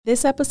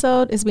This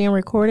episode is being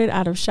recorded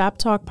out of Shop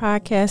Talk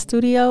Podcast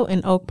Studio in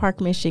Oak Park,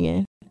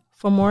 Michigan.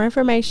 For more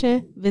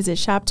information, visit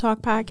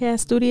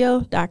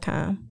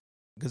shoptalkpodcaststudio.com.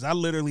 Because I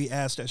literally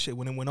asked that shit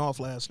when it went off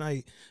last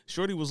night.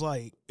 Shorty was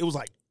like, it was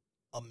like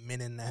a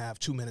minute and a half,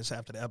 2 minutes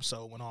after the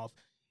episode went off.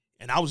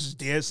 And I was just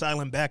dead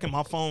silent back in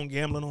my phone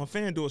gambling on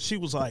FanDuel. She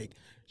was like,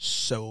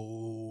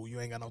 so you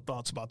ain't got no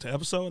thoughts about the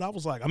episode? I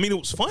was like, I mean, it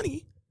was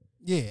funny.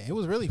 Yeah, it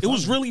was really funny. It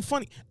was really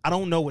funny. I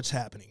don't know what's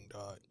happening,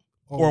 dog,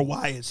 or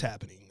why it's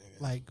happening.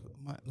 Like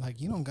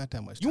you don't got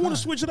that much time. You want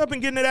to switch it up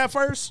and get into that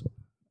first?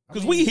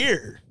 Because we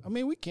here. I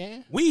mean, we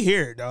can. We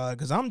here, dog,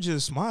 because I'm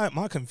just,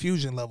 my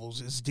confusion levels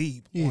is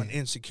deep on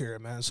Insecure,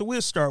 man. So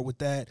we'll start with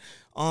that.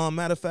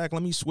 Matter of fact,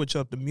 let me switch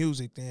up the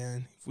music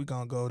then, if we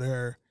going to go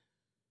there.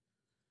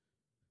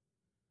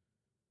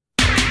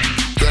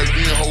 Back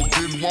then, hoes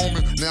didn't want me.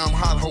 Now I'm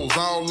hot hoes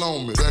all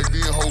on me. Back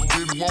then, hoes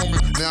didn't want me.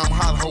 Now I'm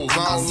hot hoes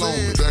all on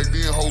me. Back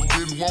then, hoes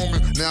didn't want me.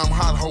 Now I'm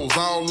hot hoes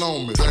all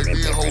on me. Back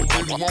then, hoes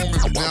didn't want me.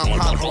 Now I'm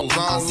hot hoes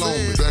all on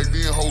me. Back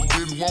then, hoes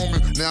didn't want me.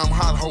 Now I'm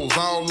hot hoes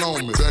all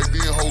on me. Back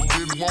then, hoes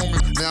didn't want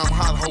me. Now I'm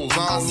hot hoes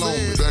all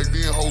on me. Back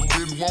then, hoes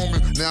didn't want me.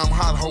 Now I'm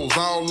hot hoes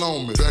all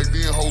on me. Back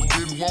then, hoes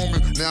didn't want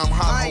me. Now I'm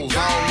hot hoes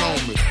all on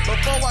me.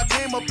 Before I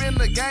came up in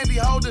the game, these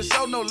hoes didn't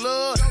show no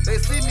love. They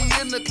see me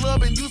in the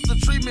club and used to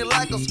treat me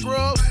like a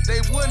scrub.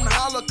 They wouldn't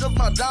holler cause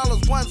my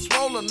dollars wasn't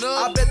swollen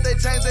up. I bet they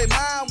changed their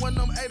mind when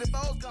them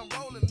 84s come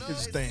rolling up.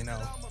 It's staying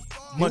out.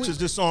 Much as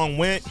this song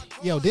went.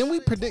 Yo, didn't we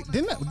predict,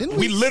 didn't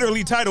we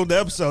literally titled the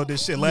episode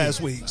this shit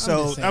last week.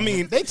 So, I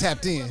mean. They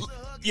tapped in.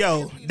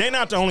 Yo, they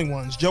not the only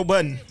ones. Joe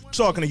Budden,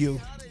 talking to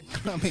you.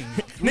 I mean.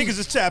 Niggas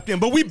is tapped in,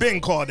 but we been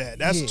called that.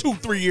 That's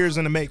 2-3 years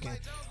in the making.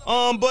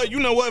 But you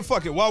know what?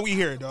 Fuck it. While we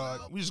here,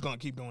 dog, we just gonna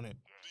keep doing it.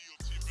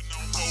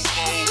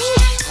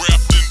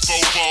 Wrapped in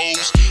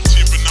Fofos,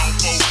 tipping on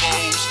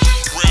Fofos,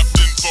 wrapped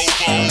in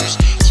Fofos,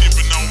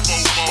 tipping on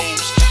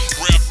Fofos,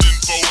 wrapped in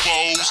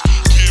Fofos,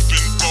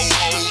 tipping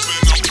Fofos,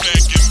 and I'm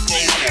packing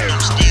Fofos. I'm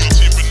still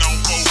tipping on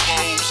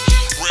Fofos,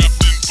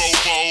 wrapped in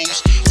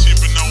Fofos,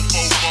 tipping on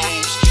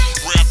Fofos,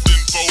 wrapped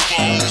in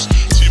Fofos,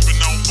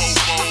 tipping on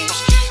Fofos,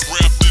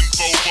 wrapped in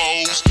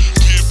Fofos,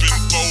 tipping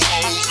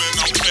Fofos, and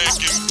I'm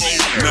packing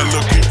Fofos. Now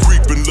look who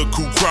creeping, look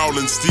who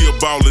crawling, still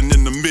ballin'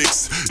 in the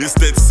mix. It's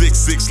that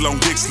 6'6"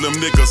 long dick slim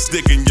nigga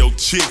sticking your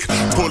chick.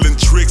 Pulling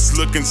tricks,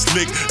 looking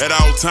slick at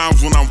all times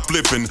when I'm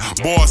flipping.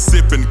 Bar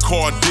sipping,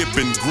 car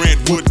dipping,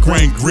 Grant Wood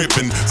grain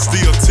gripping.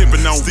 Still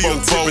tipping on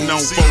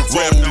fofos,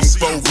 wrapped in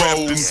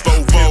fofos,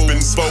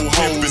 pippin',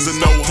 fo-hoes,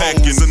 and no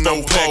packing,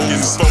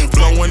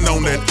 blowing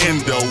on that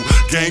endo.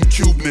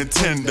 GameCube,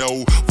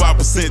 Nintendo, 5%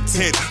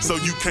 tint, so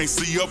you can't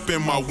see up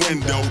in my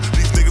window.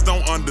 These niggas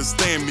don't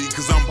understand me,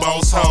 cause I'm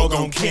boss hog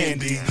on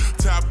candy.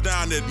 Top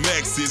down at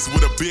Maxis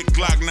with a big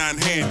Glock 9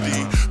 handy.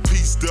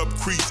 Pieced up,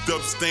 creased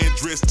up, stand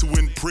dressed to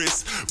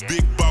impress.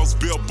 Big boss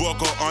belt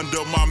buckle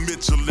under my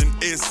Michelin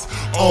S.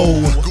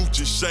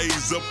 Gucci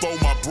shades up on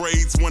my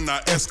braids when I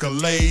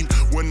escalade.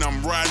 When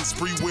I'm riding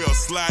spree wheel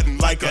sliding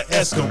like a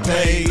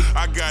escapade.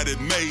 I got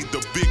it made, the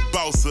big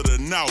boss of the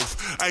North.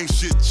 Ain't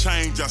shit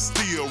changed, I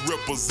still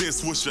represent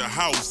Swisher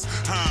House.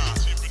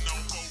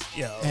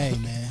 Yo. Hey,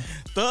 man.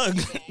 Thug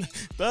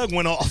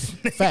went off.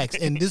 Facts.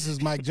 And this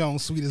is Mike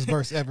Jones' sweetest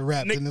verse ever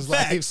rapped in his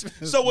life.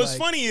 So what's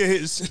funny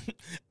is,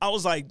 I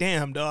was like,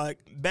 damn, dog.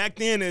 Back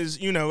then is,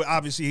 you know,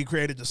 obviously he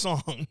created the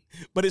song,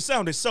 but it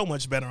sounded so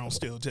much better on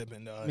Still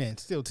Tipping, dog. Man,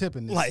 Still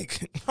Tipping this.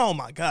 Like, oh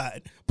my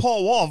God.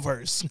 Paul Wall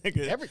verse,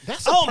 nigga.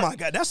 My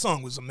God, that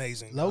song was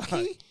amazing. Low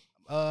key?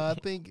 I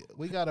think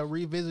we gotta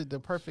revisit the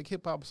perfect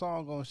hip hop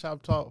song on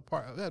Shop Talk. We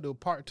gotta do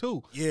part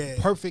 2. Yeah.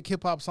 Perfect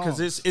hip hop song.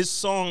 Because it's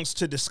songs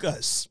to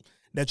discuss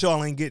that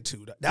y'all ain't get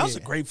to. That was a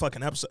great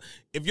fucking episode.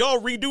 If y'all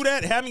redo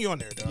that, have me on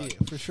there, dog. Yeah,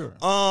 for sure.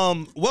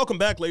 Welcome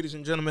back, ladies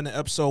and gentlemen, to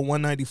episode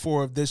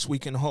 194 of This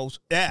Week in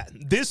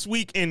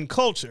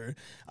Culture.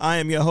 I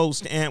am your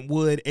host, Ant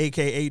Wood,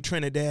 a.k.a.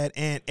 Trinidad,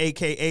 and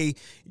a.k.a.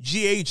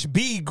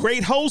 GHB,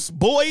 great host,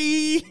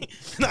 boy.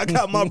 And I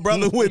got my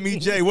brother with me,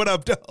 Jay. What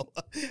up, though?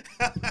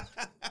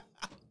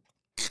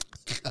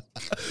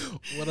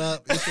 What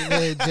up? It's your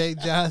man, Jay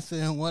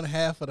Johnson, one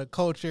half of the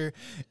culture,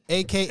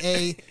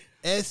 a.k.a.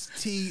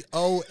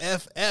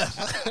 STOFF.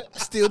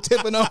 Still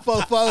tipping on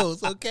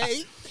fofos,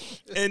 okay?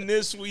 And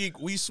this week,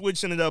 we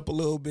switching it up a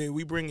little bit.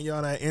 We bringing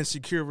y'all that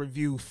Insecure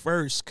review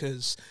first,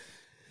 because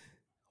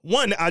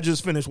one, I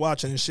just finished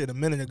watching this shit a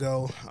minute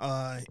ago,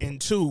 and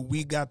two,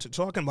 we got to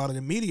talking about it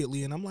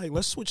immediately, and I'm like,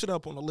 let's switch it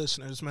up on the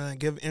listeners, man.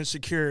 Give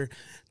Insecure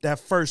that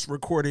first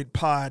recorded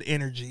pod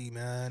energy,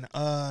 man.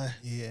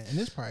 Yeah, and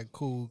it's probably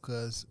cool,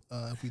 because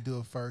if we do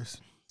it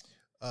first,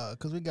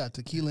 because we got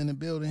tequila in the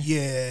building.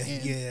 Yeah,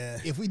 And yeah.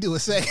 If we do a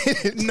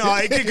second, No,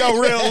 it could go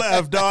real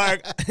left,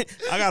 dog.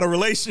 I got a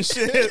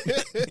relationship.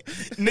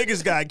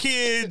 Niggas got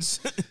kids.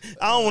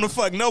 I don't want to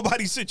fuck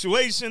nobody's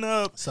situation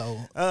up. So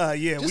Yeah,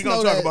 just we gonna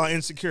know talk that- about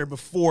Insecure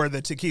before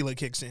the tequila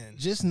kicks in.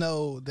 just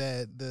know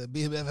that the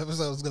BMF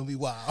episode is gonna be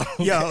wild.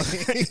 Yo,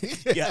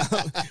 yeah.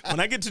 When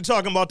I get to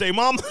talking about their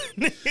mama.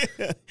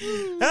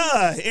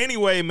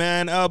 Anyway,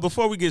 man,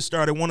 before we get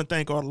started, I want to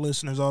thank all the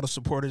listeners, all the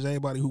supporters,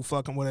 everybody who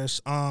fucking with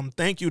us.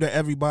 Thank you to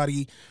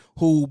everybody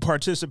who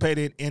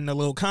participated in the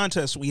little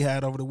contest we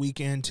had over the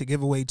weekend to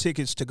give away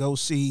tickets to go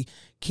see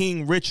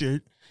King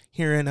Richard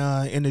here in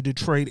the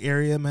Detroit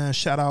area, man.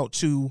 Shout out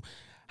to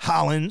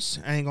Hollins.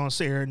 I ain't gonna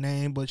say her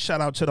name, but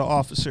shout out to the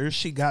officer.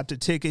 She got the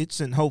tickets,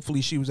 and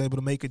hopefully she was able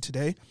to make it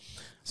today.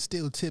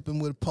 Still tipping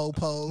with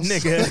popos.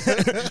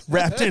 Nigga,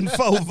 wrapped in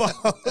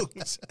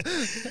fofos.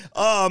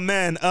 Oh,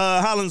 man.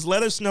 Hollins,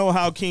 let us know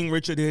how King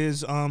Richard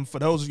is. For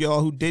those of y'all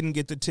who didn't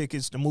get the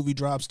tickets, the movie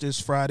drops this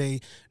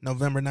Friday,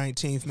 November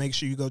 19th. Make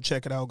sure you go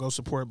check it out. Go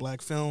support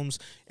black films,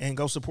 and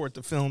go support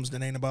the films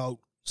that ain't about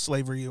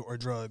slavery or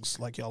drugs,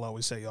 like y'all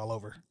always say all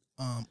over.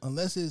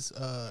 Unless it's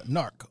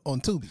Narc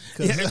on Tubi.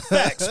 Yeah,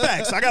 facts.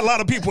 I got a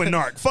lot of people in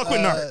Narc. Fuck with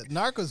Narc.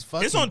 Narc was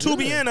fucking It's on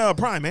Tubi good. and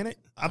Prime, ain't it?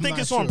 I I'm think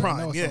not it's on sure. I Prime.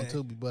 know it's Yeah, on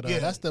Tubi, but Yeah.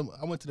 that's the.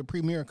 I went to the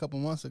premiere a couple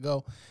months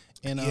ago,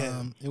 and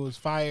Yeah. it was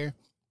fire.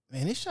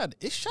 Man, it shot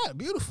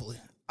beautifully.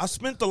 I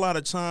spent a lot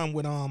of time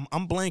with I'm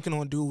blanking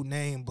on dude's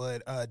name,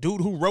 but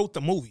dude who wrote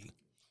the movie.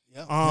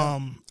 Yeah.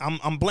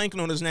 I'm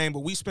blanking on his name,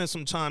 but we spent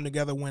some time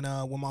together when my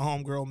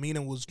homegirl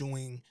Mina was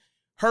doing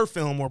her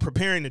film or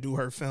preparing to do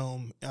her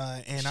film,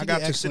 and She I got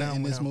did to sit excellent down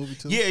in with this him. movie,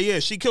 too. Yeah,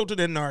 she killed it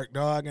in Narc,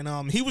 dog,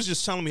 and he was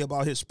just telling me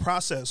about his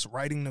process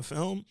writing the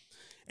film.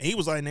 And he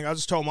was like, nigga, I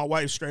just told my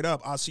wife straight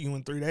up, I'll see you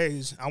in 3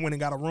 days. I went and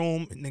got a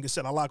room. And nigga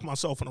said I locked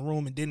myself in a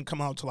room and didn't come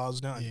out till I was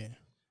done. Yeah.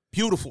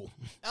 Beautiful.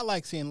 I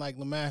like seeing like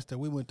LeMaster.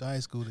 We went to high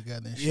school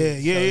together. And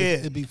shit. Yeah.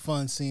 It'd be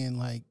fun seeing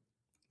like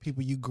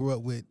people you grew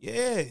up with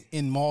Yeah.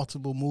 in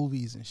multiple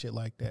movies and shit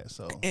like that.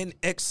 So And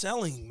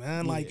excelling,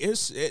 man. Yeah. Like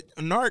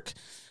Narc,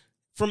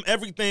 from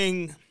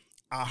everything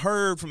I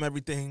heard, from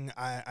everything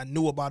I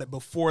knew about it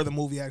before the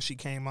movie actually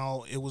came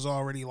out, it was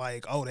already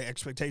like, oh, the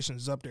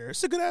expectations is up there.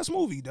 It's a good ass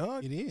movie,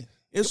 dog. it is.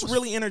 It's It was-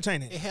 really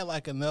entertaining. It had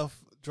like enough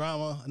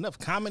drama, enough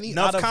comedy.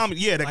 Enough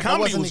comedy. Yeah, the I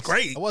comedy wasn't was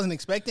great. I wasn't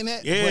expecting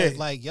that. Yeah. But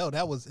like, yo,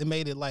 it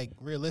made it like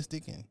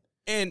realistic and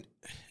And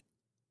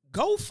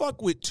go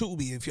fuck with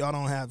Tubi if y'all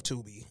don't have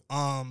Tubi.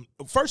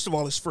 First of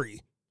all, it's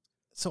free.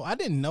 so I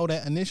didn't know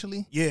that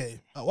initially. Yeah.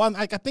 Well,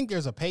 I think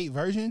there's a paid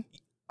version.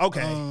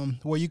 Okay.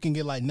 Where you can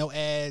get like no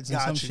ads and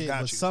some shit,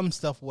 got but you. some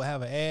stuff will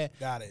have an ad.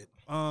 Got it.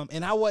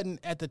 And I wasn't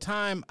at the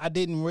time. I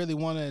didn't really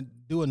want to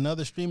do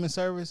another streaming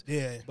service.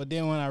 Yeah. But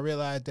then when I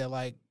realized that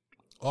like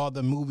all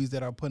the movies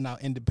that are putting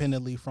out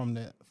independently from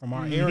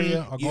our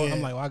area are going, Yeah.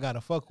 I'm like, well, I gotta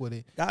fuck with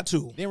it. Got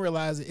to. Then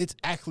realize it's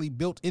actually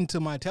built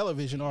into my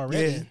television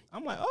already. Yeah.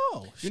 I'm like,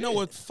 oh, You know shit.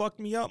 what fucked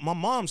me up? My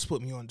mom's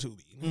put me on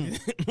Tubi.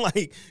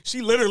 Like,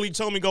 she literally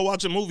told me go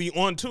watch a movie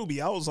on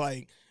Tubi. I was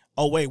like,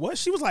 oh, wait, what?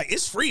 She was like,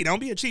 it's free. Don't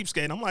be a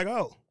cheapskate. I'm like,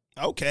 oh,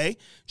 okay.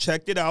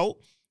 Checked it out.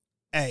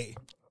 Hey,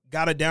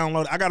 got to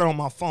download. I got it on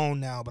my phone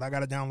now, but I got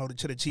to download it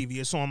to the TV.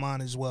 It's on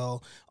mine as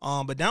well.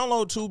 But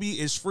download Tubi.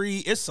 It's free.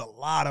 It's a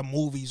lot of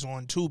movies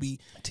on Tubi.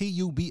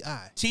 TUBI.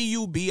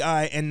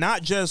 TUBI, and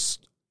not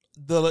just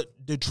the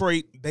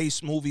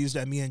Detroit-based movies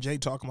that me and Jay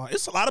talking about.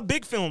 It's a lot of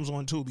big films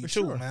on Tubi, too,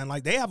 sure. man.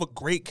 Like, they have a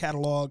great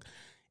catalog.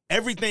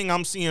 Everything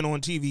I'm seeing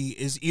on TV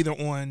is either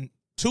on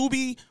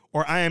Tubi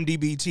or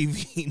IMDb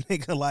TV,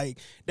 nigga. Like,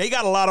 they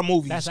got a lot of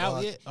movies. That's out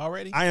dog. yet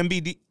already?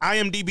 IMDb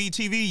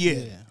TV,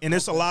 yeah. And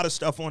it's a lot of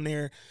stuff on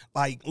there,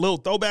 like little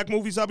throwback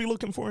movies I'll be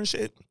looking for and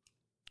shit.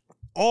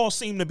 All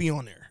seem to be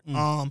on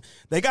there.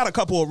 They got a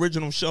couple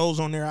original shows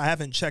on there I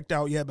haven't checked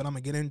out yet, but I'm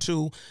gonna get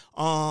into.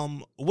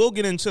 We'll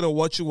get into the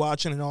what you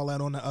watching and all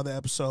that on the other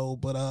episode,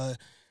 but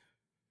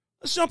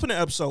let's jump into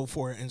episode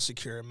 4 of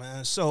Insecure,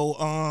 man.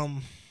 So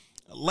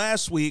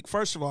last week,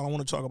 first of all, I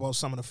want to talk about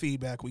some of the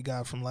feedback we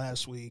got from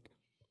last week.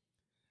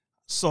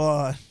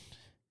 Saw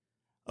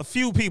a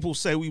few people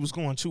say we was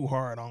going too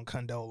hard on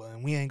Condola,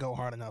 and we ain't go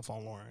hard enough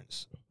on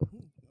Lawrence.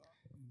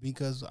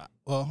 Because,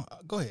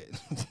 go ahead.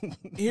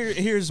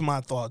 Here's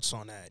my thoughts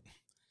on that.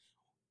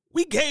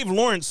 We gave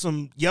Lawrence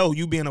some,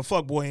 you being a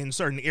fuckboy in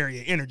certain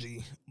area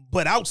energy,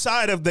 but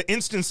outside of the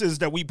instances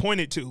that we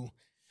pointed to,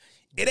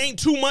 it ain't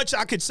too much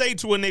I could say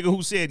to a nigga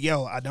who said,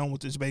 I don't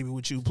want this baby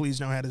with you. Please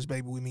don't have this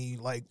baby with me.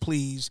 Like,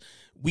 please,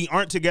 we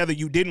aren't together.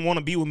 You didn't want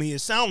to be with me. It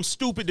sounds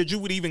stupid that you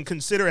would even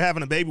consider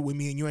having a baby with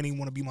me and you ain't even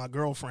want to be my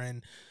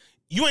girlfriend.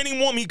 You ain't even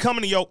want me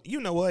coming to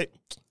you know what?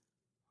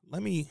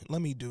 Let me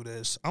do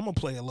this. I'm going to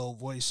play a little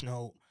voice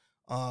note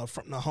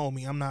from the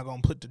homie. I'm not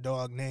going to put the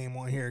dog name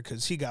on here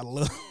because he got a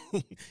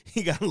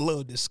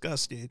little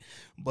disgusted.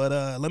 But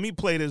let me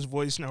play this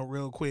voice note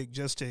real quick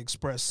just to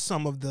express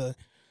some of the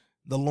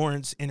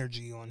Lawrence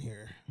energy on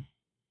here.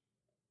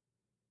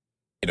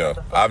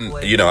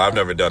 I've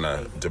never done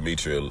a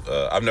Demetria.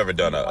 I've never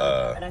done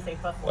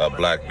a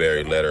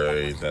BlackBerry letter or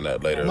anything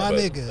that later. My but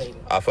nigga.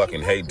 I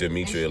fucking hate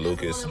Demetria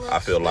Lucas. I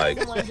feel like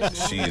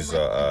she's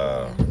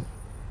the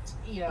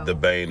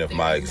bane of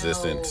my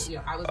existence.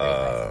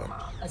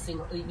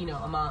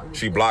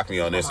 She blocked me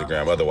on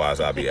Instagram.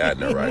 Otherwise, I'd be at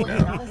her right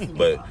now.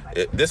 But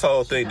this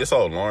whole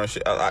Lauren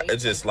shit,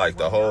 it's just like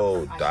the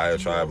whole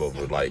diatribe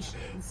of like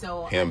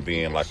him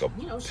being like a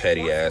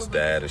petty ass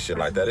dad and shit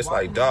like that. It's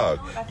like, dog,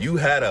 you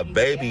had a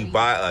baby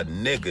by a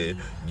nigga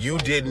you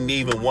didn't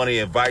even want to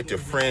invite to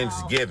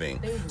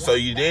Friendsgiving. So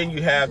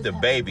you have the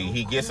baby.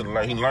 He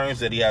learns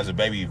that he has a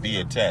baby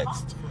via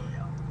text.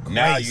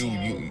 Now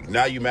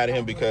you mad at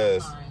him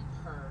because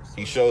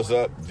he shows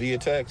up via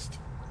text.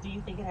 Do you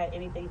think it had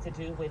anything to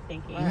do with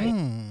thinking?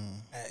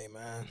 Hey,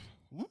 man.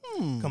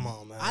 Come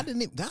on, man. I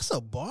didn't even, that's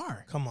a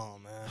bar. Come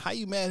on, man. How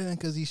you mad at him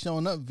because he's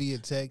showing up via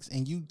text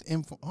and you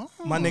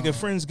My nigga,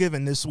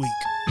 Friendsgiving this week.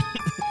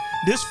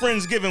 This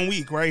Friendsgiving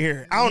week right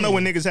here. I don't know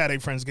when niggas had a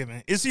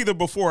Friendsgiving. It's either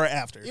before or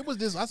after. It was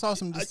this. I saw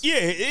some. Yeah,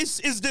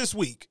 it's this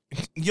week.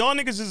 Y'all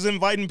niggas is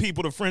inviting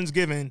people to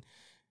Friendsgiving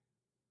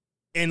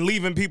and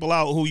leaving people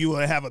out who you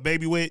have a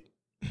baby with.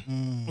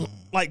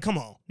 Like, come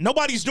on.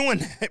 Nobody's doing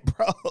that,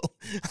 bro.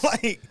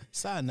 Like,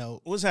 side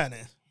note. What's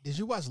happening? Did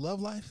you watch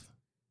Love Life?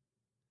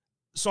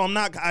 So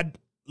I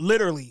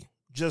literally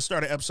just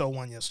started episode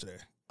 1 yesterday.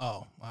 Oh,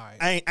 all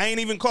right. I ain't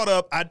even caught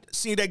up. I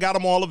see they got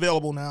them all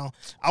available now.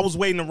 I was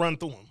waiting to run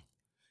through them.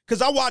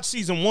 Because I watched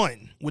season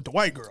 1 with the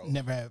white girl.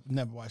 Never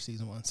watched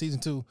season 1. Season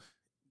 2.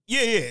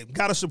 Yeah.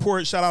 Got to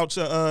support. Shout out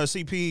to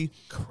CP.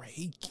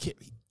 Great.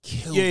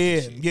 Killed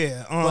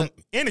yeah.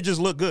 And it just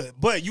looked good.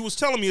 But you was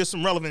telling me there's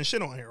some relevant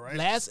shit on here, right?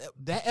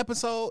 That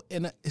episode,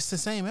 and it's the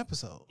same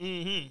episode.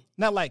 Mm-hmm.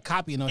 Not like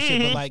copying or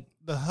shit, but like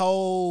the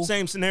whole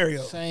same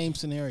scenario. Same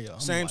scenario.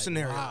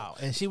 Wow.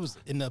 And she was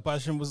in the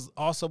question was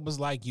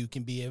like, you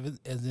can be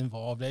as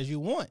involved as you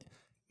want.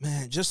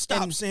 Man, just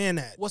stop saying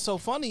that. What's so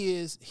funny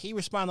is he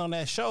responded on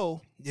that show,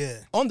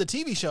 on the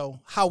TV show,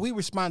 how we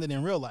responded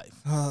in real life,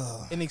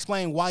 and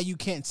explain why you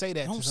can't say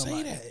that. Don't to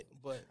somebody. say that.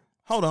 But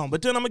hold on.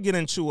 But then I'm gonna get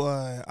into.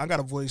 I got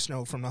a voice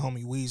note from the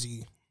homie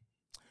Weezy.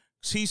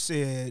 He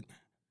said,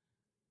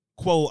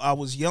 "Quote: I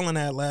was yelling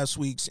at last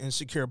week's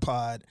Insecure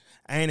Pod.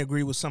 I ain't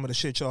agree with some of the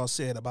shit y'all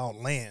said about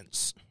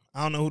Lance.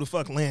 I don't know who the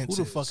fuck Lance is.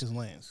 Who the fuck is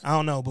Lance? I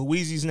don't know. But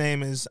Weezy's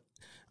name is."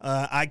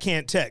 I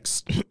can't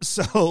text.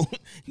 So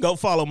go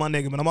follow my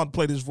nigga, but I'm about to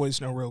play this voice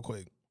note real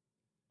quick.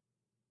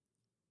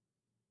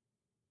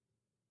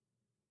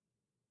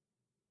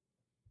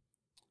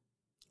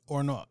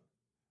 Or not.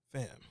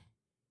 Fam.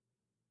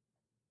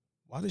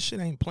 Why this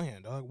shit ain't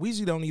playing, dog?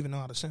 Weezy don't even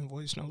know how to send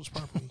voice notes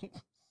properly.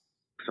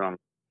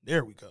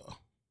 There we go.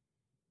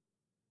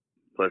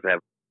 Plus have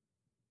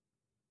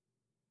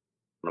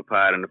on the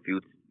pod in a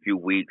few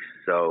weeks.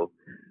 So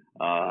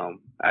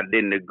I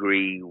didn't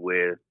agree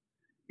with,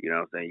 you know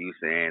what I'm saying, you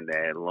saying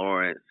that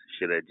Lawrence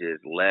should have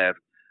just left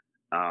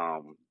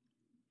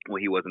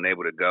when he wasn't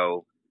able to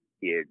go.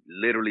 He had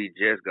literally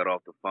just got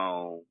off the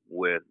phone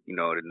with, you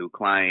know, the new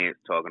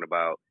clients talking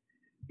about,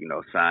 you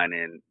know,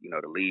 signing, you know,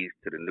 the lease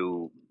to the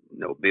new, you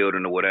know,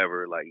 building or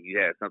whatever. Like, you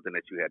had something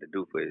that you had to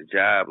do for his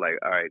job. Like,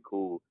 all right,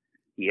 cool.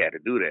 He had to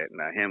do that.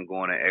 Now, him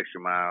going an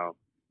extra mile,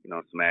 you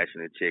know,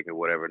 smashing a chick or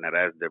whatever, now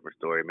that's a different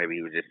story. Maybe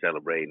he was just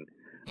celebrating.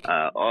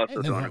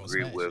 Also don't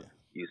agree with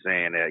you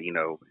saying that, you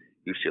know,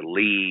 you should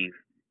leave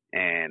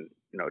and,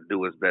 you know, do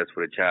what's best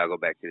for the child, go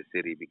back to the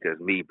city, because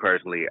me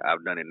personally,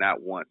 I've done it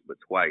not once but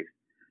twice.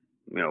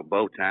 You know,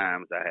 both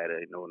times I had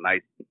a, you know,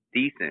 nice,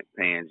 decent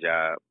paying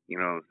job, you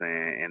know what I'm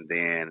saying? And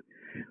then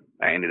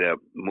I ended up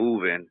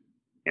moving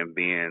and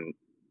being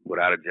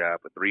without a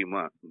job for 3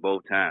 months,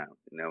 both times.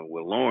 You know,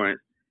 with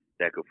Lawrence,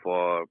 that could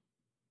fall,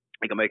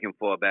 it can make him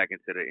fall back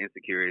into the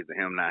insecurities of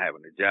him not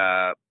having a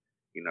job,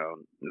 you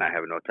know, not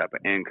having no type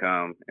of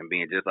income and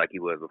being just like he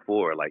was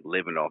before, like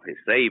living off his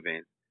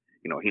savings.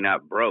 You know, he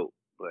not broke,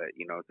 but,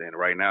 you know what I'm saying,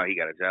 right now he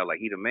got a job. Like,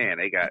 he the man.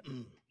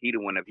 He the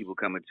one that people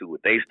coming to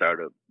with they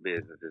startup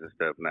businesses and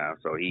stuff now.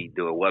 So he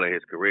doing well in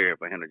his career.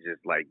 For him to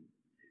just, like,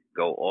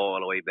 go all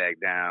the way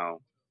back down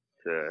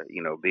to,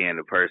 you know, being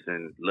the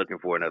person looking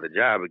for another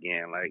job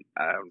again, like,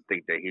 I don't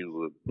think that he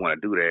would want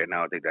to do that, and I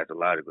don't think that's a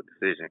logical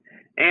decision.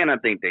 And I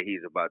think that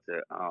he's about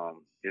to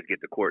just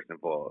get the courts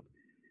involved.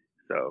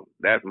 So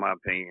that's my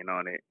opinion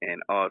on it.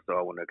 And also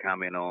I want to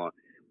comment on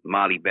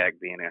Molly Back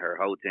being in her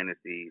whole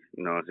tendencies.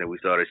 You know what I'm saying? We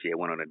saw that she had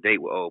went on a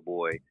date with old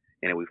boy,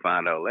 and then we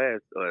found out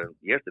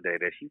yesterday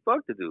that she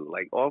fucked the dude,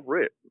 like off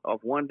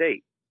one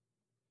date.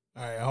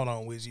 All right, hold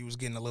on, Wiz. You was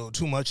getting a little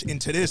too much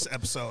into this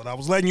episode. I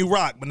was letting you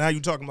rock, but now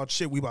you talking about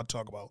shit we about to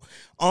talk about.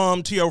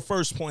 To your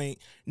first point,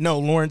 no,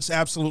 Lawrence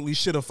absolutely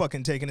should have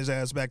fucking taken his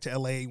ass back to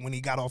LA when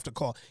he got off the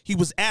call. He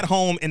was at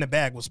home and the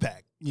bag was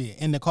packed. Yeah,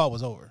 and the call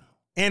was over.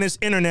 And his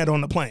internet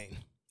on the plane.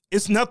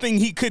 It's nothing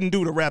he couldn't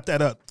do to wrap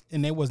that up.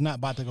 And they was not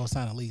about to go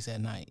sign a lease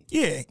at night.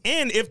 Yeah,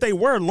 and if they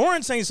were,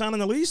 Lawrence ain't signing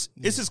the lease.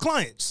 It's his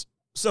clients.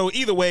 So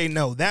either way,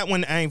 no, that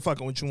one I ain't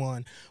fucking with you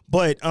on.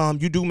 But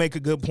you do make a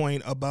good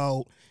point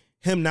about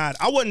him not.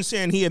 I wasn't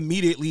saying he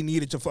immediately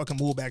needed to fucking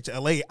move back to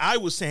LA. I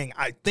was saying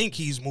I think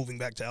he's moving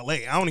back to LA.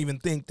 I don't even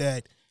think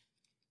that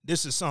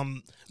this is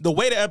the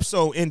way the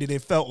episode ended,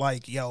 it felt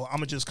like, yo, I'm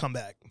gonna just come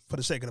back for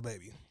the sake of the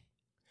baby.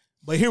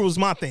 But here was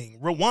my thing.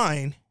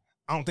 Rewind,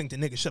 I don't think the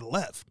nigga should have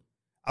left.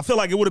 I feel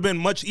like it would have been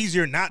much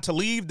easier not to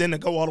leave than to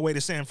go all the way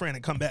to San Fran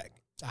and come back.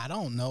 I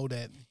don't know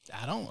that.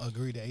 I don't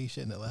agree that he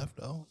shouldn't have left,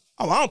 though.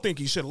 Oh, I don't think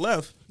he should have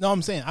left. No,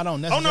 I'm saying I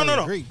don't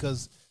necessarily agree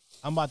because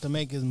I'm about to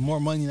make more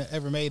money than I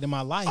ever made in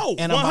my life. Oh,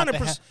 and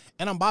 100%.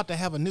 I'm about to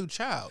have a new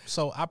child.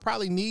 So I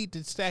probably need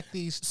to stack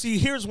these. See,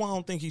 here's why I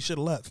don't think he should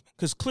have left.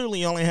 Because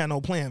clearly y'all ain't had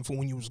no plan for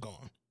when you was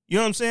gone. You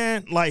know what I'm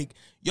saying? Like,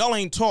 y'all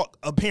ain't talk,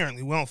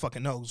 apparently. We don't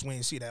fucking know because we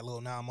ain't see that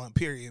little 9-month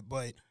period.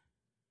 But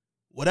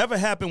whatever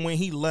happened when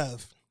he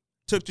left,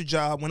 took the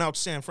job, went out to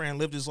San Fran,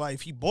 lived his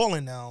life, he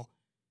balling now,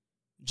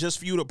 just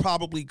for you to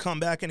probably come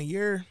back in a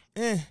year,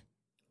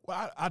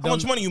 Well, how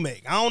much money you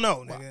make? I don't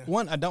know, nigga.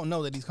 One, I don't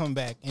know that he's coming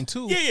back. And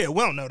two, yeah,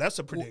 well, no, that's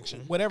a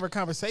prediction. Whatever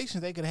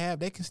conversations they could have,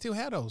 they can still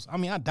have those. I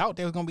mean, I doubt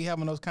they were going to be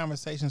having those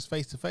conversations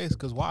face to face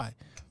because why?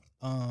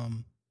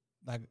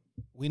 Like,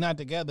 we not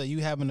together, you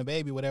having a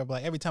baby, whatever.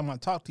 Like, every time I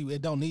talk to you,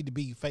 it don't need to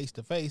be face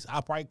to face.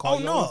 I'll probably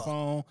call you on the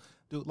phone.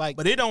 Dude, like,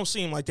 but it don't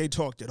seem like they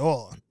talked at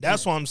all.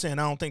 That's why I'm saying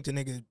I don't think the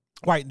nigga.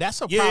 Right, that's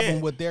a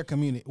problem with their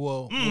community.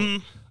 Well,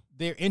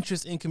 their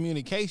interest in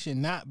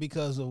communication, not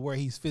because of where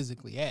he's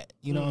physically at.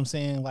 You know what I'm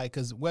saying? Like,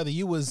 because whether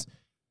you was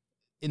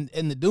in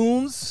the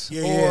dunes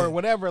or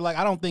whatever, like,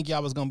 I don't think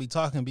y'all was gonna be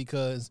talking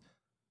because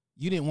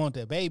you didn't want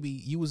that baby.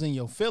 You was in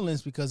your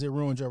feelings because it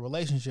ruined your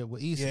relationship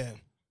with Issa.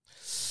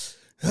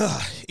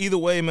 Yeah. Either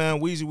way, man,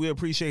 Weezy, we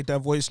appreciate that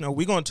voice note.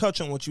 We're gonna touch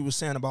on what you were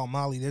saying about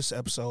Molly this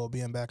episode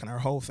being back in her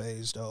whole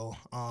phase though,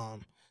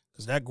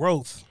 because that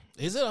growth.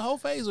 Is it a whole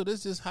phase or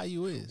this just how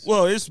you is?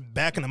 Well, it's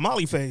back in the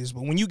Molly phase,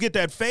 but when you get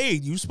that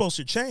fade, you supposed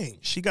to change.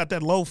 She got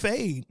that low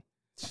fade.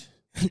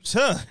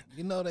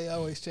 You know they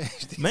always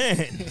change.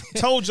 Man,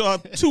 told y'all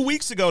 2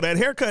 weeks ago that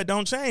haircut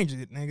don't change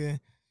it,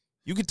 nigga.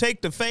 You can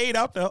take the fade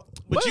out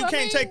but you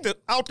can't take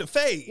out the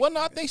fade. Well,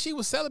 no, I think she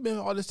was celibate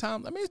all this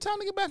time. I mean, it's time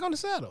to get back on the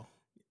saddle.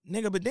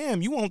 Nigga, but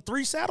damn, you want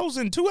 3 saddles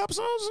in 2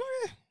 episodes?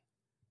 Nigga?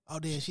 Oh,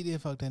 damn, she did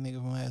fuck that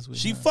nigga from last week.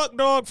 She fucked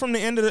dog from the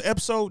end of the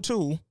episode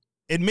 2.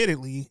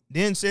 Admittedly,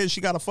 then says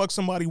she got to fuck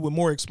somebody with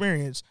more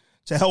experience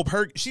to help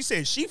her. She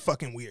said she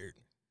fucking weird.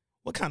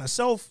 What kind of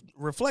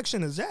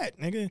self-reflection is that,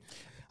 nigga?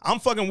 I'm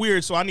fucking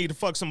weird, so I need to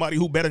fuck somebody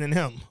who better than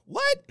him.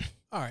 What?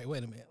 All right,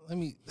 wait a minute. Let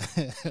me.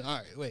 All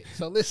right, wait.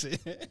 So listen.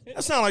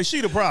 That sound like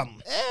she the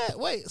problem.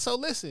 Wait. So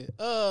listen.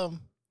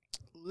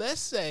 Let's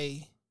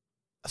say.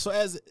 So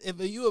if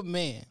you a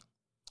man.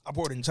 I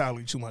poured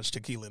entirely too much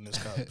tequila in this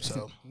cup,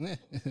 so.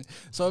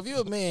 So if you're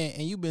a man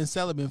and you've been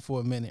celibate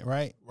for a minute,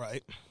 right?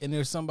 Right. And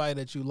there's somebody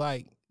that you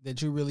like that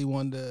you really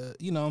want to,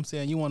 you know what I'm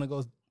saying, you want to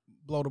go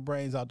blow the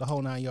brains out the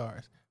whole 9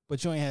 yards,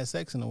 but you ain't had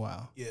sex in a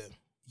while. Yeah.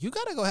 You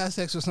got to go have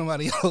sex with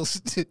somebody else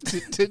to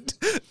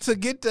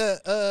get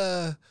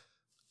the...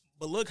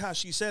 But look how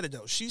she said it,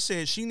 though. She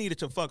said she needed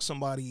to fuck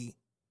somebody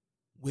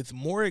with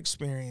more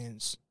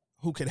experience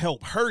who could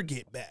help her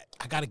get back.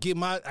 I got to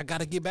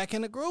get back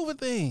in the groove of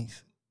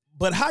things.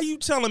 But how you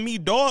telling me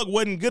dog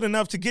wasn't good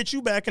enough to get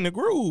you back in the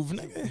groove,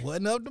 nigga? It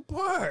wasn't up to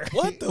par.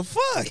 What the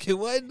fuck? It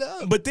wasn't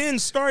up. But then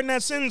starting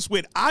that sentence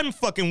with, I'm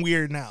fucking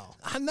weird now.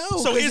 I know.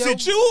 So is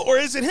it you or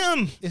is it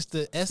him? It's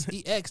the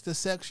SEX, the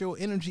sexual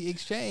energy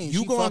exchange.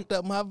 You fucked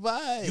up my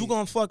vibe. You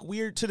gonna fuck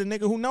weird to the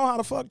nigga who know how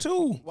to fuck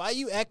too. Why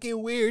you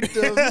acting weird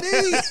to me?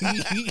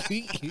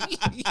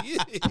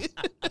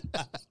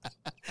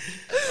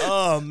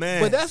 Oh,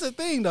 man. But that's the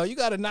thing, though. You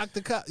got to knock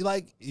the cop.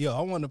 Like, yo,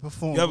 I want to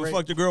perform. You ever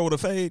fucked a girl with a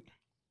fade?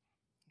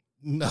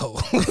 No.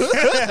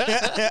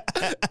 I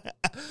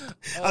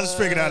just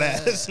figured out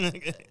ass.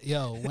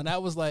 Yo, when I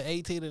was like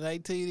 18 and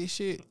 19 and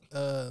shit,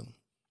 I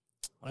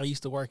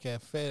used to work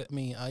at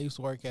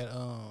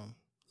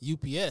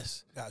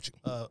UPS. Got you.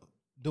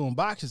 Doing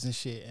boxes and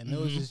shit. And there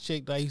was this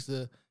chick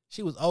that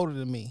she was older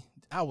than me.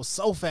 I was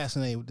so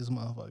fascinated with this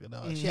motherfucker,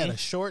 dog. She had a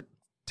short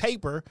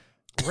taper,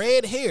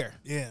 red hair.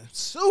 Yeah.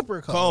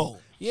 Super cold.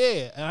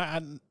 Yeah.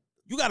 And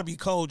you got to be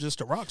cold just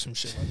to rock some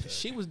shit like that.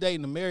 She was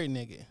dating a married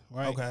nigga,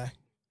 right? Okay.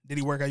 Did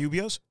he work at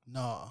UPS?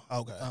 No.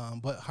 Okay.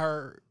 But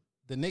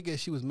the nigga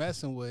she was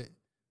messing with,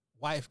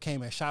 wife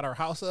came and shot her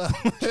house up.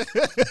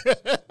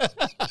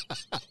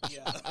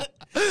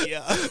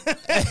 Yeah.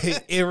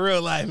 In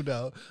real life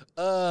though.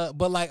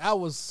 But like I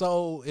was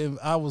so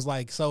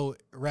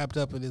wrapped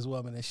up in this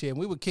woman and shit. And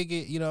we would kick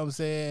it, you know what I'm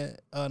saying?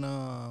 And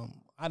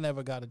I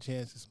never got a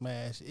chance to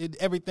smash.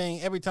 Every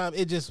time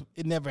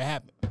it never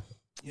happened.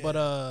 Yeah.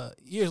 But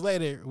years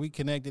later we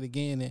connected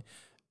again and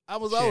I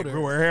was older.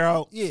 Grew her hair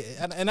out. Yeah,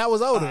 and I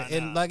was older,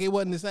 and like it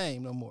wasn't the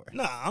same no more.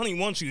 Nah, I don't even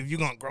want you if you're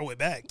gonna grow it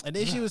back. And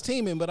then she was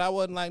teaming, but I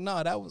wasn't like, no,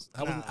 I was.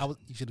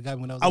 You should have got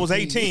me when I was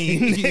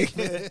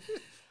 18.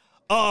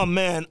 Oh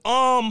man,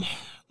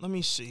 let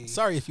me see.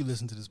 Sorry if you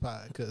listen to this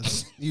pod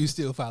because you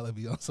still follow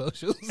me on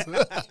socials.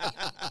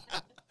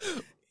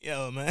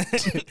 Yo, man,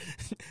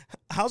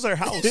 How's her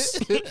house?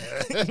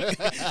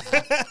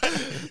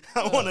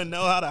 I want to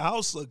know how the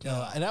house looked.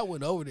 And I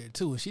went over there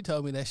too, and she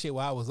told me that shit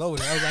while I was over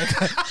there.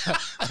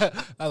 I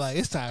was like,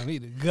 it's time for me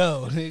to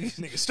go, nigga.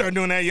 Nigga start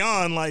doing that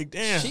yawn, like,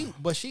 damn.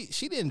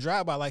 She didn't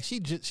drive by, like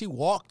she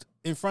walked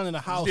in front of the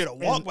house did a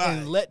walk by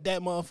and let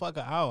that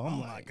motherfucker out. I'm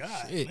my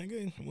God, shit.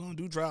 nigga, we don't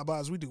do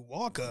drive-bys, we do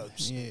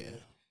walk-ups. Yeah.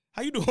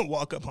 How you do a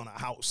walk-up on a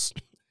house?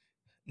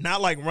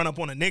 Not like run up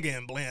on a nigga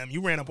and blam.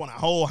 You ran up on a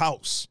whole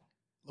house.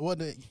 What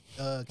did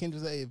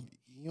Kendra say? If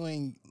you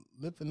ain't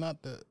lifting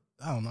out the,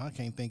 I don't know, I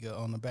can't think of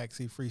on the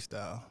backseat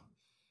freestyle.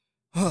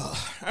 All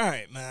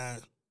right, man.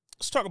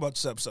 Let's talk about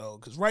this episode,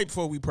 because right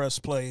before we press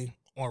play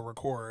or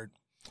record,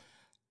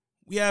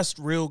 we asked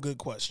real good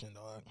question,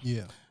 dog.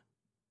 Yeah.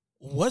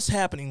 What's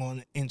happening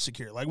on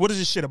Insecure? Like, what is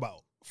this shit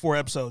about? 4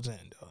 episodes in,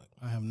 dog.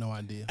 I have no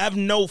idea. I have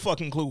no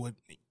fucking clue what.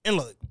 And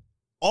look,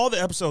 all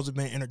the episodes have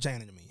been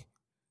entertaining to me.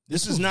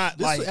 This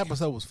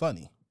episode was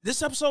funny.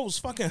 This episode was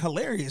fucking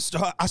hilarious,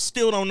 dog. I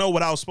still don't know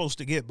what I was supposed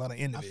to get by the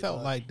end of it. I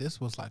felt like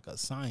this was like a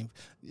Seinfeld.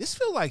 This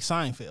feels like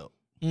Seinfeld.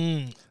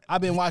 Mm.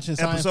 I've been watching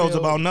Seinfeld. Episodes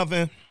about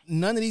nothing.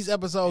 None of these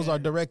episodes are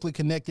directly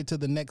connected to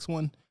the next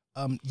one.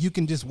 You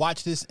can just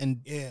watch this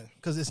and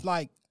because it's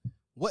like,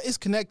 what is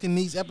connecting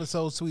these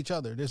episodes to each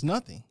other? There's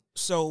nothing.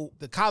 So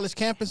the college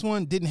campus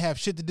one didn't have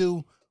shit to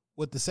do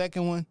with the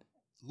second one.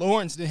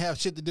 Lawrence didn't have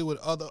shit to do with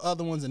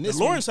other ones in this.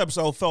 The Lawrence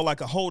episode felt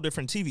like a whole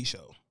different TV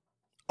show.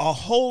 A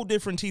whole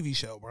different TV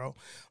show, bro.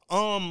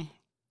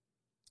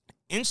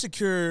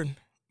 Insecure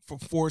for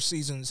 4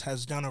 seasons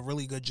has done a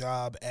really good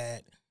job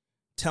at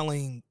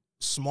telling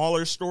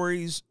smaller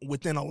stories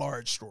within a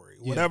large story.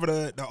 Yeah. Whatever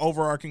the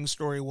overarching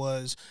story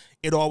was,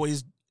 it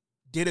always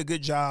did a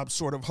good job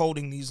sort of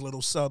holding these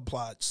little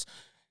subplots.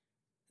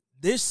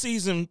 This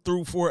season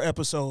through 4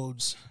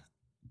 episodes,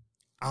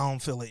 I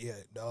don't feel it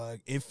yet, dog.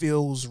 It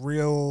feels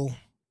real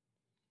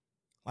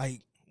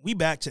like we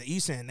back to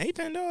Issa and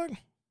Nathan, dog.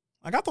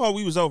 Like, I thought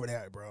we was over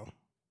that, bro.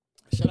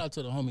 Shout out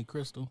to the homie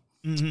Crystal.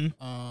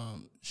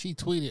 Mm-hmm. She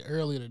tweeted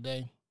earlier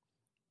today,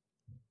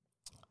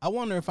 I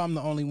wonder if I'm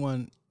the only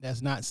one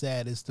that's not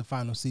sad it's the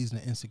final season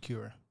of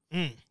Insecure.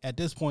 At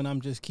this point, I'm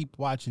just keep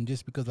watching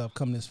just because I've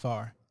come this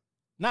far.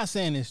 Not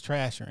saying it's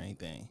trash or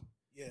anything.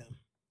 Yeah.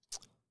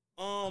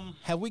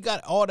 Have we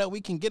got all that we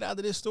can get out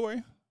of this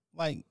story?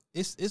 Like,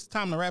 it's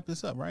time to wrap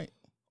this up, right?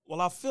 Well,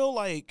 I feel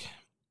like,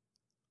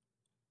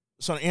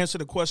 so to answer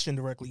the question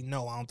directly,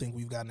 no, I don't think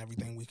we've gotten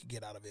everything we could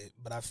get out of it.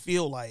 But I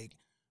feel like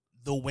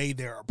the way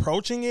they're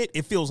approaching it,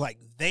 it feels like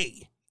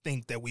they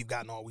think that we've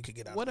gotten all we could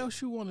get out of it. What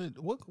else you want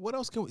to, what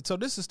else can we, so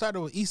this is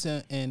started with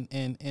Issa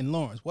and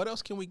Lawrence. What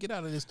else can we get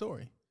out of this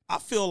story? I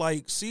feel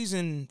like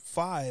season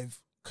 5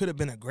 could have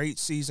been a great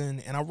season,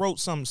 and I wrote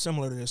something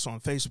similar to this on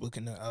Facebook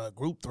in the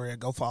group thread.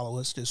 Go follow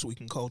us, This Week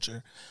in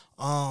Culture.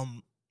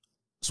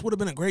 This would have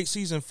been a great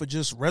season for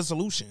just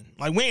resolution.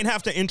 Like, we ain't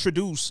have to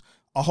introduce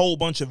a whole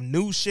bunch of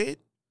new shit.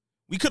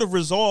 We could have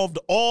resolved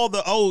all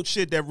the old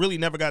shit that really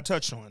never got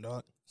touched on,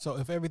 dog. So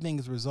if everything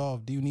is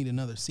resolved, do you need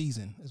another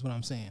season, is what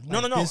I'm saying?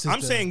 Like, no.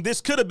 I'm saying this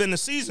could have been the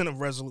season of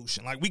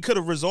resolution. Like, we could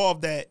have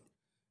resolved that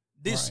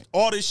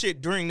all this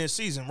shit during this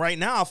season. Right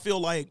now, I feel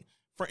like,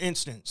 for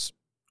instance,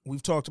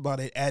 we've talked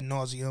about it ad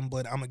nauseum,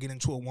 but I'm going to get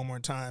into it one more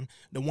time.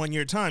 The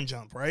 1-year time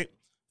jump, right?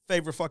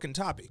 Favorite fucking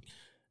topic.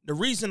 The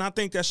reason I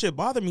think that shit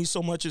bothered me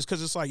so much is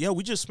because it's like, yo,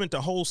 we just spent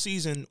the whole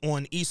season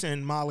on Issa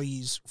and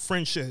Molly's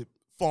friendship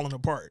falling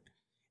apart.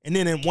 And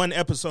then in one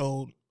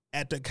episode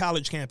at the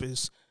college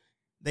campus,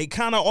 they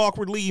kind of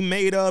awkwardly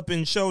made up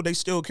and showed they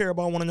still care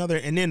about one another.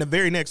 And then the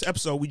very next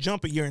episode, we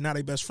jump a year and now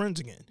they best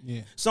friends again.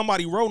 Yeah.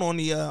 Somebody wrote on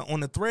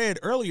the thread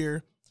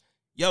earlier,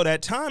 yo,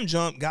 that time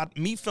jump got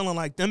me feeling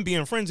like them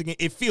being friends again.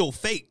 It feel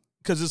fake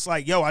because it's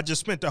like, yo, I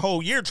just spent the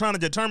whole year trying to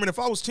determine if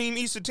I was Team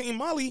Issa, Team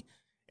Molly.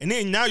 And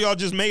then now y'all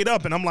just made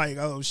up, and I'm like,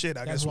 oh, shit,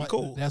 I guess we're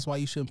cool. That's why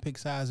you shouldn't pick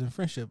sides in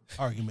friendship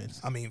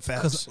arguments. I mean,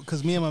 facts.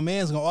 Because me and my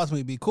man's going to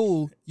ultimately be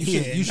cool.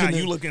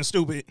 You looking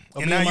stupid.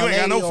 And now you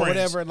ain't got no friends.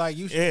 Whatever, like,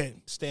 you should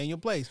stay in your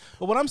place.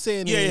 But what I'm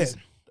saying is,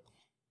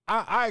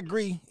 I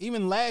agree.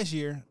 Even last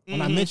year,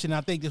 when I mentioned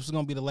I think this was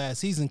going to be the last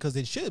season, because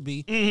it should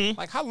be,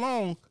 like,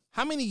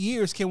 how many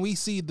years can we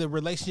see the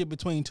relationship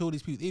between two of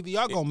these people? Either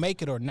y'all gonna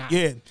make it or not.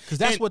 Yeah. Because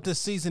that's what this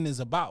season is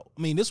about.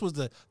 I mean, this was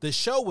the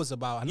show was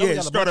about. I know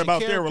it started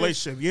about their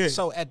relationship, yeah.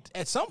 So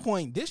at some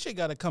point, this shit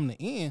got to come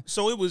to end.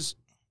 So it was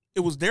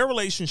their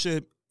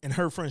relationship and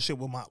her friendship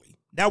with Molly.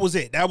 That was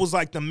it. That was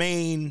like the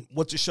main,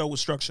 what the show was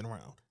structured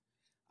around.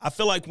 I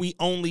feel like we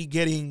only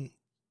getting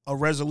a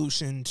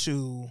resolution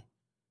to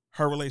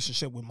her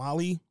relationship with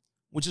Molly,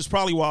 which is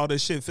probably why all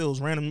this shit feels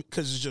random,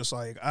 because it's just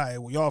like, all right,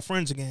 well, y'all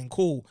friends again,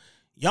 cool.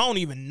 Y'all don't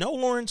even know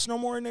Lawrence no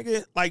more,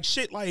 nigga. Like,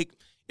 shit, like,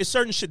 it's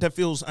certain shit that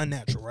feels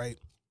unnatural, right?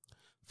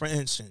 For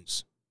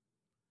instance,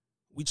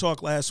 we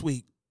talked last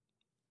week,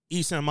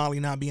 Issa and Molly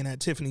not being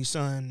at Tiffany's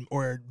son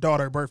or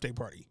daughter birthday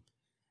party.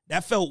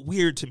 That felt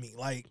weird to me.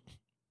 Like,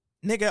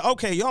 nigga,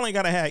 okay, y'all ain't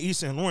got to have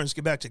Issa and Lawrence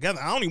get back together.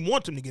 I don't even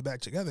want them to get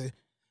back together.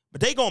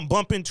 But they gonna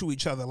bump into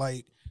each other.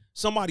 Like,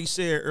 somebody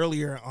said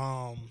earlier,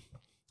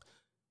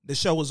 the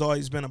show has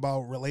always been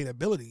about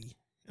relatability.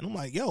 And I'm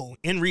like, yo,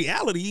 in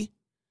reality,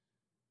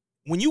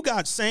 when you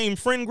got same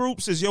friend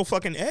groups as your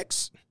fucking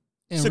ex,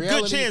 it's a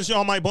good chance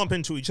y'all might bump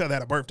into each other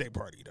at a birthday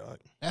party, dog.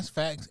 That's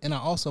facts. And I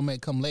also may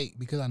come late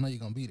because I know you're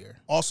going to be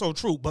there. Also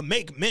true. But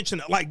make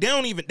mention, like,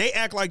 they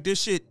act like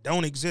this shit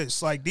don't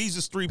exist. Like, these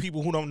is 3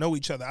 people who don't know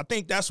each other. I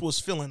think that's what's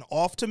feeling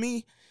off to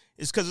me,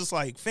 is because it's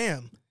like,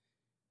 fam,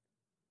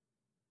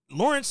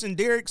 Lawrence and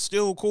Derek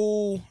still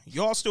cool.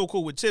 Y'all still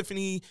cool with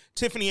Tiffany.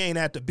 Tiffany ain't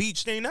at the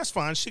beach thing. That's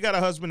fine. She got a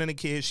husband and a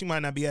kid. She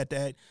might not be at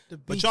that.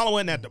 But y'all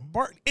wasn't at the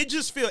bar. It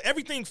just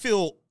everything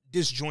feel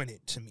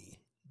disjointed to me.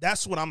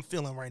 That's what I'm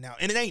feeling right now.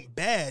 And it ain't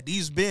bad.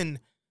 These been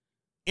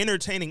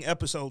entertaining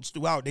episodes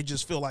throughout. They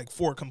just feel like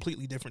 4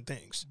 completely different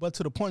things. But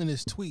to the point of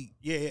this tweet.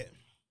 Yeah.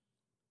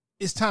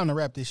 It's time to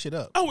wrap this shit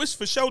up. Oh, it's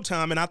for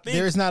showtime. And I think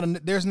there's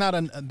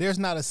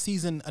not a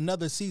season,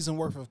 another season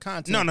worth of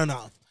content.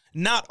 No.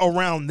 Not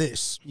around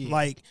this.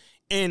 Yeah.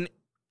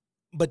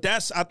 But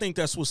I think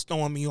that's what's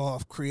throwing me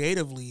off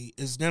creatively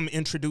is them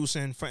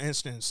introducing, for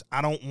instance,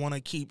 I don't want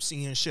to keep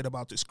seeing shit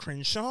about this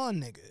Crenshaw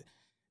nigga.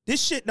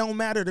 This shit don't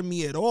matter to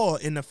me at all.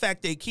 And the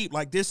fact they keep,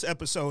 like this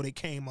episode, it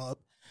came up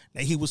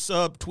that he was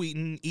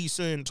subtweeting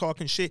Issa and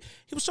talking shit.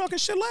 He was talking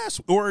shit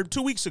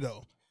 2 weeks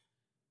ago.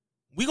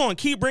 We gonna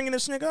keep bringing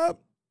this nigga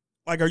up?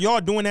 Like, are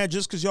y'all doing that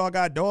just because y'all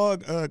got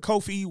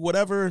Kofi,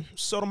 whatever,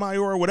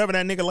 Sotomayor, whatever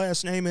that nigga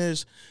last name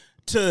is,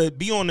 to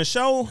be on the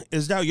show?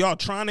 Is that y'all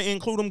trying to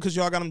include him because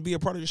y'all got him to be a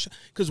part of the show?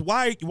 Because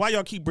why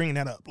y'all keep bringing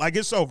that up? Like,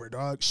 it's over,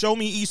 dog. Show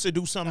me Issa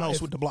do something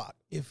else with the block.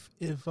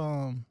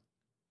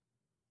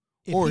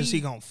 Or is he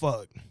gonna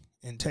fuck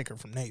and take her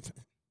from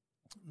Nathan?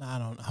 No, I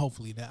don't.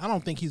 Hopefully that. I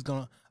don't think he's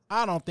gonna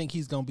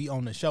be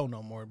on the show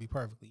no more. To be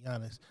perfectly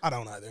honest, I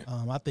don't either.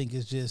 I think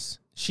it's just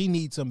she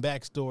needs some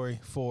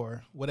backstory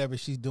for whatever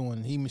she's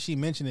doing. She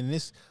mentioned in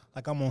this,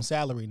 like, I'm on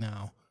salary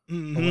now.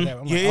 Mm-hmm. Or whatever.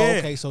 I'm like, oh,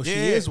 okay, so she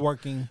is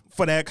working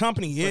for that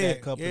company,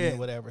 or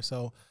whatever.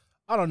 So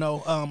I don't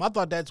know. I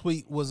thought that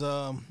tweet was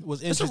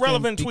interesting. It's a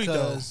relevant tweet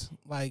though.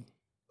 Like,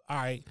 all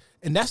right,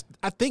 and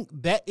I think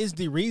that is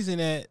the reason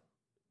that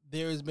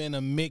there has been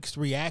a mixed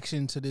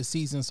reaction to this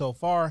season so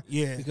far.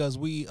 Yeah, because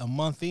we a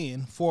month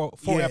in, four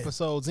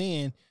episodes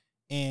in,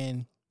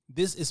 and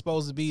this is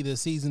supposed to be the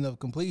season of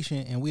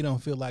completion, and we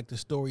don't feel like the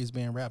story is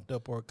being wrapped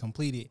up or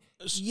completed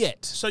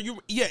yet. So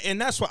and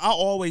that's why I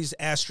always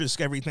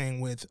asterisk everything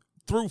with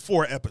through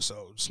 4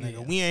 episodes,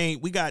 nigga. Yeah.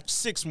 We got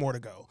 6 more to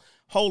go.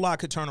 Whole lot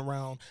could turn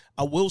around.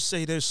 I will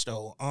say this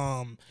though.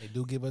 They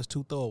do give us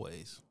 2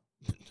 throwaways.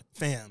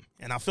 Fam.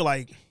 And I feel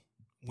like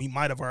we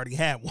might have already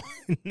had one,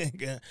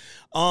 nigga.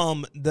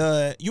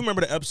 You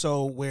remember the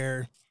episode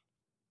where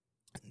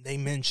they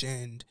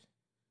mentioned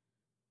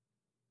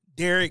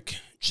Derek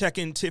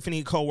checking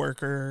Tiffany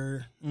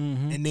coworker,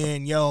 and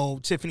then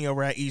Tiffany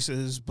over at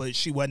Issa's, but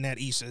she wasn't at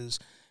Issa's,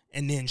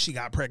 and then she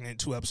got pregnant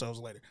 2 episodes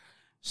later.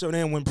 So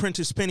then when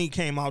Prentice Penny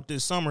came out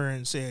this summer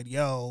and said,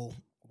 yo,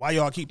 why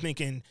y'all keep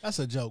thinking that's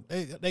a joke?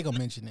 They gonna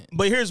mention it.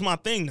 But here's my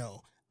thing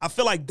though. I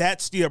feel like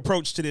that's the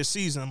approach to this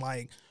season.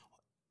 Like,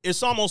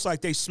 it's almost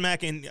like they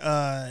smacking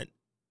the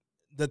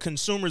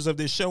consumers of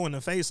this show in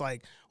the face.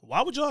 Like,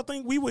 why would y'all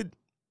think we would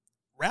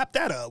wrap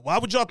that up? Why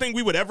would y'all think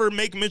we would ever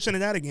make mention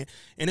of that again?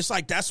 And it's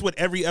like, that's what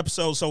every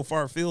episode so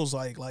far feels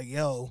like. Like,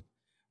 yo,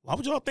 why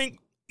would y'all think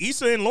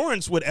Issa and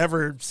Lawrence would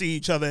ever see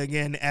each other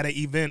again at an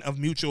event of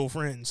mutual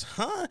friends?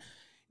 Huh?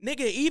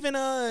 Nigga, even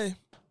at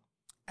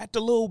the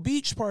little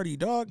beach party,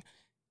 dog,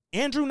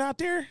 Andrew not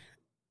there?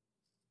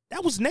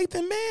 That was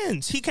Nathan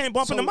Mans. He came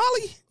bumping to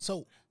Molly.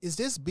 So is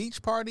this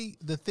beach party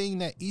the thing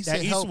that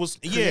Issa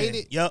helped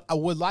create? Yeah, yep. I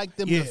would like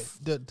them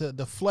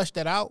to flesh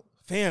that out.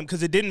 Fam,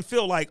 because it didn't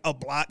feel like a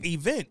block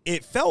event.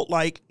 It felt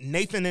like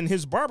Nathan and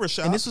his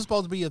barbershop. And this was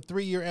supposed to be a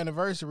 3-year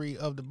anniversary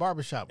of the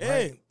barbershop,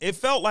 right? It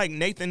felt like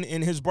Nathan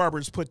and his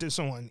barbers put this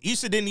on.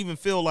 Issa didn't even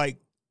feel like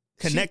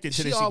connected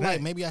to this event.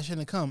 Like, maybe I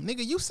shouldn't have come.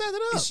 Nigga, you set it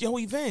up. It's your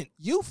event.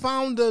 You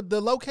found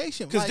the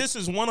location. Because this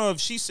is one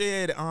of, she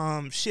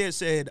had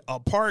said a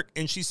park,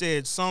 and she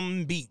said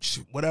some beach,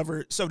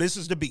 whatever. So this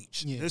is the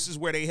beach. Yeah. This is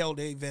where they held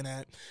the event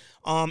at.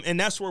 And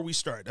that's where we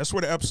start. That's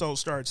where the episode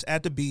starts,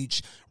 at the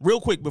beach. Real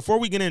quick, before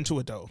we get into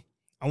it, though,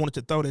 I wanted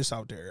to throw this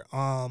out there.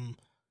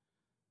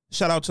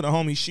 Shout out to the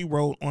homie. She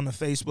wrote on the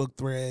Facebook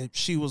thread.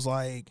 She was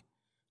like,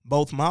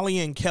 both Molly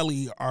and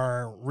Kelly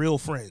are real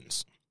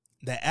friends.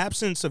 The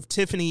absence of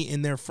Tiffany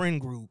in their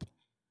friend group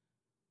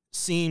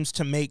seems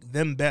to make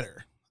them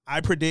better.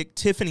 I predict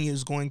Tiffany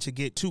is going to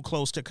get too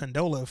close to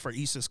Condola for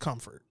Issa's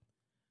comfort.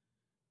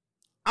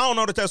 I don't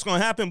know that that's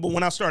going to happen, but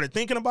when I started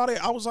thinking about it,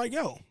 I was like,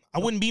 yo, I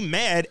wouldn't be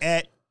mad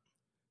at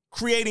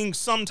creating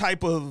some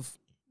type of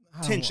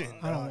tension.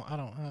 I don't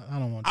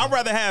want that. I'd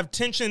rather have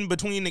tension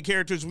between the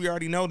characters we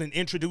already know than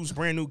introduce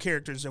brand new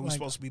characters that we're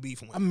supposed to be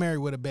beefing with. I'm married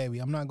with a baby.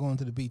 I'm not going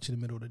to the beach in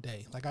the middle of the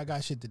day. Like, I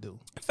got shit to do.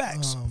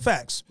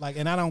 Facts. Like,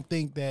 and I don't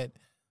think that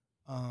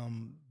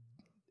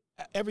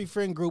every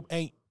friend group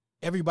ain't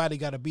everybody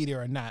got to be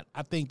there or not.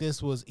 I think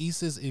this was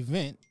Issa's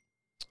event.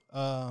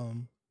 I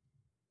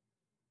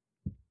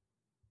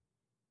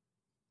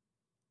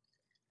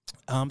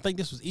think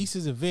this was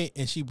Issa's event,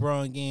 and she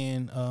brought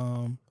in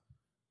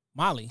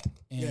Molly,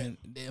 and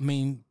I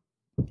mean,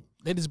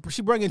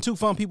 she bringing 2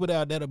 fun people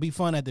that'll be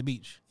fun at the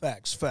beach.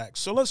 Facts.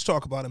 So let's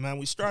talk about it, man.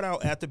 We start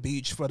out at the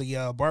beach for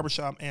the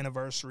barbershop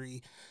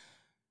anniversary.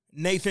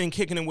 Nathan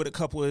kicking it with a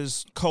couple of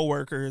his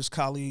coworkers,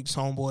 colleagues,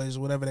 homeboys,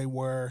 whatever they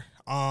were.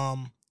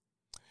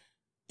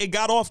 It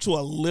got off to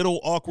a little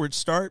awkward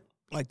start.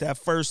 Like that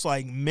first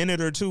minute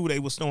or two, they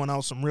was throwing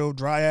out some real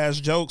dry ass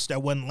jokes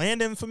that wasn't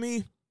landing for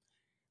me.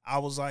 I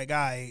was like, all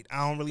right,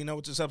 I don't really know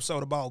what this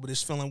episode about, but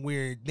it's feeling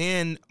weird.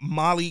 Then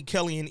Molly,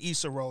 Kelly, and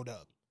Issa rolled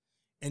up.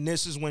 And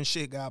this is when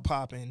shit got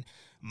popping.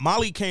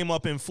 Molly came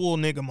up in full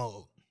nigga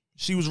mode.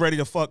 She was ready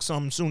to fuck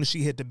something as soon as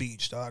she hit the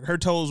beach, dog. Her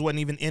toes wasn't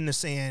even in the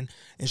sand,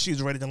 and she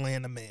was ready to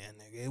land a man,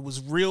 nigga. It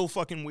was real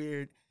fucking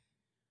weird.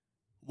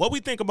 What we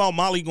think about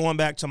Molly going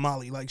back to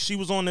Molly? Like, she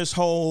was on this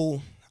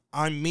whole,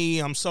 I'm me,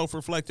 I'm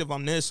self-reflective,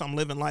 I'm this, I'm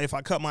living life,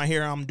 I cut my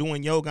hair, I'm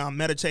doing yoga, I'm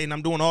meditating,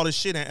 I'm doing all this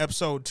shit in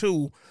episode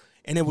 2.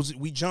 And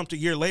we jumped a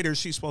year later,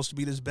 she's supposed to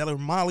be this better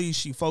Molly.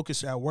 She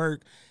focused at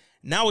work.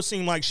 Now it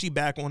seemed like she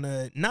back on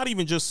the, not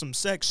even just some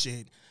sex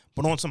shit,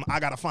 but on some I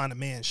gotta find a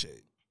man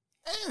shit.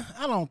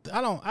 I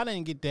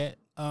didn't get that.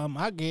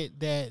 I get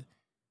that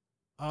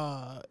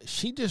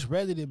she just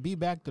ready to be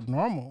back to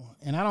normal.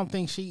 And I don't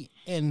think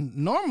and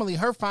normally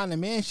her finding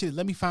a man shit,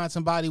 let me find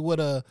somebody with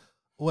a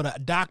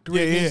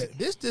doctorate. Yeah.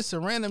 This just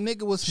a random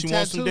nigga with some She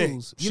wants some dick.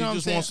 tattoos. She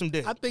just wants some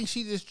dick. I think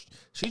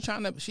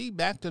she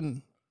back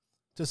to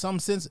some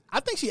sense. I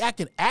think she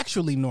acted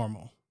actually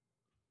normal.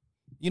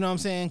 You know what I'm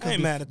saying? I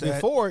ain't mad at that.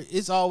 Before,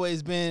 it's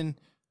always been,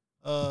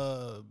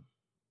 all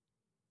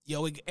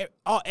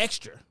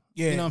extra.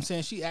 Yeah. You know what I'm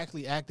saying? She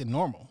actually acted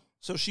normal.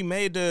 So she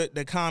made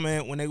the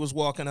comment when they was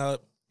walking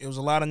up. It was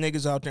a lot of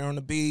niggas out there on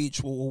the beach.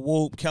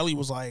 Whoop. Kelly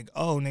was like,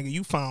 oh, nigga,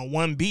 you found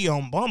 1B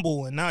on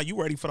Bumble, and now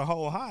you ready for the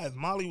whole hive.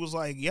 Molly was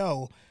like,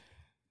 yo,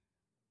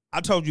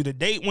 I told you the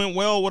date went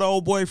well with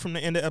old boy from the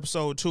end of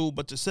episode 2,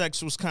 but the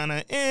sex was kind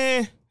of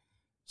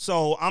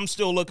So I'm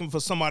still looking for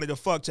somebody to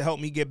fuck to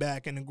help me get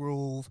back in the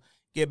groove,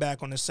 get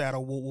back on the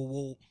saddle,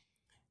 whoop.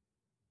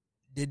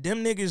 Did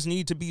them niggas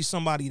need to be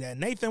somebody that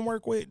Nathan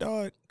work with,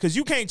 dog? Because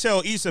you can't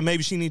tell Issa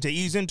maybe she need to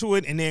ease into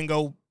it and then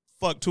go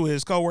fuck to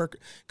his coworker.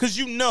 Because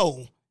you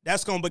know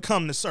that's going to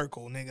become the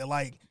circle, nigga.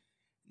 Like,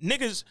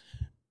 niggas,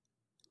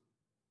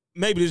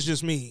 maybe it's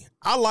just me.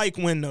 I like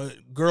when the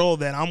girl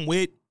that I'm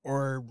with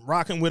or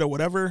rocking with or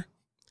whatever,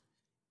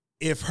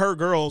 if her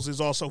girls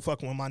is also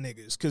fucking with my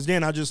niggas. Because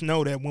then I just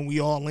know that when we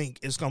all link,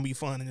 it's going to be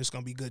fun and it's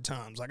going to be good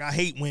times. Like, I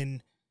hate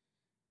when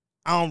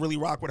I don't really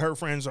rock with her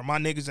friends or my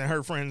niggas and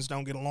her friends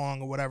don't get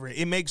along or whatever.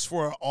 It makes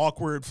for an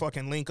awkward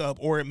fucking link up,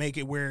 or it make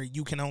it where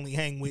you can only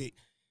hang with,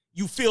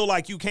 you feel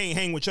like you can't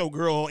hang with your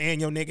girl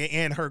and your nigga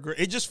and her girl.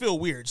 It just feel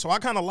weird. So I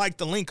kind of like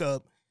the link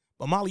up.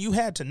 But Molly, you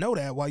had to know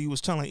that while you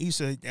was telling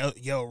Issa,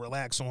 yo,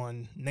 relax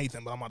on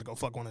Nathan, but I'm about to go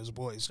fuck one of his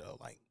boys, though.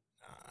 Like,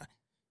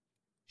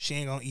 she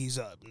ain't gonna ease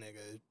up,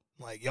 nigga.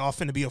 Like, y'all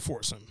finna be a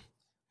foursome.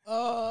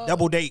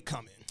 Double date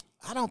coming.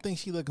 I don't think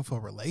she looking for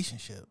a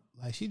relationship.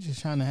 Like, she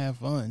just trying to have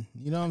fun.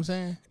 You know what I'm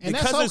saying? And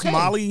because that's it's okay.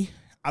 Molly,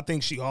 I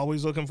think she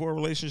always looking for a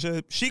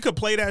relationship. She could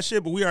play that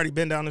shit, but we already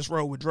been down this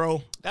road with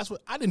Dro. That's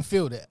what I didn't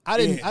feel that. I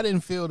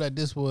didn't feel that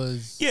this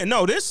was. Yeah,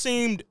 no, this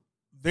seemed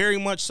very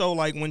much so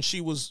like when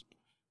she was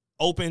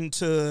open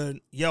to,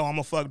 yo, I'm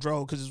gonna fuck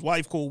Dro because his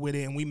wife cool with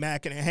it and we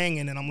macking and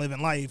hanging and I'm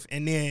living life.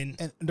 And then,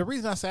 and the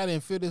reason I say I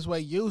didn't feel this way,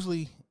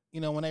 usually,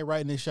 you know, when they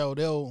write in this show,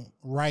 they'll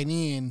write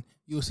in,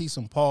 you'll see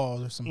some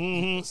pause or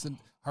some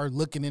her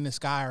looking in the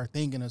sky or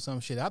thinking or some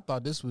shit. I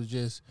thought this was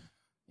just,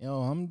 you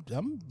know, I'm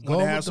going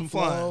with the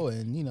flow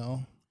and, you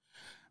know.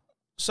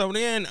 So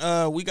then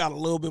we got a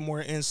little bit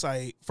more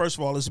insight. First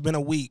of all, it's been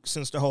a week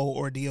since the whole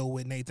ordeal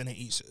with Nathan and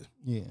Issa.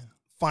 Yeah.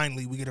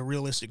 Finally, we get a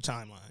realistic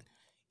timeline.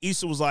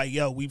 Issa was like,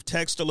 yo, we've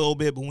texted a little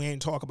bit, but we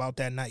ain't talk about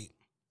that night.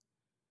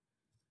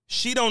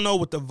 She don't know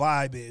what the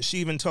vibe is. She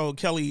even told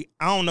Kelly,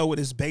 I don't know what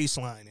his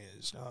baseline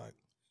is, dog.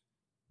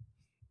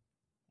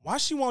 Why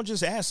she won't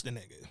just ask the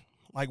nigga?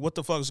 Like, what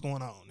the fuck's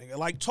going on, nigga?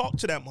 Like, talk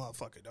to that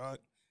motherfucker, dog.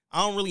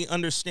 I don't really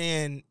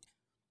understand.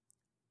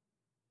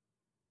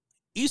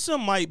 Issa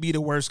might be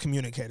the worst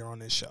communicator on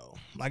this show.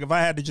 Like, if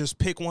I had to just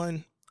pick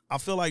one, I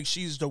feel like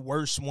she's the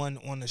worst one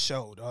on the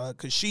show, dog.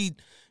 Because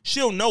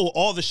she'll know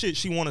all the shit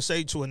she want to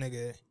say to a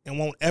nigga and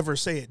won't ever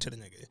say it to the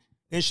nigga.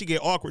 Then she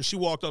get awkward. She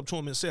walked up to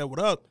him and said, what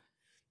up?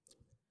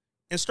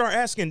 And start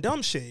asking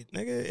dumb shit,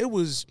 nigga. It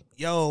was,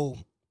 yo,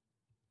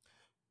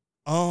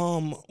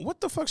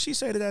 what the fuck she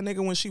say to that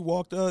nigga when she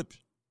walked up?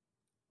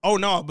 Oh,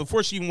 no,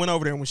 before she went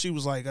over there, when she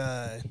was like,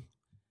 I'm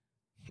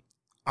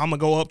going to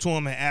go up to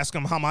him and ask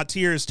him how my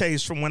tears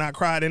taste from when I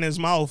cried in his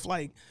mouth.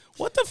 Like,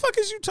 what the fuck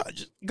is you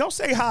talking? Go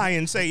say hi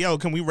and say, yo,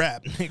 can we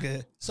rap,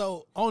 nigga?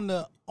 So on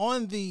the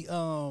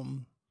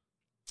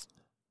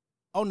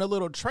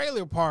little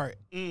trailer part,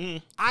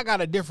 I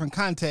got a different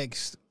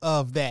context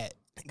of that.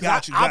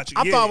 Got you.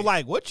 I thought,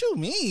 like, what you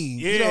mean?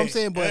 Yeah, you know what I'm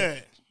saying?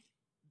 But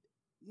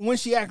when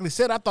she actually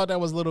said, I thought that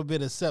was a little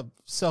bit of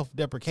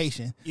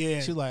self-deprecation.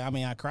 Yeah. She was like, I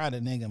mean, I cried a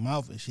nigga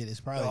mouth and shit. It's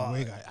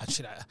probably weird.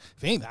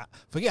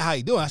 Forget how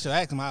you doing. I should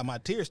ask him how my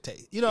tears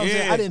taste. You know what I'm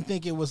saying? I didn't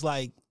think it was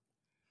like,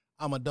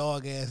 I'm a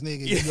dog ass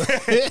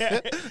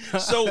nigga. Yeah.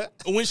 So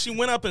when she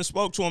went up and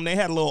spoke to him, they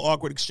had a little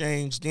awkward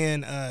exchange.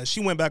 Then she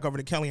went back over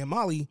to Kelly and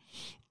Molly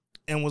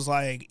and was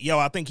like, yo,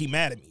 I think he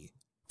mad at me.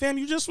 Fam,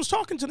 you just was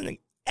talking to the nigga.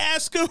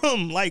 Ask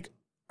him, like,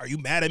 are you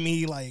mad at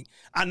me? Like,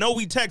 I know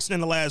we texted in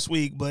the last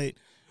week, but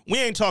we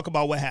ain't talk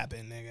about what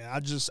happened,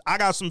 nigga. I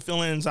got some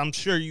feelings. I'm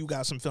sure you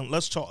got some feelings.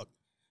 Let's talk.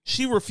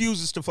 She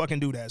refuses to fucking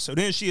do that. So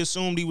then she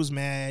assumed he was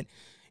mad.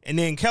 And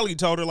then Kelly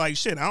told her, like,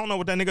 shit, I don't know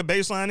what that nigga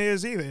baseline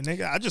is either,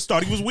 nigga. I just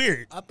thought he was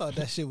weird. I thought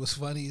that shit was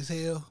funny as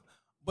hell.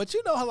 But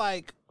you know how,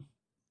 like,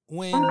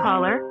 when...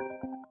 Caller.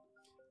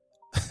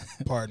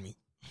 Pardon me.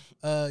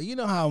 You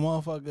know how a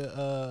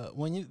motherfucker,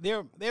 when you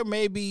there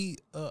may be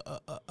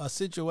a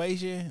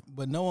situation,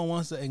 but no one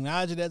wants to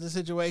acknowledge it as a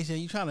situation.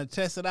 You trying to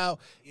test it out.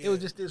 Yeah. It was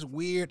just this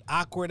weird,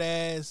 awkward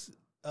ass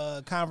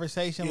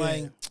conversation. Yeah.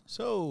 Like,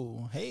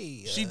 so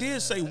hey, she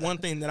did say one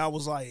thing that I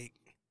was like,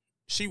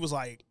 she was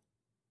like,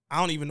 I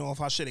don't even know if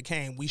I should have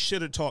came. We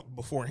should have talked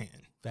beforehand.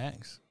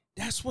 Thanks.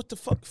 That's what the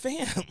fuck,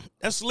 fam.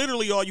 That's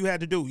literally all you had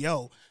to do.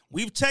 Yo,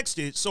 we've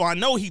texted, so I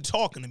know he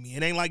talking to me.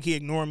 It ain't like he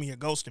ignoring me or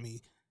ghosting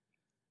me.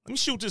 Let me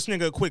shoot this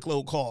nigga a quick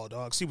little call,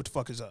 dog. See what the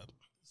fuck is up.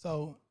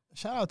 So,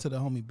 shout out to the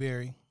homie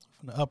Barry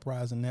from the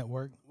Uprising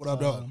Network. What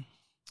up, dog?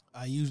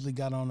 I usually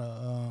got on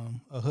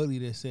a hoodie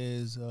that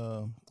says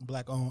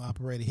Black-owned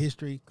operated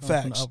history.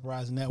 Facts. From the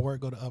Uprising Network.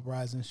 Go to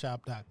Uprising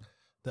Shop.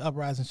 The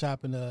Uprising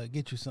Shop and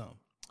get you some.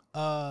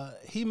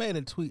 He made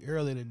a tweet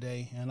earlier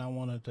today, and I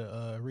wanted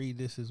to read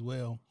this as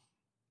well.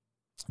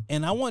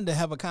 And I wanted to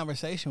have a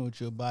conversation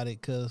with you about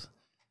it because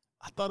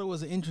I thought it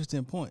was an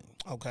interesting point.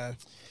 Okay.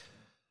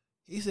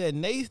 He said,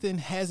 Nathan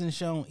hasn't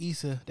shown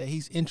Issa that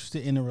he's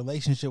interested in a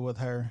relationship with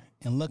her,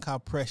 and look how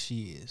pressed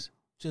she is.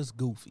 Just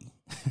goofy.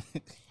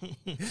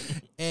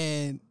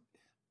 And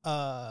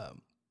I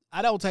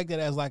don't take that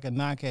as like a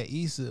knock at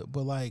Issa,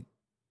 but like,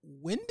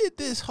 when did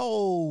this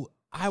whole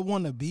I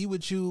want to be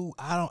with you,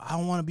 I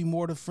want to be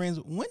more than friends,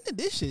 when did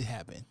this shit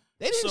happen?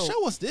 They didn't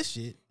show us this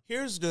shit.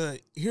 Here's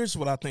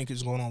what I think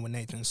is going on with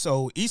Nathan.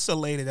 So Issa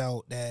laid it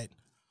out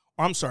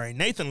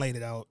Nathan laid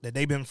it out that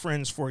they've been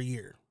friends for a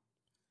year.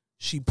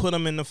 She put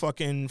him in the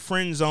fucking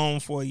friend zone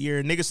for a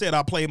year. Nigga said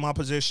I played my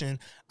position.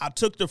 I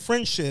took the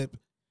friendship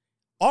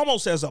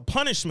almost as a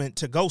punishment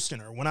to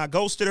ghosting her. When I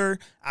ghosted her,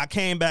 I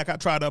came back. I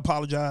tried to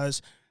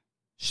apologize.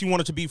 She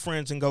wanted to be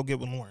friends and go get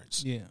with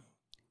Lawrence. Yeah.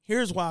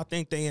 Here's why I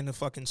think they in the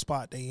fucking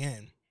spot they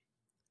in.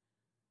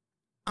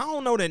 I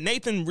don't know that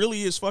Nathan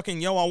really is fucking,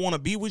 yo, I want to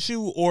be with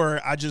you,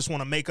 or I just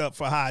want to make up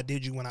for how I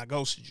did you when I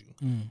ghosted you.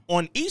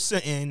 On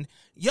Issa end,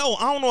 yo,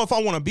 I don't know if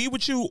I want to be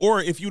with you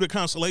or if you the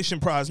consolation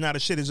prize now the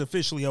shit is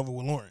officially over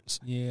with Lawrence.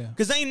 Yeah.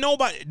 Because ain't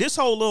nobody, this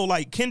whole little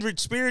like kindred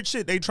spirit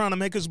shit they trying to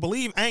make us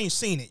believe, I ain't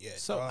seen it yet.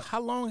 So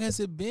how long has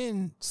it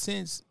been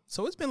since,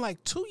 so it's been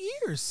like 2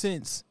 years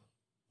since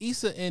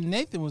Issa and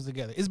Nathan was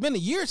together. It's been a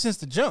year since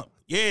the jump.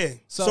 Yeah.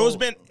 So it's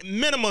been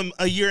minimum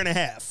a year and a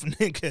half.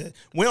 Nigga.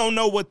 We don't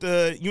know what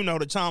the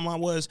timeline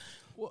was.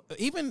 Well,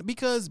 even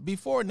because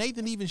before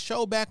Nathan even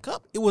showed back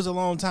up, it was a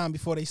long time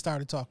before they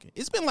started talking.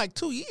 It's been like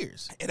 2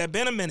 years. It had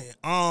been a minute.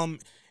 And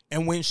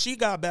when she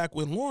got back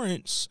with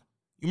Lawrence,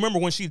 you remember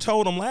when she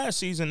told him last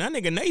season, that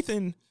nigga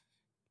Nathan,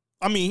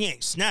 I mean, he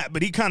ain't snapped,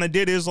 but he kind of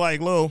did his like,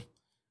 little,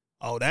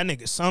 oh, that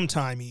nigga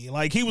sometimey.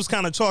 Like, he was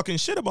kind of talking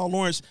shit about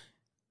Lawrence.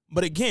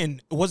 But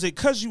again, was it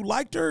because you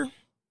liked her?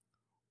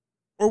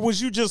 Or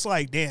was you just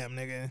like, damn,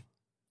 nigga,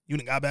 you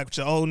done got back with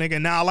your old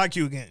nigga, now I like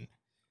you again?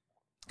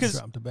 Because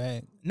dropped the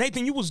bag.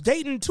 Nathan, you was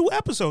dating 2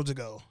 episodes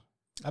ago.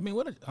 I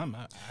mean, I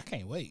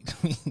can't wait.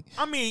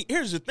 I mean,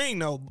 here's the thing,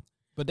 though.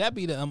 But that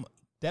be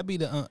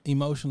the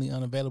emotionally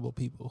unavailable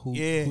people who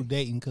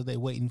dating because they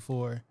waiting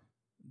for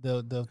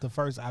the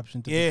first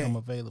option to become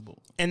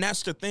available. And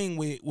that's the thing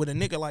with a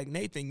nigga like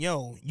Nathan.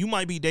 Yo, you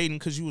might be dating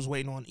because you was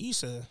waiting on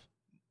Issa,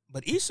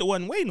 but Issa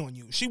wasn't waiting on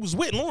you. She was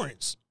with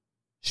Lawrence.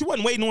 She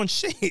wasn't waiting on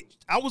shit.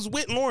 I was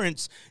with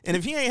Lawrence, and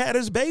if he ain't had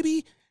his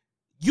baby,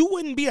 you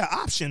wouldn't be an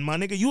option, my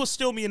nigga. You would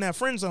still be in that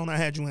friend zone I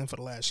had you in for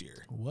the last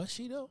year. Was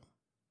she, though?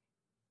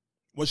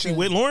 Was she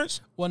with Lawrence?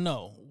 Well,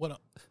 no.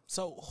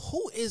 So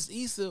who is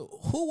Issa?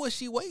 Who was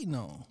she waiting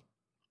on?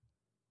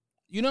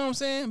 You know what I'm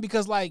saying?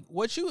 Because, like,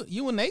 what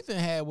you and Nathan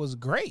had was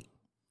great.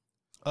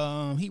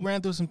 He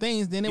ran through some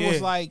things. Then it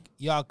was like,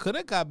 y'all could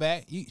have got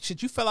back.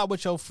 You fell out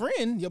with your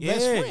friend, your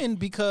best friend,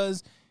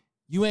 because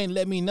you ain't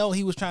let me know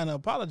he was trying to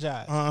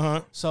apologize.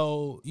 Uh-huh.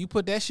 So you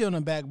put that shit on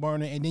the back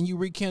burner, and then you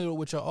rekindled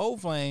with your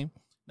old flame.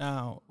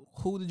 Now,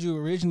 who did you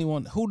originally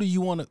want? Who do you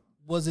want to?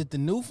 Was it the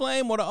new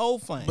flame or the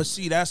old flame? But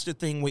see, that's the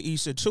thing with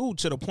Issa too.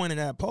 To the point of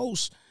that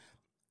post,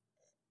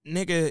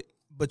 nigga,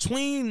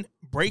 between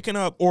breaking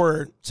up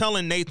or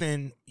telling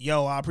Nathan,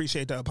 yo, I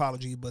appreciate the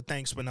apology, but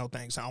thanks, but no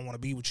thanks. I don't want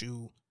to be with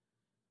you.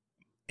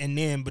 And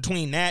then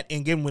between that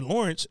and getting with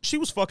Lawrence, she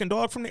was fucking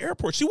dog from the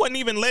airport. She wasn't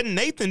even letting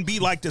Nathan be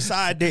like the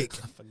side dick.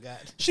 I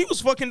forgot. She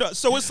was fucking dog.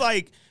 So it's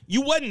like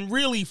you wasn't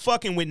really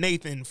fucking with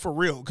Nathan for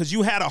real because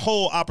you had a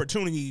whole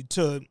opportunity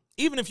to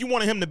Even if you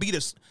wanted him to be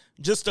this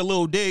just a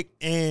little dick,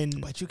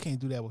 and But you can't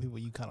do that with people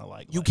you kind of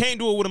like. you can't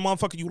do it with a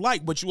motherfucker you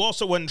like, but you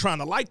also wasn't trying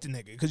to like the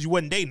nigga because you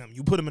wasn't dating him.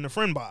 You put him in the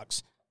friend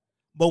box.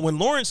 But when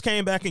Lawrence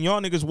came back and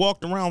y'all niggas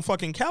walked around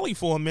fucking Cali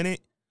for a minute,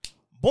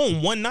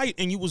 boom, one night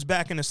and you was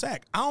back in the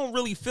sack. I don't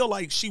really feel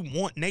like she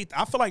want Nathan.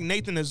 I feel like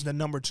Nathan is the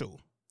number 2.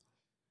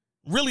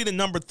 Really the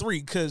number 3,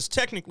 because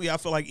technically I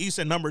feel like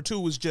Issa number 2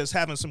 was just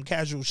having some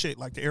casual shit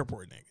like the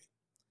airport nigga.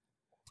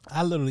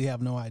 I literally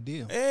have no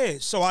idea. Yeah,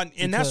 so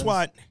that's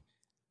why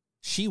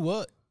she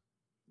was,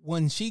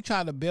 when she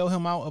tried to bail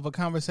him out of a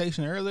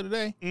conversation earlier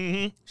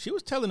today, she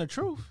was telling the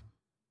truth.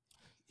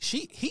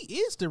 He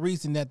is the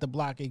reason that the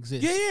block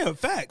exists. Yeah,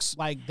 facts.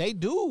 Like, they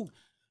do.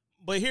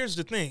 But here's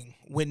the thing.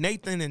 With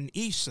Nathan and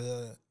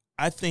Issa,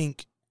 I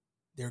think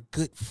they're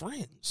good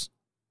friends.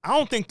 I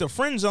don't think the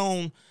friend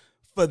zone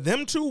for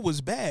them two was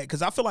bad,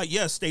 because I feel like,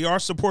 yes, they are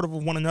supportive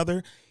of one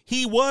another.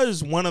 He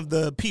was one of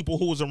the people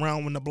who was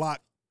around when the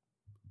block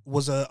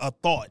was a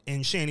thought,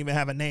 and she didn't even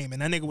have a name.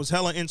 And that nigga was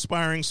hella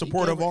inspiring,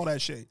 supportive, all that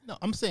shit. No,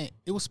 I'm saying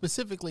it was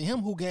specifically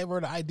him who gave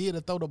her the idea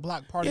to throw the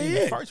block party in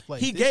the first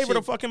place. He gave her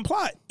the fucking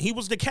plot. He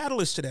was the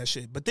catalyst to that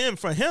shit. But then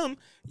for him,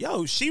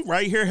 yo, she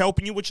right here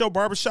helping you with your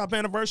barbershop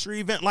anniversary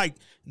event. Like,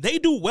 they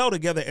do well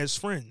together as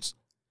friends.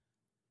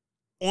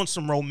 On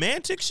some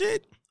romantic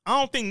shit, I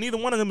don't think neither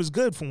one of them is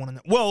good for one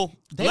another. Well,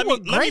 let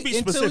me be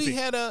specific.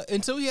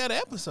 Until he had an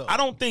episode. I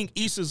don't think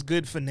Issa's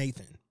good for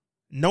Nathan.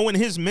 Knowing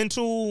his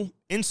mental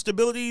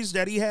instabilities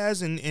that he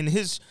has and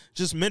his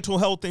just mental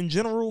health in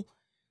general,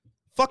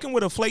 fucking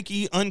with a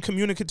flaky,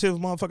 uncommunicative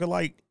motherfucker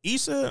like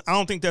Issa, I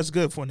don't think that's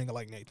good for a nigga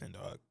like Nathan,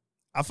 dog.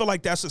 I feel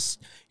like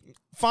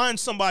find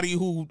somebody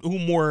who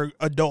more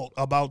adult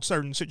about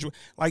certain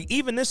situations. Like,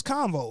 even this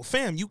convo,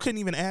 fam, you couldn't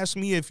even ask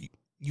me if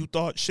you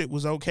thought shit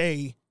was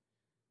okay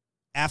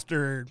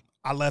after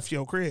I left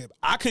your crib.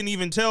 I couldn't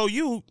even tell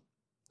you,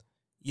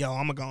 yo,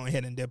 I'm going to go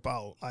ahead and dip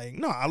out. Like,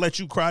 no, I let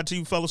you cry till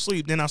you fell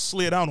asleep, then I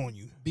slid out on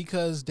you.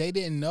 Because they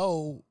didn't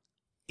know.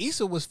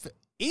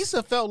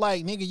 Issa felt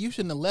like, nigga, you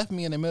shouldn't have left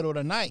me in the middle of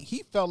the night.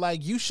 He felt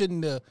like you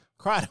shouldn't have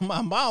cried in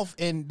my mouth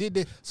and did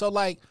this. So,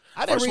 like,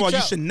 I didn't First of all,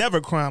 you should never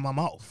cry in my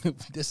mouth.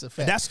 This is a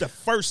fact. That's the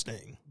first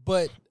thing.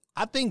 But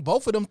I think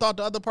both of them thought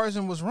the other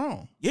person was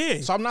wrong.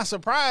 Yeah. So I'm not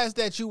surprised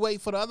that you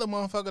wait for the other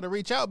motherfucker to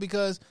reach out,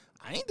 because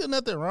I ain't done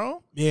nothing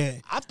wrong. Yeah.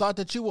 I thought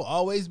that you will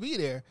always be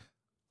there.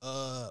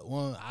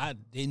 Well, I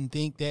didn't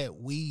think that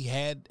we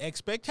had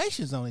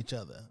expectations on each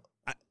other.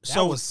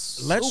 So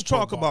let's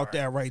talk about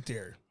that right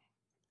there.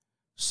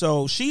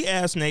 So she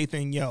asked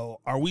Nathan, yo,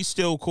 are we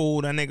still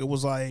cool? That nigga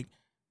was like,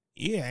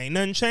 yeah, ain't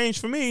nothing changed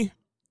for me.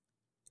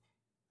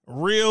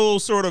 Real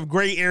sort of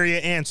gray area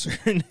answer,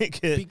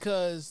 nigga.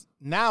 Because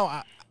now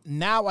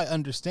I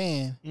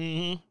understand.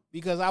 Mm-hmm.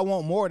 Because I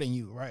want more than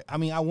you, right? I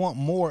mean, I want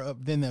more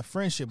than the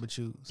friendship with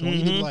you. So when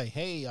you be like,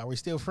 hey, are we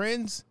still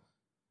friends?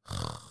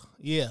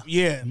 Yeah.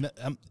 Yeah.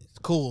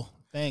 Cool.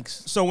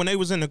 Thanks. So when they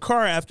was in the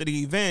car after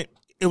the event,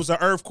 it was an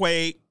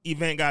earthquake.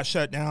 Event got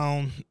shut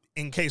down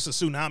in case a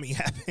tsunami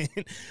happened.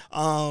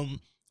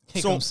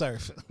 Here comes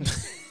surf.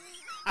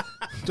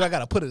 Do I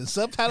gotta put it in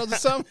subtitles or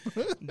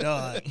something?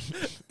 Dog.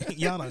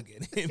 Y'all don't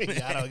get it, man.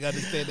 Y'all don't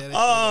understand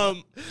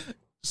that.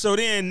 So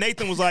then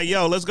Nathan was like,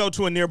 yo, let's go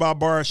to a nearby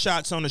bar,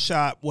 shots on the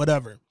shop,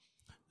 whatever.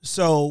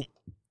 So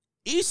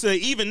Issa,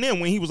 even then,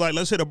 when he was like,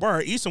 let's hit a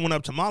bar, Issa went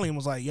up to Molly and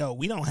was like, yo,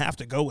 we don't have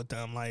to go with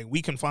them. Like,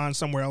 we can find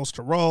somewhere else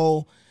to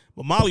roll.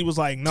 But Molly was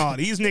like, nah,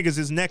 these niggas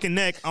is neck and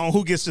neck on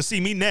who gets to see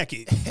me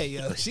naked. Hey,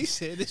 yo, she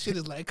said this shit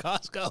is like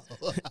Costco.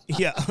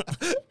 Yeah.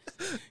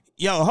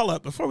 Yo, hold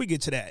up. Before we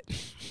get to that,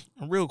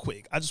 real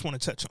quick, I just want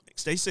to touch on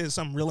this. They said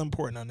something real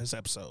important on this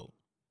episode.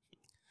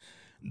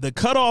 The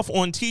cutoff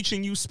on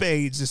teaching you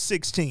spades is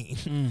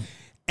 16.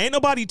 Ain't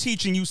nobody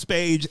teaching you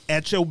spades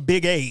at your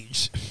big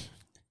age.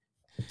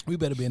 We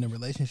better be in a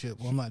relationship.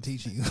 Well, I'm not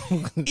teaching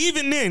you.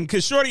 Even then,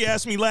 because Shorty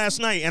asked me last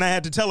night, and I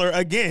had to tell her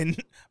again,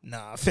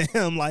 nah,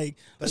 fam, like,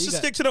 let's just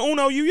stick to the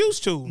Uno you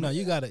used to. No,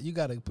 you gotta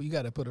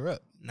put her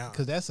up. No.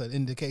 Because that's an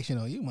indication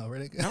on you, my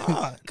brother.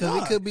 Nah,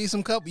 Because it could be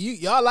some couple.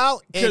 Y'all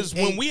out. Because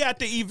when we at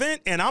the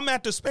event and I'm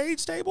at the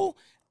spades table,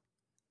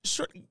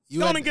 sure, you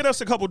gonna get us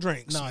a couple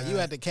drinks. No, you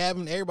at the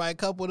cabin, everybody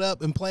coupled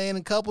up and playing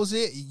in couples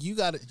it. You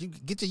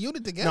get your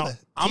unit together. No,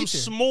 I'm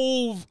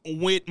smooth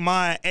with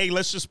my, hey,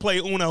 let's just play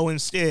Uno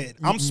instead.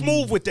 I'm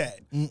smooth with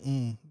that.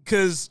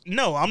 Because,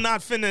 no, I'm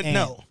not finna,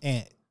 no.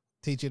 And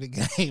teach her the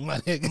game, my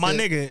nigga. My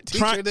nigga.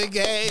 Teach her the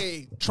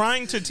game.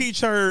 Trying to teach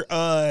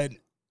her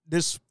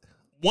this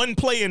one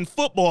play in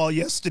football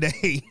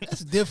yesterday.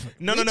 That's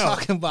different. No.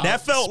 Talking about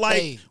that felt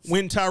spades. like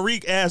when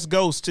Tariq asked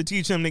Ghost to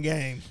teach him the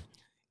game.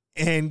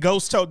 And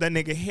Ghost told that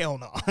nigga, hell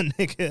no,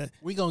 nigga.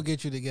 We gonna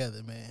get you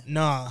together, man.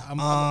 Nah. I'm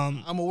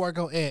gonna work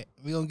on it.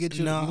 We gonna get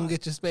you. Nah. We gonna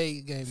get your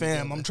spade game.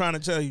 Fam, together. I'm trying to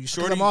tell you,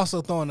 Shorty. I'm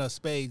also throwing a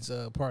spades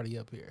party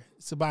up here.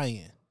 It's a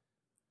buy-in.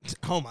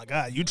 Oh my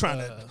God, you trying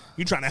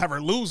to have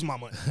her lose my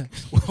money?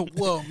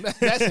 Well,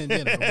 that's in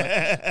general.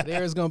 But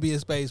there is gonna be a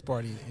spades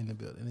party in the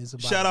building. It's a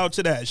buy-in. Shout out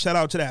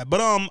to that. But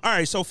all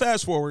right. So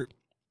fast forward,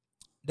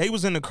 they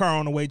was in the car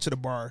on the way to the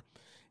bar,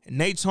 And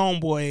Nate's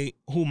homeboy,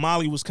 who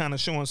Molly was kind of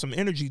showing some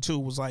energy to,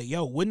 was like,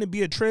 yo, wouldn't it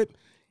be a trip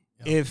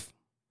if...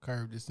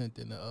 Curve just sent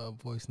in the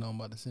voice note. I'm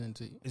about to send it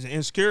to you. Is it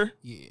Insecure?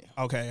 Yeah.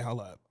 Okay,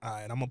 hold up. All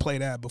right, I'm going to play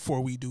that before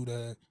we do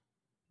the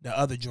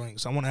other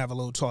drinks. I want to have a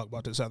little talk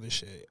about this other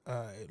shit. All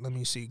right, let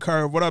me see.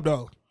 Curve, what up,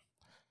 though?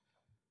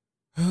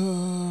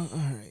 All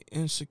right,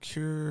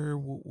 Insecure.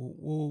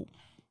 Whoa.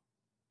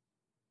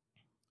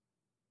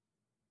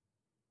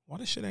 Why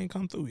this shit ain't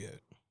come through yet?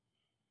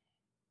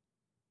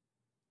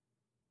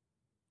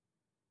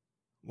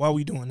 While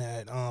we doing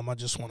that, I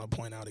just want to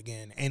point out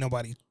again, ain't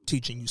nobody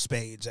teaching you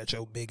spades at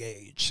your big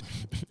age.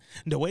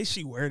 The way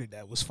she worded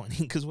that was funny,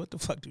 because what the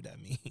fuck do that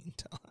mean?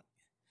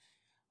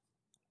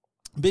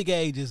 Big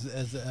age is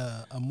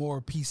a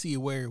more PC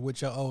aware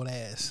with your old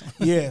ass.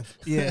 Yeah.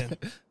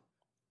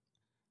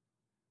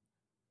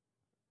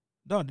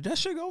 Dog, did that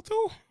shit go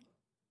through?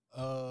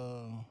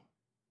 Oh,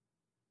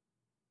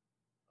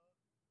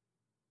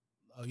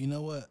 you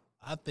know what?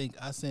 I think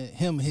I sent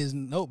him his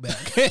note back.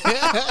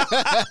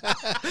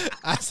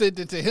 I sent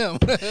it to him.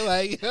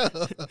 Like, yo.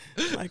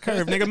 Like,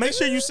 Curve, nigga, make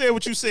sure you said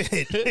what you said.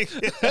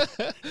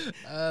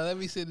 Let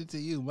me send it to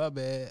you. My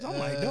bad. I'm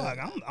like, dog,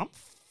 I'm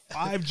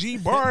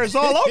 5G bars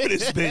all over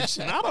this bitch,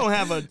 and I don't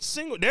have a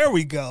single. There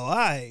we go. All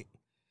right,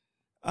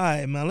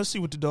 man. Let's see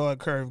what the dog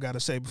Curve got to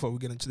say before we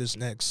get into this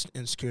next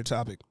insecure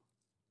topic.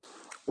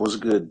 What's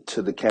good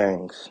to the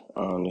Kangs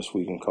this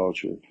week in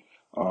culture?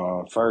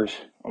 First,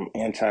 I'm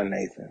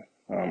anti-Nathan.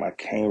 I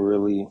can't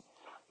really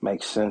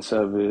make sense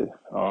of it.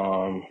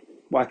 Well,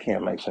 I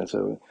can't make sense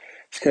of it.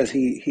 It's because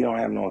he don't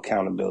have no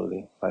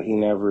accountability. Like, I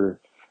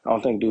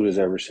don't think dude has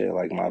ever said,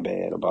 like, my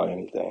bad about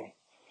anything.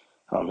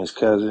 His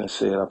cousin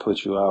said, I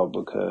put you out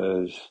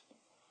because,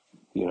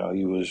 you know,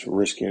 you was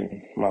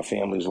risking my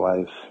family's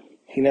life.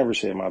 He never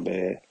said my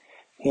bad.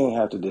 He didn't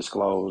have to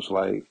disclose,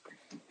 like,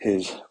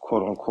 his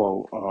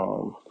quote-unquote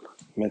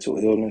mental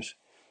illness.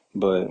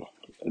 But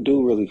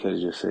dude really could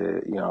have just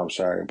said, you know, I'm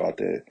sorry about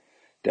that.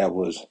 That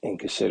was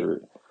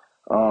inconsiderate.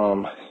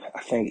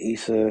 I think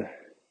Issa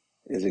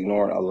is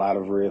ignoring a lot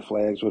of red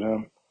flags with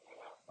him,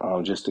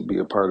 just to be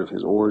a part of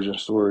his origin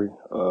story,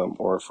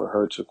 or for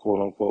her to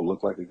quote unquote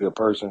look like a good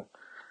person.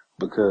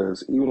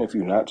 Because even if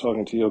you're not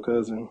talking to your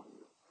cousin,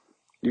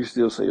 you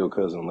still say your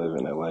cousin live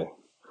in LA.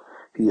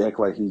 He act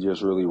like he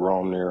just really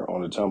roamed there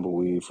on a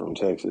tumbleweed from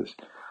Texas,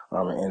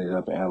 and ended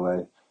up in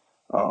LA.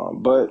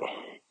 But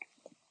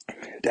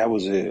that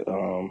was it.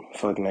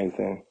 Fuck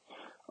Nathan.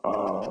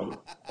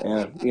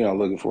 And, you know,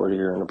 looking forward to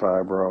hearing the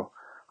pod, bro.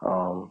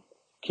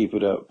 Keep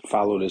it up.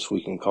 Follow This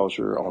Week in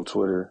Culture on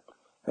Twitter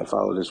and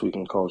follow This Week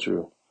in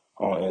Culture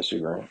on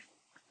Instagram.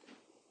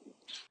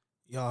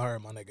 Y'all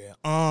heard my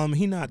nigga.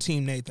 He not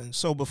Team Nathan.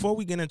 So before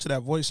we get into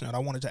that voice note, I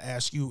wanted to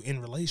ask you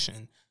in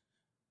relation,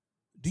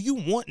 do you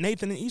want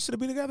Nathan and Issa to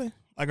be together?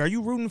 Like, are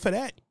you rooting for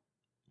that?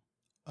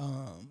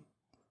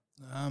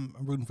 I'm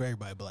rooting for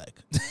everybody black.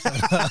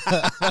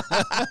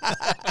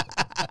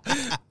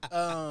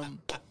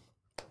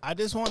 I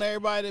just want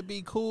everybody to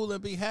be cool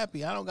and be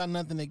happy. I don't got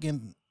nothing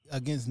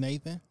against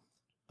Nathan.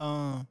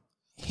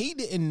 He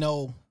didn't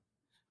know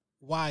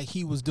why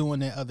he was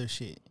doing that other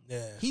shit.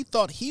 Yeah. He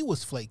thought he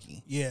was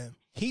flaky. Yeah.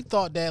 He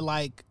thought that,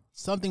 like,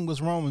 something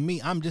was wrong with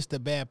me. I'm just a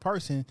bad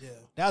person. Yeah.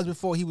 That was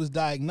before he was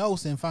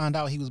diagnosed and found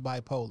out he was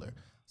bipolar.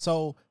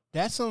 So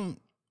that's some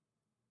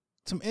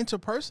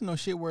interpersonal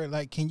shit where,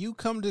 like, can you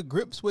come to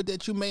grips with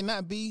that you may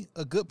not be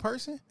a good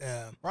person?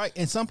 Yeah. Right?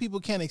 And some people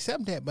can't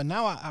accept that. But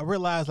now I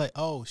realize, like,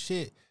 oh,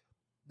 shit,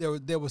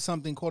 there was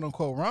something, quote,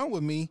 unquote, wrong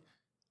with me.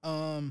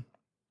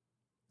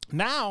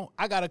 Now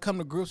I got to come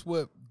to grips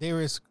with there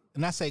is,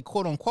 and I say,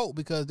 quote, unquote,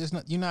 because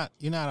you're not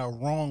a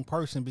wrong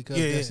person because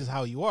this is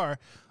how you are.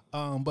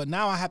 But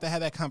now I have to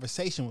have that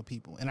conversation with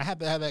people. And I have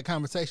to have that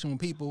conversation with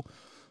people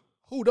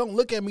who don't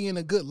look at me in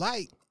a good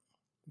light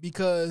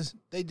because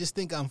they just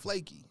think I'm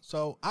flaky.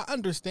 So I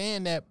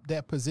understand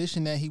that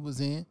position that he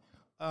was in.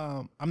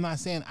 I'm not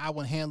saying I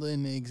would handle it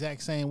in the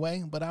exact same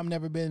way, but I've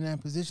never been in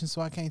that position,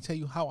 so I can't tell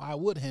you how I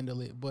would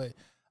handle it. But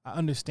I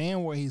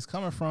understand where he's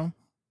coming from.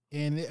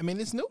 And, I mean,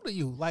 it's new to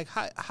you. Like,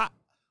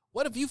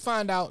 what if you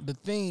find out the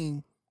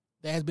thing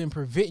that has been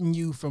preventing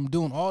you from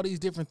doing all these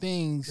different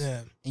things,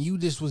 and you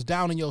just was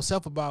down on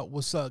yourself about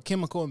what's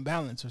chemical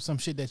imbalance or some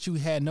shit that you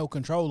had no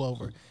control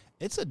over?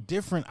 It's a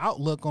different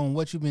outlook on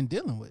what you've been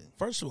dealing with.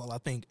 First of all, I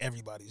think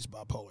everybody's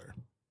bipolar.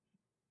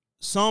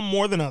 Some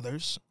more than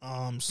others.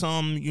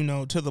 Some, you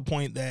know, to the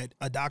point that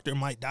a doctor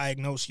might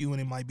diagnose you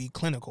and it might be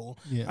clinical.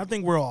 Yeah. I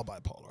think we're all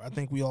bipolar. I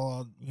think we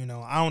all, you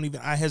know,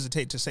 I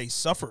hesitate to say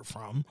suffer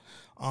from,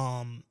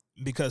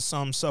 because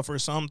some suffer,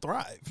 some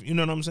thrive. You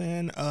know what I'm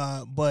saying?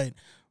 But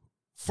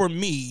for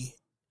me,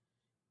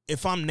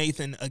 if I'm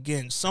Nathan,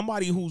 again,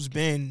 somebody who's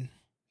been...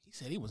 He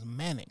said he was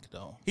manic,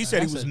 though. He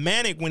said he was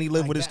manic when he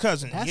lived with his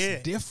cousin.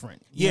 That's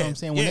different. You know what I'm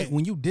saying?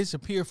 When you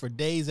disappear for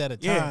days at a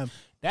time,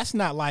 that's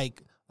not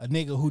like a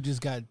nigga who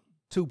just got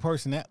two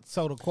personalities,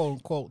 quote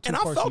unquote. And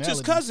I felt his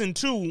cousin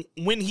too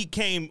when he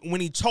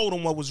told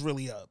him what was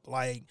really up.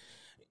 Like,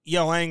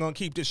 yo, I ain't gonna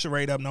keep this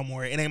charade up no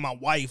more. It ain't my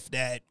wife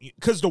that,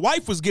 because the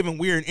wife was giving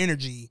weird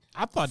energy.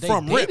 I thought they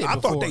from dated Rip. I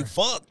thought before. they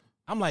fucked.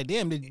 I'm like,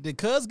 damn, did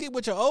cuz get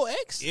with your old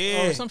ex?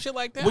 Yeah. Or some shit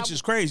like that? Which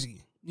is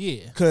crazy.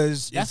 Yeah.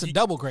 Because That's a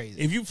double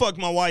crazy. If you fuck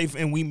my wife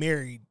and we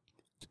married,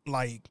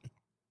 like,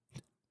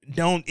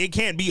 it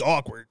can't be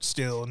awkward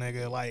still,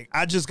 nigga. Like,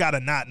 I just gotta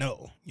not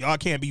know. Y'all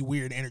can't be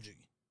weird energy.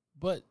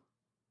 But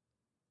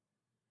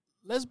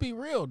let's be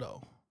real,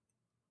 though.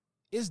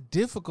 It's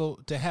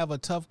difficult to have a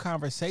tough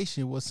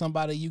conversation with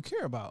somebody you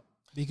care about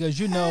because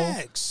you know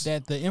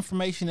that the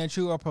information that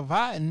you are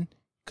providing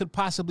could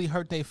possibly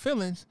hurt their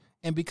feelings.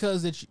 And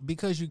because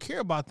you care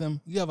about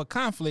them, you have a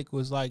conflict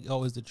with like,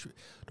 oh,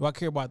 do I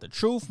care about the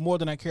truth more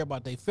than I care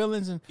about their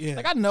feelings? And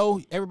like, I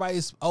know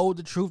everybody's owed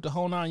the truth, the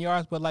whole 9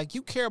 yards, but like,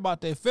 you care about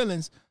their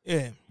feelings.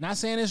 Yeah. Not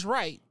saying it's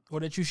right or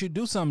that you should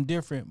do something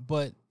different,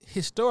 but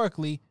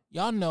historically,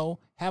 y'all know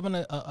having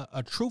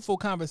a truthful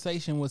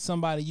conversation with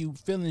somebody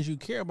feelings you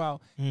care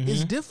about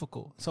is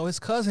difficult. So his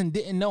cousin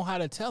didn't know how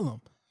to tell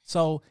him.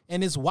 So,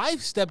 and his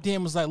wife stepped in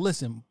and was like,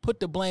 listen, put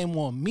the blame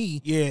on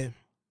me. Yeah.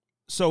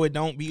 So it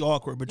don't be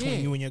awkward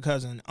between you and your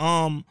cousin.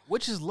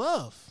 Which is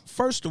love.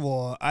 First of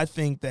all, I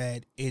think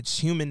that it's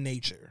human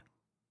nature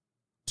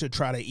to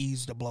try to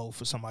ease the blow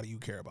for somebody you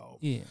care about.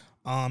 Yeah.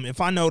 If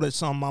I know that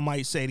something I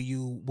might say to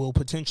you will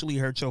potentially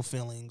hurt your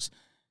feelings,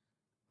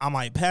 I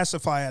might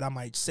pacify it. I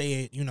might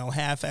say it,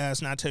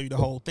 half-assed, not tell you the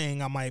whole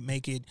thing. I might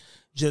make it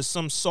just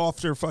some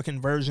softer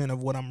fucking version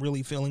of what I'm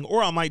really feeling.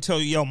 Or I might tell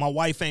you, yo, my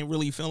wife ain't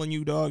really feeling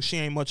you, dog. She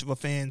ain't much of a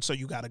fan, so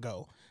you got to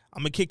go.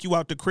 I'm going to kick you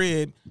out the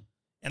crib,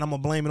 and I'm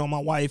going to blame it on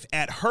my wife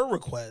at her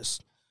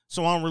request,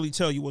 so I don't really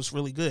tell you what's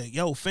really good.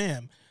 Yo,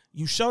 fam,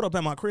 you showed up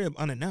at my crib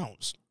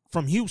unannounced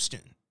from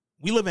Houston.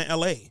 We live in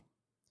L.A.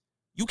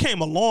 You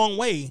came a long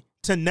way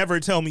to never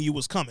tell me you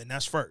was coming.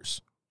 That's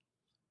first.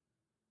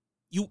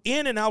 You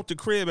in and out the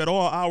crib at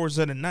all hours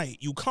of the night.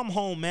 You come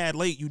home mad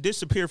late. You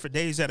disappear for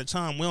days at a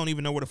time. We don't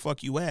even know where the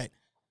fuck you at.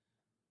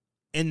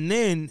 And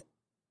then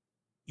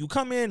you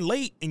come in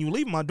late and you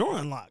leave my door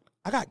unlocked.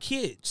 I got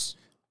kids.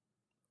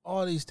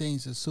 All these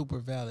things are super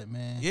valid,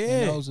 man.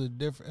 Yeah. And those are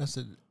different. That's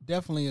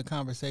definitely a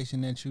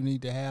conversation that you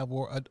need to have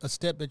or a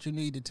step that you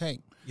need to take.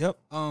 Yep.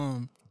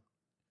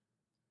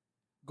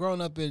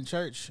 Growing up in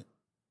church,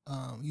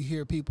 you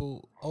hear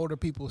older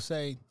people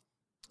say,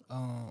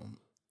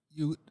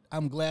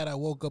 I'm glad I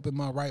woke up in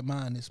my right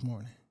mind this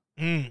morning.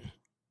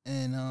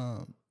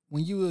 And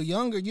when you were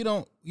younger, you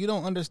don't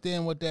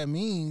understand what that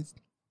means.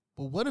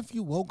 But what if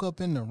you woke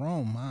up in the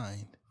wrong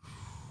mind?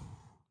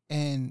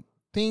 And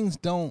things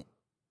don't,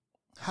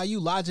 how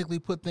you logically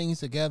put things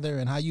together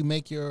and how you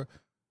make your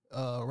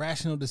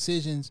rational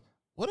decisions,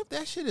 what if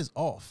that shit is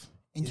off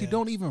and you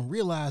don't even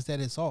realize that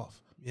it's off?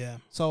 Yeah.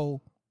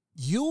 So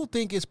you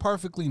think it's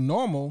perfectly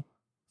normal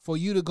for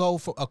you to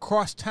go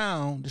across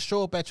town to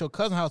show up at your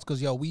cousin's house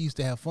because, yo, we used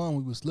to have fun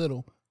when we was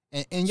little.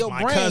 And in your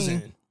brain,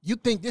 cousin. You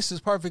think this is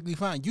perfectly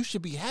fine. You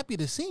should be happy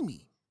to see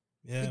me.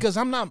 Yeah. Because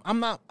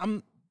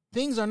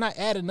things are not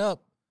adding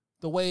up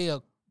the way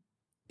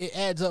it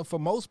adds up for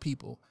most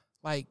people.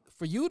 Like,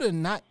 for you to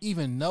not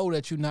even know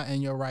that you're not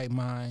in your right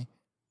mind,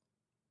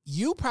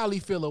 you probably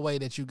feel a way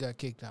that you got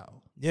kicked out.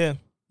 Yeah.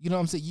 You know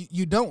what I'm saying?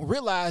 You don't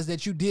realize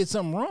that you did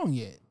something wrong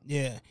yet.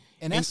 Yeah.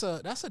 And that's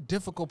a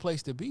difficult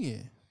place to be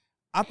in.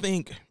 I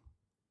think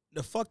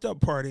the fucked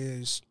up part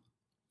is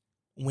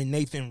when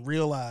Nathan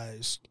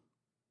realized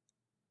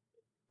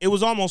it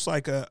was almost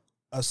like a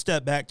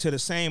step back to the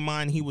same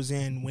mind he was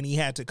in when he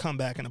had to come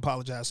back and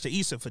apologize to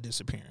Issa for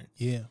disappearing.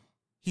 Yeah.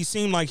 He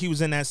seemed like he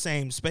was in that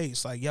same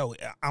space. Like, yo,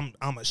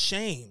 I'm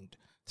ashamed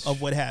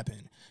of what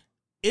happened.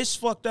 It's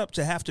fucked up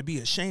to have to be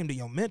ashamed of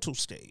your mental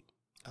state.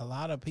 A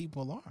lot of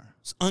people are.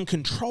 It's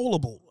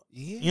uncontrollable.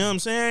 Yeah. You know what I'm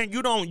saying?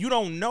 You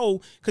don't know,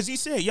 because he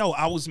said, yo,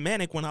 I was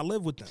manic when I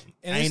lived with them.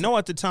 And I didn't know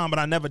at the time, but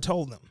I never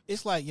told them.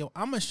 It's like, yo,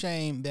 I'm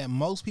ashamed that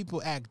most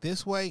people act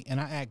this way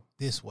and I act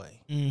this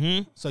way.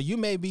 Mm-hmm. So you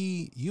may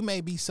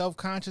be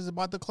self-conscious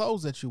about the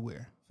clothes that you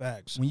wear.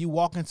 Facts. When you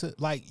walk into,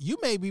 like, you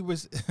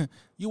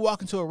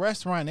walk into a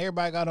restaurant and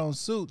everybody got on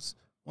suits.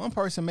 One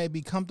person may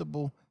be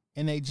comfortable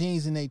in their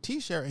jeans and their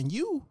t-shirt, and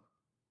you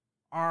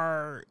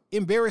are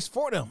embarrassed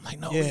for them. Like,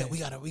 no, we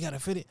gotta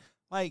fit it.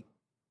 Like,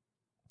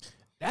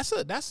 that's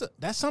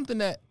something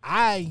that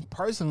I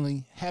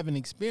personally haven't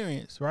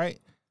experienced, right?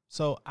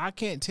 So I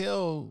can't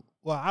tell.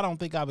 Well, I don't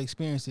think I've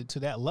experienced it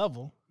to that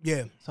level.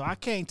 Yeah. So I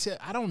can't tell.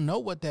 I don't know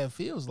what that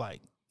feels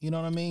like. You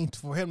know what I mean?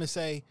 For him to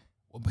say,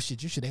 well, but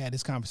shit, you should have had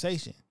this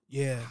conversation.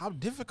 Yeah. How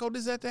difficult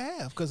is that to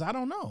have? Because I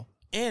don't know.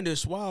 And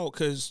it's wild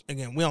because,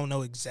 again, we don't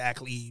know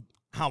exactly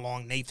how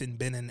long Nathan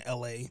been in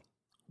L.A.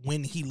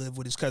 when he lived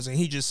with his cousin.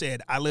 He just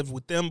said, I lived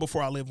with them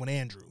before I lived with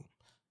Andrew.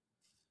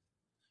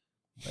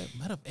 But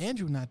what if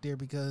Andrew not there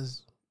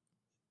because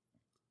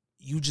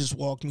you just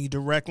walked me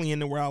directly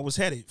into where I was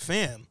headed,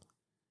 fam?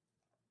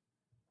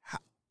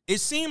 It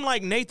seemed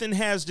like Nathan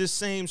has this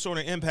same sort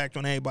of impact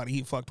on everybody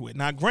he fucked with.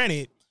 Now,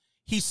 granted,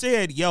 he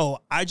said, yo,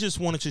 I just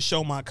wanted to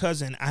show my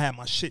cousin I had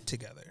my shit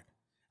together.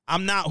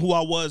 I'm not who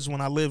I was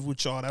when I lived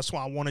with y'all. That's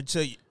why I wanted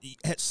to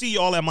see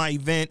y'all at my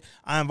event.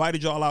 I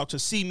invited y'all out to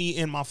see me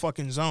in my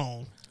fucking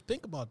zone.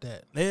 Think about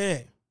that.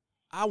 Yeah.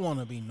 I want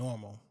to be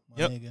normal,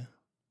 my Yep. nigga.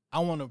 I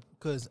want to,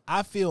 because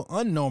I feel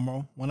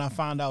unnormal when I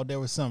found out there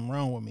was something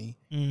wrong with me.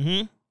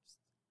 Mm-hmm.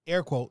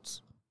 Air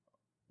quotes,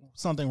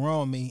 something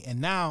wrong with me.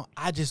 And now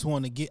I just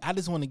want to get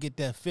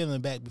that feeling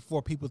back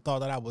before people thought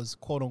that I was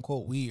quote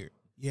unquote weird.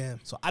 Yeah.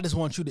 So I just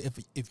want you to,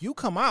 if you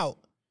come out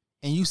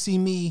and you see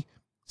me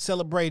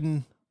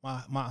celebrating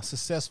my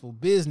successful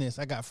business,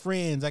 I got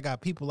friends, I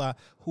got people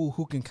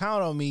who can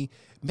count on me,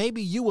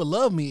 maybe you will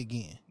love me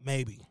again.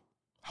 Maybe.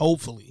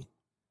 Hopefully.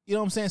 You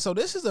know what I'm saying? So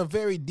this is a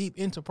very deep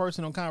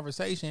interpersonal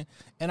conversation,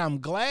 and I'm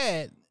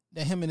glad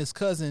that him and his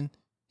cousin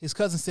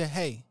said,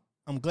 hey,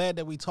 I'm glad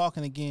that we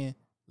talking again.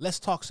 Let's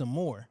talk some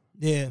more.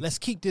 Yeah. Let's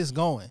keep this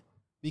going.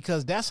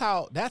 Because that's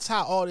how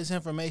all this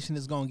information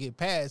is going to get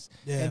passed.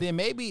 Yeah. And then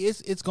maybe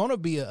it's going to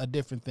be a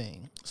different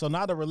thing. So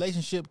now the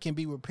relationship can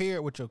be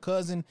repaired with your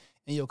cousin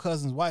and your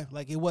cousin's wife.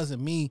 Like, it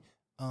wasn't me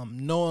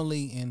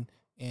knowingly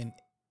and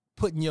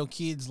putting your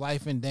kid's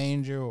life in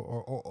danger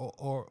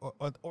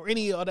or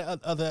any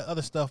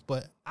other stuff.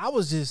 But I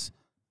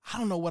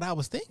don't know what I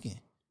was thinking.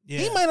 Yeah.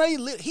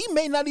 He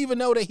may not even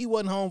know that he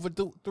wasn't home for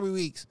 3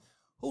 weeks.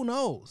 Who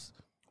knows?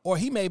 Or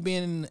he may be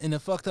in a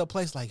fucked up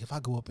place. Like, if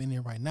I go up in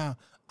there right now,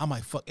 I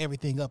might fuck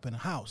everything up in the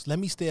house. Let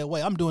me stay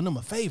away. I'm doing them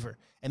a favor.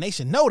 And they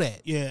should know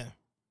that. Yeah.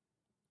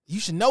 You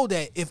should know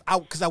that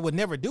because I would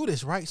never do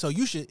this, right? So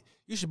you should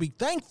be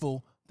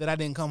thankful that I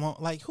didn't come home.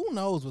 Like, who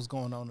knows what's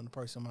going on in the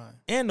person's mind?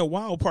 And the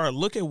wild part,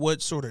 look at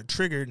what sort of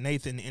triggered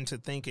Nathan into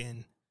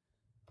thinking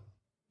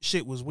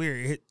shit was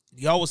weird.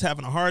 Y'all was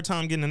having a hard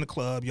time getting in the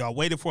club. Y'all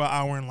waited for an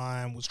hour in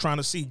line, was trying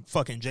to see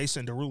fucking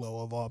Jason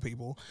Derulo, of all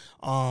people.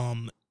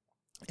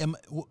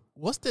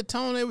 What's the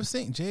tone they were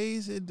singing?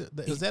 Jay's?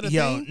 Is that a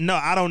thing? No,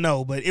 I don't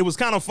know, but it was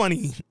kind of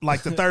funny.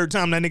 Like the third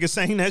time that nigga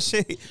sang that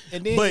shit.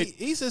 And then but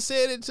Issa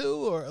said it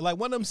too, or like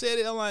one of them said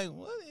it. I'm like,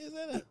 what is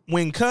that?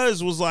 When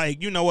Cuz was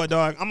like, you know what,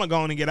 dog, I'm gonna go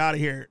on and get out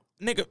of here,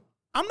 nigga.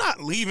 I'm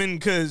not leaving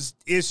because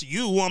it's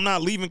you. I'm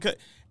not leaving because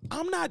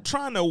I'm not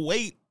trying to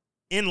wait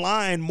in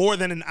line more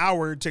than an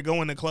hour to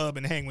go in the club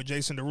and hang with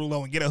Jason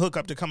Derulo and get a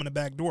hookup to come in the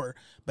back door.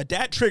 But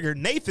that triggered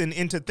Nathan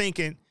into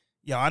thinking,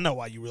 yo, I know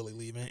why you really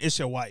leaving. It's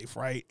your wife,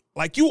 right?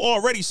 Like, you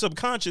already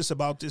subconscious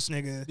about this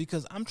nigga.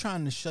 Because I'm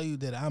trying to show you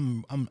that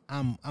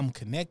I'm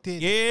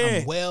connected. Yeah.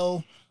 I'm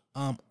well.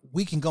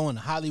 We can go in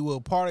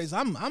Hollywood parties.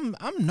 I'm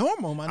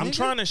normal, my nigga. I'm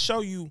trying to show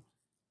you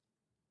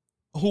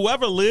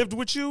whoever lived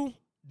with you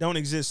don't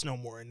exist no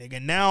more, nigga.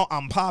 Now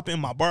I'm popping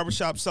my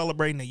barbershop,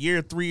 celebrating a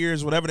year, 3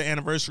 years, whatever the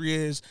anniversary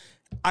is.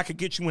 I could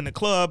get you in the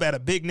club at a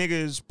big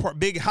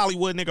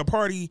Hollywood nigga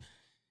party.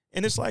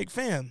 And it's like,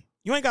 fam,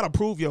 you ain't got to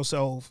prove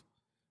yourself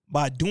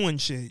by doing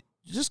shit.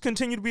 Just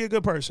continue to be a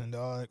good person,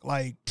 dog.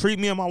 Like, treat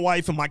me and my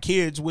wife and my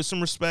kids with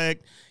some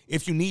respect.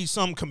 If you need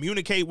something,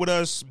 communicate with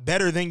us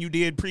better than you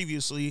did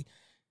previously.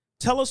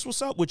 Tell us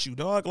what's up with you,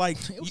 dog. Like,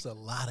 it was a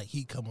lot of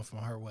heat coming from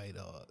her way,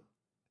 dog.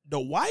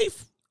 The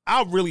wife,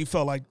 I really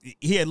felt like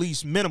he at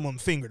least minimum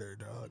fingered her,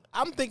 dog.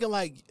 I'm thinking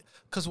like,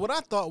 because what I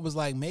thought was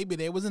like, maybe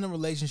they was in a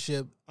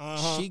relationship.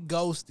 He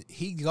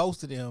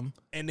ghosted him.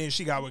 And then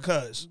she got with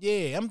Cuz.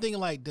 Yeah, I'm thinking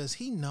like, does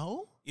he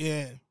know?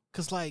 Yeah.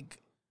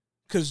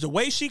 Because the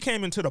way she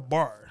came into the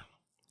bar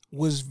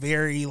was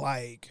very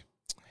like,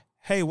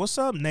 hey, what's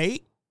up,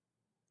 Nate?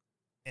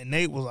 And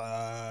Nate was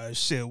like,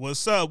 shit,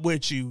 what's up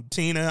with you,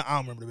 Tina? I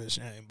don't remember the bitch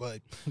name,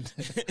 but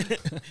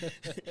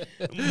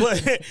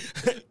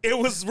but it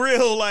was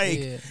real like,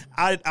 yeah.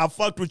 I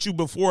fucked with you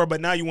before,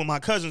 but now you want my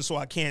cousin, so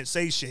I can't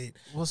say shit.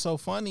 What's so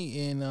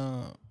funny, and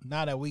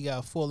now that we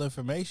got full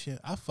information,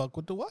 I fuck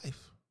with the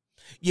wife.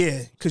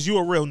 Yeah, because you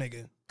a real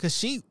nigga. Because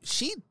she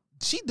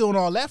doing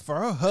all that for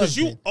her husband. Because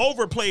you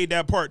overplayed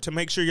that part to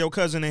make sure your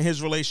husband and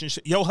his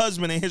relationship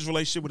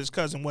with his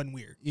cousin wasn't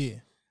weird. Yeah.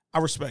 I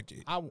respect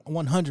it. I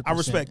 100%. I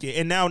respect it.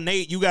 And now,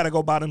 Nate, you got to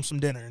go buy them some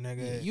dinner,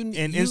 nigga.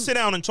 Yeah, and sit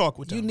down and talk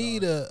with them. You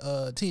need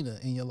a Tina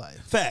in your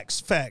life.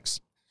 Facts.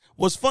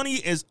 What's funny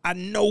is I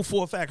know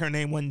for a fact her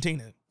name wasn't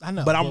Tina. I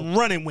know. But I'm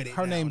running with it.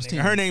 Her name's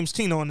Tina. Her name's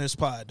Tina on this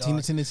pod,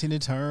 dog. Tina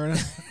Turner.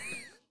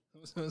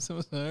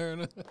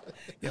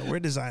 Yeah, we're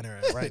designer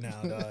right now,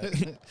 dog.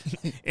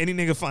 Any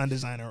nigga find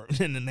designer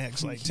in the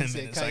next like 10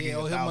 minutes. I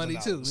give him money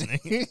too.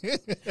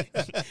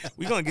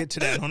 We're gonna get to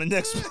that on the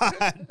next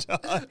pod,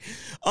 dog.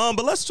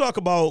 But let's talk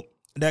about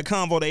that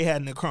convo they had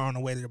in the car on the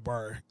way to the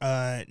bar.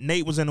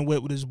 Nate was in the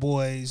whip with his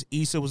boys.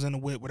 Issa was in the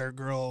whip with her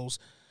girls.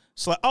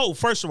 So,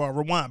 first of all,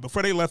 rewind.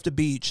 Before they left the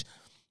beach,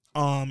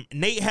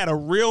 Nate had a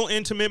real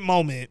intimate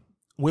moment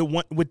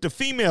with the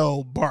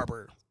female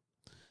barber.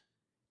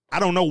 I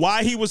don't know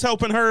why he was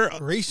helping her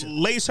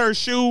lace her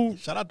shoe.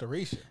 Shout out to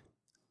Risha.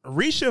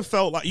 Risha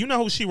felt like, you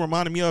know who she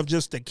reminded me of,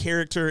 just the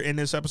character in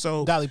this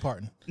episode? Dolly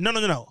Parton.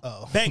 No.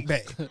 Oh. Bank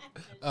Bay.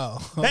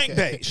 Okay. Bank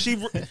Bay.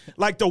 She,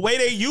 like, the way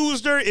they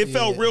used her, it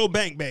felt real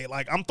Bank Bay.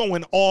 Like, I'm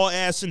throwing all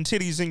ass and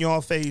titties in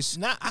your face.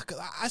 Nah,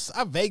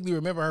 I vaguely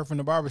remember her from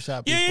the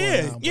barbershop.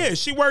 Yeah.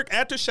 She worked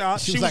at the shop.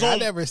 She was like, I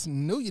never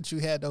knew that you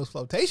had those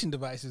flotation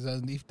devices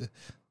underneath the...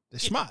 The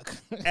schmuck.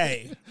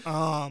 Hey,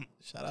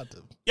 shout out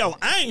to. Yo,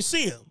 I ain't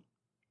see him.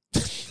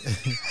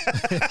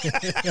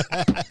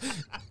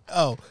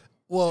 Oh,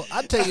 well,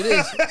 I tell you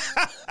this.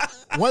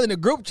 One in the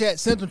group chat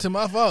sent them to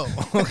my phone,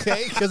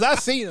 okay? Because I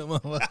seen them.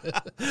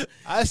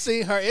 I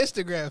seen her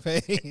Instagram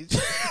page,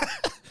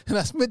 and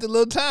I spent a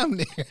little time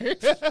there.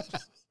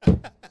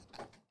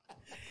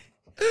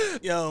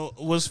 Yo,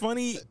 what's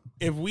funny,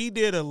 if we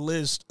did a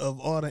list of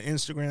all the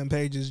Instagram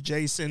pages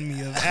Jay sent me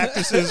of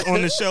actresses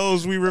on the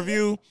shows we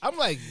review, I'm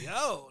like,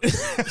 yo,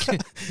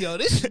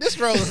 this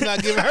role is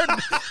not giving her.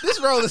 This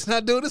role is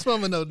not doing this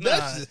woman no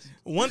justice.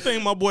 One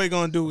thing my boy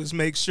gonna do is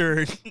make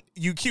sure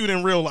you cute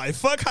in real life.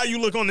 Fuck how you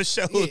look on the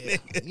show,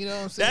 nigga. You know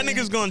what I'm saying? That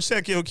nigga's gonna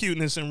check your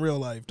cuteness in real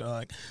life,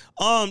 dog.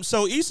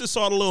 So Issa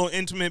saw the little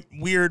intimate,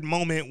 weird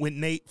moment with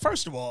Nate.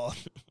 First of all,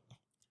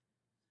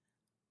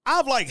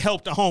 I've like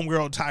helped a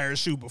homegirl tie her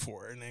shoe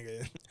before,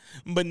 nigga.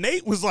 But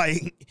Nate was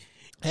like,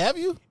 have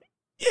you?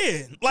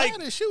 Yeah, like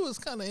tying her shoe is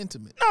kind of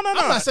intimate. No. I'm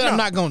not saying I'm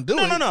not gonna do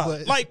it. No.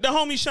 But. Like the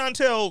homie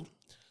Chantel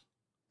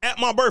at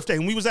my birthday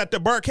when we was at the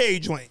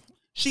Barcade joint.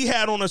 She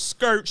had on a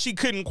skirt she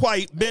couldn't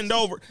quite bend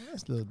over.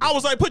 I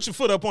was like, put your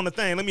foot up on the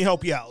thing. Let me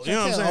help you out. You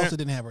know what I'm saying? Also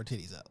didn't have her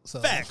titties out. So.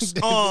 Facts.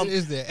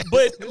 Is that?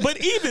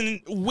 But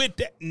even with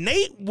that,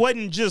 Nate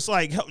wasn't just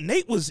like,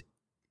 Nate was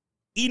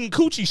eating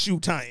coochie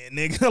shoe tying,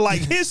 nigga. Like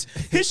his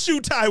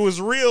shoe tie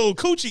was real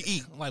coochie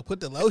eat. Like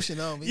put the lotion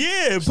on me.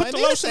 Yeah, put the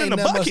lotion in the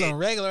bucket. On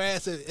regular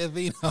ass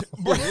Aveeno.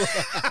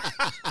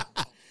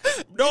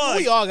 Dog,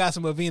 we all got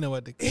some Aveeno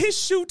at the his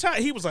shoe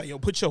tie. He was like, yo,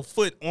 put your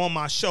foot on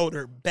my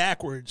shoulder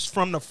backwards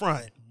from the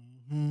front.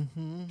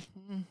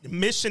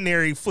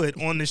 Missionary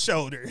foot on the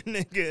shoulder,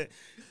 nigga,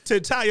 to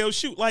tie your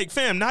shoe. Like,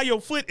 fam, now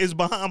your foot is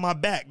behind my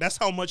back. That's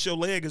how much your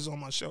leg is on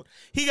my shoulder.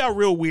 He got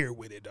real weird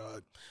with it,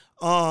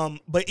 dog.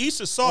 But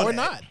Issa saw or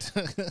that.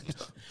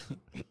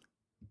 not.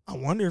 I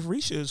wonder if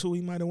Risha is who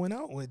he might have went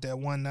out with that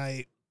one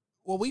night.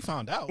 Well, we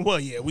found out. Well,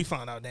 yeah, we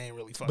found out they ain't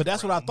really fucking. But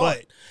that's around. what I thought.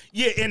 But,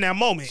 yeah, in that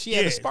moment, she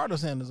had the Sparta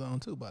sandals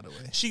on too, by the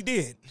way. She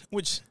did,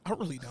 which I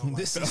really don't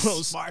this like is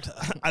those. Sparta.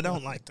 I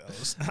don't like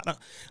those.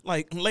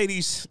 Like,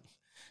 ladies,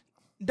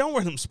 don't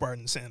wear them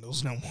Spartan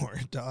sandals no more,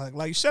 dog.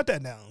 Like, shut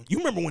that down. You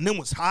remember when them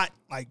was hot,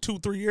 like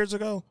 2-3 years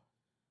ago?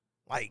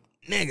 Like,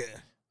 nigga.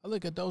 I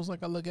look at those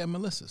like I look at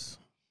Melissa's.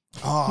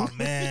 Oh,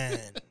 man.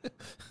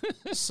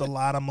 It's a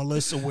lot of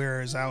Melissa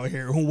wearers out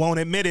here who won't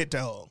admit it,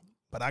 though.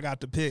 But I got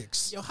the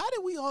pics. Yo, how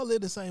did we all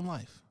live the same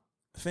life?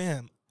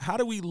 Fam, how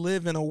do we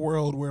live in a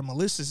world where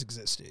Melissa's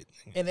existed?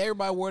 And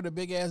everybody wore the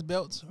big-ass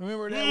belts.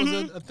 Remember that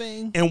was a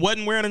thing? And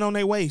wasn't wearing it on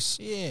their waist.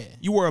 Yeah.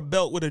 You wore a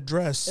belt with a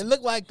dress. It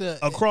looked like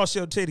across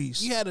your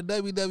titties. You had a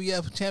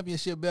WWF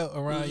championship belt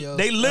around your...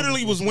 They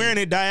literally was wearing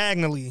it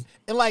diagonally.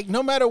 And, like,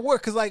 no matter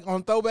what, because, like,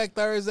 on Throwback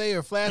Thursday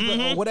or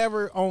Flashback or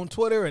whatever on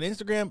Twitter and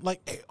Instagram,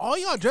 like, hey, all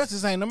y'all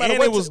dresses ain't no matter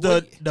what. And it was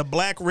the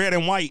black, red,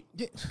 and white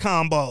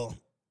combo.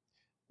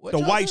 What the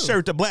white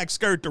shirt, the black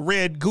skirt, the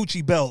red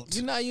Gucci belt.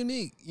 You're not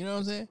unique. You know what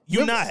I'm saying?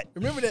 You're not.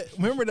 Remember that?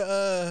 Remember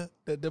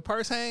the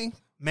purse hang?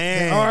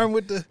 Man. The arm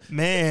with the...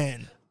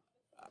 Man.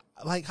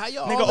 Like, how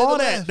y'all nigga, all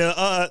that,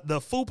 the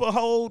fupa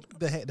hold,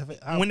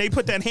 when they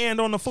put that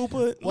hand on the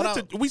fupa,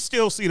 we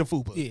still see the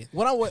fupa. Yeah.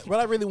 What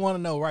I really want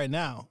to know right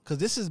now, because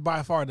this is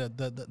by far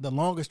the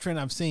longest trend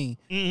I've seen.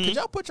 Could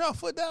y'all put y'all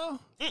foot down?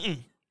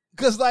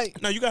 Because,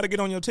 like... No, you got to get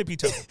on your tippy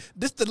toe.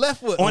 This the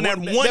left foot. On that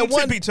one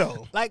tippy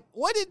toe. Like,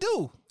 what it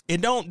do? It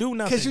don't do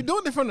nothing. Because you're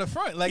doing it from the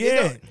front. Like,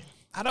 yeah.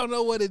 I don't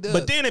know what it does.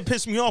 But then it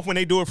pissed me off when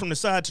they do it from the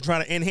side to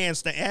try to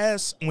enhance the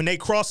ass. When they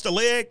cross the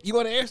leg. You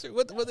want to answer?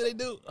 What do they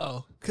do?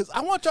 Oh. Because I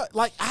want y'all...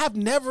 Like, I have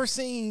never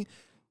seen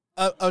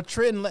a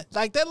trend...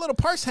 Like, that little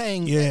purse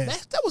hang. Yeah.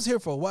 That was here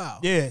for a while.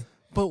 Yeah.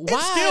 But why...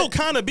 It still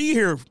kind of be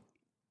here.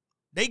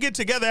 They get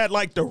together at,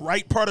 like, the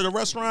right part of the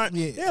restaurant.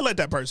 Yeah, let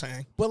that purse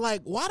hang. But,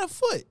 like, why the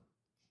foot?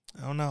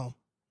 I don't know.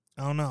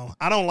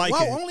 I don't like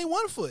it. Only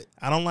one foot?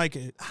 I don't like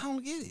it. I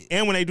don't get it.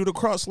 And when they do the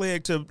cross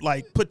leg to,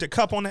 like, put the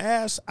cup on the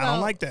ass, I don't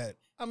like that.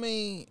 I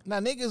mean, now,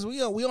 niggas,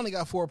 we only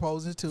got 4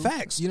 poses, too.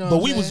 Facts. You know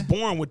but we was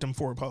born with them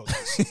 4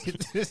 poses.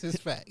 This is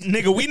facts.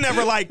 Nigga, we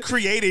never, like,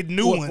 created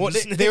new ones. Well,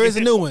 there is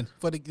a new one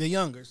for the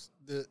youngers.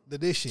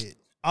 This shit.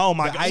 Oh,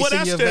 my God. Well,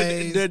 that's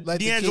the like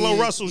D'Angelo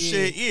Russell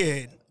shit,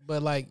 yeah.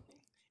 But, like...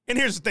 And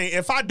here's the thing.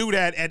 If I do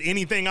that at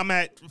anything I'm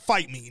at,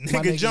 fight me.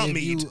 Nigga, jump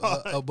me.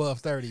 Above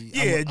 30.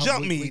 Yeah,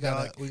 jump me,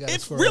 dog.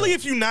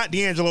 If you're not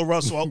D'Angelo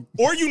Russell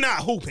or you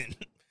not hooping.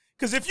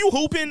 Because if you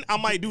hooping, I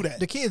might do that.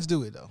 The kids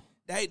do it, though.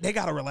 They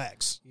got to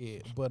relax. Yeah,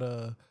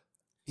 but,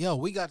 yo,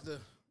 we got the...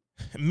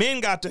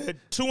 Men got the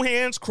 2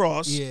 hands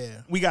crossed.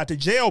 Yeah. We got the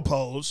jail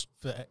pose.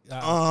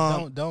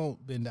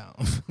 Don't bend down.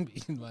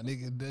 My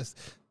nigga, that's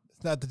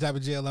not the type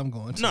of jail I'm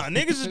going to. Nah,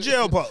 niggas is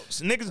jail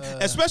pose. Niggas,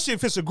 especially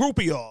if it's a group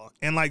of y'all.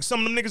 And, like, some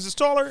of them niggas is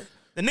taller.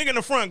 The nigga in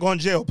the front going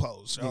jail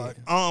pose.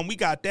 Yeah. We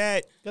got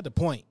that. Got the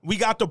point. We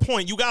got the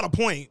point. You got a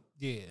point.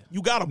 Yeah.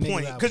 You got to Nigga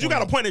point gotta because you got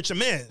to point. point at your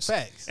mans.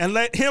 Facts. And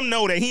let him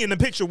know that he in the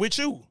picture with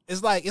you.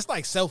 It's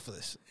like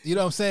selfless. You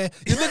know what I'm saying?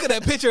 You look at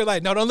that picture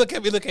like, no, don't look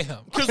at me, look at him.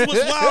 Because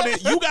what's wild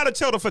is you got to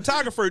tell the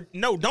photographer,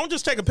 no, don't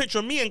just take a picture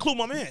of me, include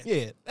my man.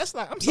 Yeah, that's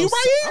like I'm He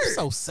right here. I'm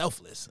so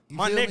selfless. You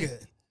My feel me?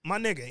 nigga. My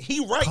nigga.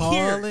 He right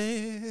Calling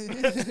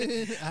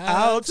here.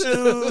 Out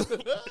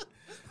to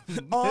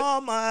all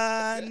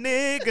my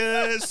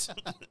niggas.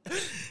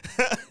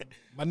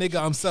 My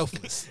nigga, I'm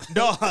selfless.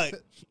 Dog.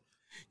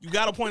 You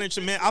got to point at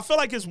your man. I feel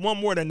like it's one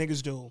more that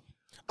niggas do.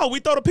 Oh, we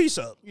throw the piece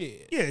up. Yeah.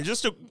 Yeah,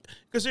 just to,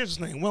 because here's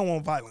the thing. We don't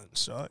want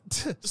violence.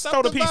 Just Stop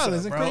throw the the piece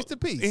violence, up, bro. increase the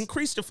peace.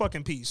 Increase the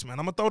fucking peace, man.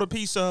 I'm going to throw the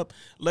piece up,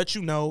 let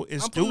you know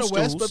it's I'm from the deuce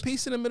West, deuce. but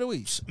peace in the Middle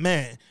East.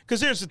 Man,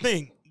 because here's the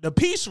thing. The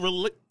piece,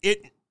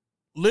 it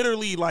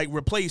literally like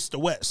replaced the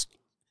West.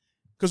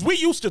 Because we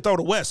used to throw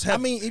the West heavy. I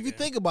mean, if you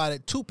think about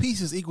it, 2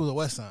 pieces equals a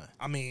West sign.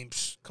 I mean,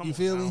 come You on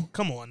feel now. me?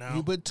 Come on now.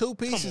 You put 2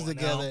 pieces on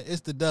together, now. it's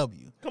the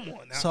W. Come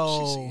on now.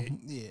 So,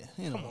 She see it.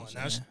 yeah, you know Come what on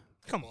I'm now. saying.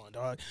 Come on,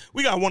 dog.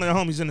 We got one of the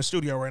homies in the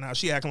studio right now.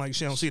 She acting like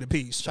she don't see the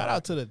piece. Shout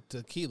out to the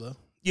tequila.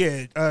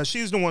 Yeah,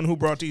 she's the one who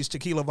brought these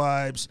tequila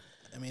vibes.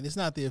 I mean, it's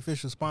not the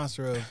official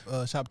sponsor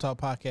of Shop Talk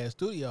Podcast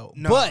Studio,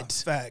 No, but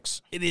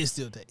facts. it is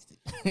still tasty.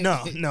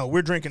 No,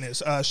 we're drinking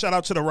this. Shout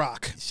out to The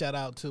Rock Shout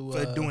out to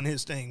for doing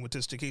his thing with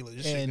this tequila.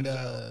 Just and shaking it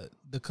out.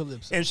 the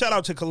Calypso. And shout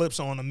out to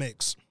Calypso on the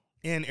mix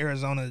in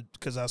Arizona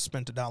because I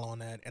spent $1 on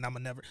that, and I'm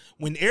never.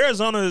 When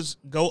Arizona's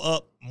go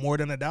up more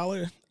than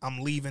 $1,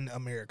 I'm leaving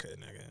America,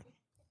 nigga.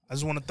 I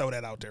just want to throw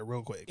that out there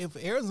real quick. If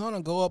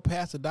Arizona go up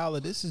past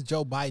 $1, this is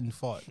Joe Biden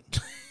fault.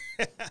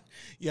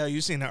 Yeah, you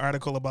seen the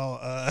article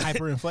about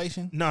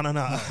Hyperinflation? No.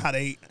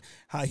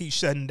 How he's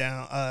shutting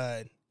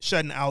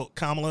out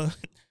Kamala,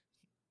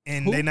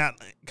 and Who? they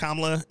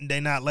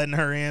not letting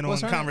her in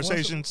What's on her name?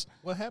 conversations.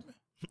 What happened?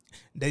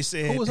 They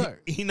said Who was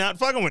her? he not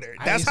fucking with her.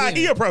 I That's ain't how seen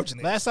he it. approaching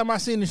it. Last time I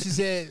seen her, she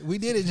said, "We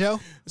did it, Joe."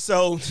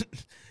 So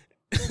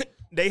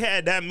they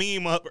had that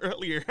meme up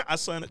earlier. I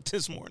saw it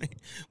this morning,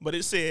 but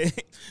it said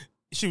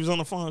she was on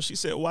the phone. She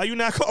said, "Why you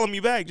not calling me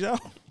back, Joe?"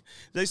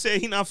 They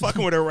said he not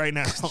fucking with her right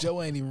now.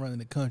 Joe ain't even running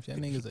the country.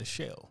 That nigga's a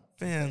shell.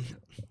 Man,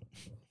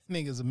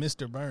 Nigga's a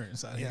Mr.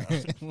 Burns out Yeah.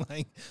 here.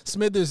 Like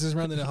Smithers is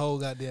running the whole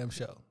goddamn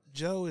show.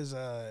 Joe is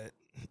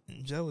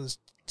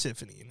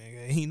Tiffany,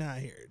 nigga. He not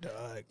here,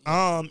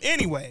 dog.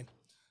 Anyway,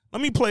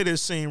 let me play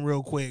this scene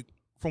real quick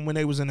from when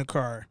they was in the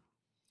car.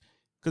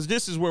 Cause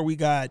this is where we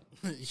got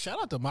Shout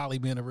out to Molly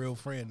being a real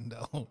friend,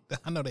 though.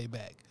 I know they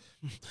back.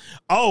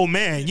 oh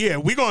man, yeah,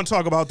 we gonna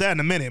talk about that in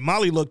a minute.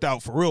 Molly looked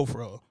out for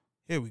real.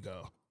 Here we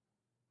go.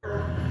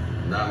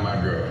 Not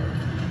my girl.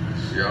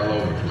 She all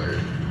over the place.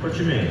 What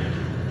you mean?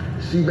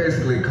 She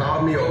basically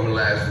called me over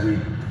last week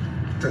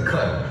to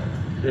cut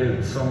her.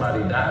 Did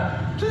somebody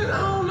die? Shit, I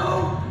don't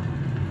know.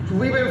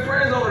 We've been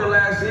friends over the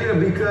last year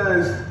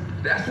because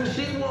that's what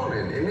she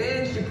wanted. And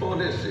then she pulled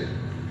this shit.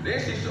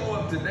 Then she show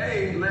up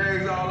today,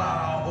 legs all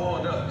out, all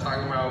oiled up,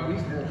 talking about we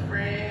still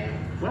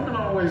friends. Women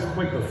always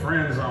quick to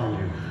friend zone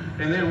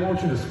you, and then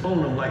want you to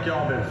spoon them like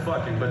y'all been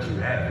fucking, but you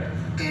haven't.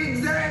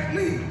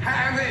 Exactly,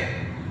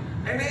 haven't.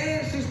 And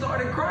then she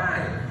started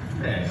crying.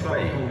 Man, so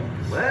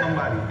what?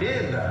 somebody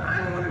did that. I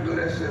didn't want to do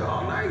that shit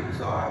all night,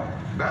 so I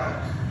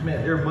bounced.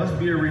 Man, there must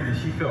be a reason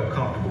she felt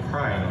comfortable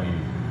crying on you.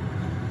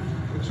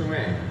 What you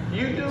mean?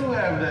 You do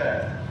have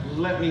that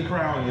let me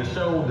cry on your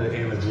shoulder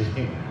energy.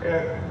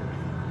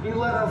 You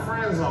let her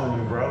friends on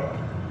you, bro.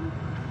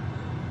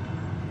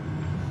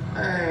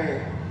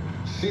 Man,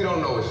 she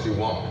don't know what she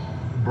wants.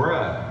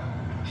 Bruh,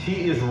 she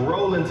is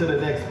rolling to the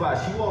next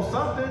spot. She wants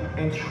something,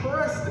 and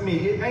trust me,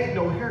 it ain't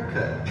no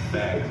haircut.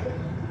 Facts.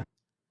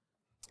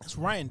 That's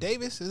Ryan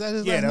Davis. Is that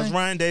his Yeah, last that's name?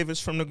 Ryan Davis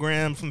from the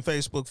Gram, from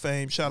Facebook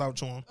fame. Shout out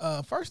to him.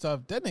 First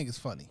off, that nigga's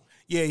funny.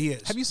 Yeah, he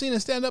is. Have you seen him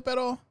stand up at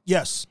all?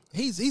 Yes,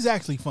 He's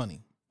actually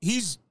funny.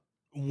 he's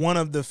one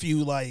of the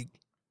few like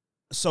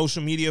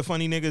social media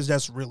funny niggas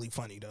that's really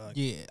funny, dog.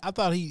 Yeah, I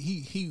thought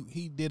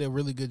he did a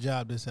really good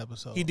job this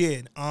episode. He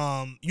did.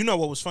 You know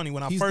what was funny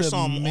when I He's first the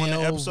saw him on the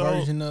male episode?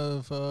 version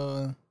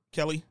of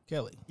Kelly.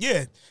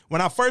 Yeah,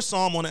 when I first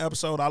saw him on the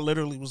episode, I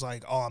literally was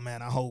like, "Oh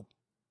man, I hope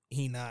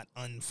he not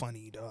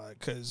unfunny, dog."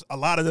 Because a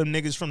lot of them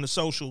niggas from the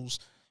socials,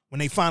 when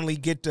they finally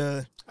get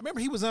to, I remember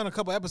he was on a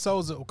couple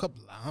episodes,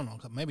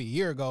 maybe a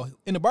year ago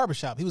in the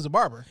barbershop. He was a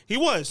barber. he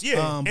was,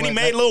 yeah, and he but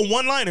made that- little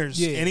one-liners,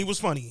 Yeah. and he was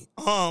funny.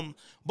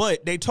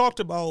 But they talked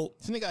about.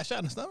 This nigga got shot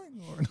in the stomach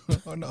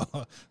or no?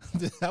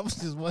 I was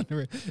just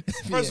wondering.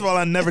 First of all,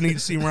 I never need to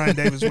see Ryan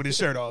Davis with his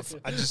shirt off.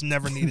 I just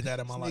never needed that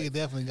in my This life. nigga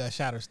definitely got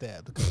shot or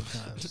stabbed a couple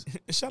times.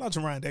 Shout out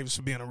to Ryan Davis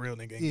for being a real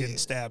nigga and Yeah. getting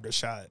stabbed or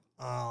shot.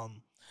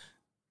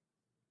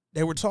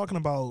 They were talking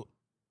about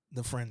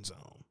the friend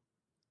zone.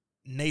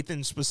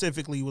 Nathan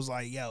specifically was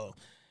like, "Yo,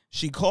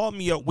 she called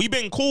me up. We've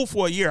been cool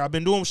for a year. I've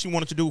been doing what she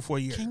wanted to do for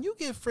a year. Can you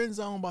get friend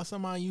zoned by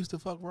somebody you used to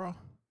fuck raw?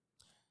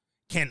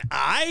 Can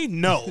I?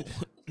 No.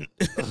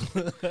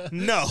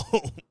 No.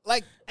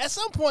 Like at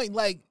some point,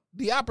 like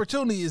the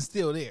opportunity is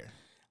still there.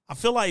 I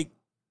feel like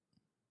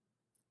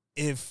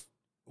if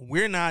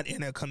we're not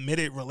in a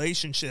committed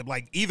relationship,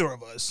 like either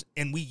of us,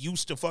 and we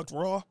used to fuck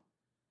raw,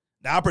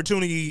 The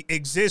opportunity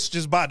exists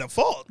just by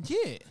default.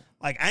 Yeah.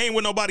 Like, I ain't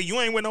with nobody. You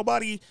ain't with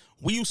nobody.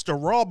 We used to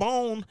raw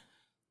bone.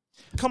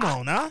 Come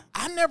on, huh?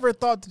 I never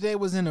thought that they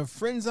was in a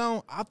friend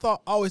zone.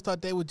 Always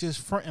thought they were just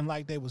fronting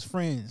like they was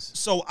friends.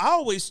 So I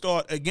always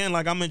thought, again,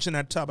 like I mentioned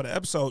at the top of the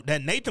episode,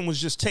 that Nathan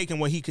was just taking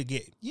what he could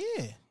get.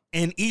 Yeah.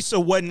 And Issa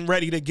wasn't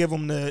ready to give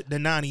him the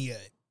 90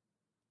 yet.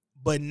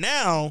 But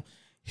now,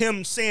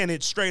 him saying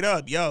it straight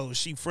up, yo,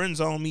 she friend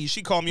zoned me.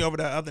 She called me over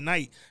the other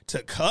night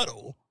to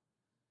cuddle.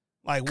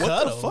 Like,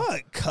 what the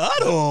fuck?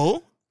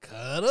 Cuddle?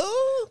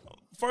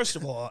 Cuddle? First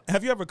of all,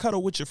 have you ever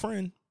cuddled with your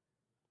friend?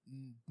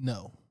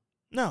 No.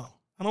 No,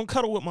 I don't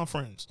cuddle with my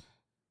friends.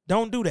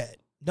 Don't do that.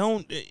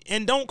 Don't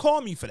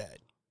call me for that.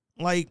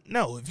 Like,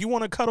 no, if you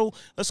want to cuddle,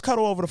 let's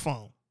cuddle over the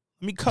phone.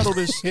 Let me cuddle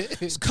this.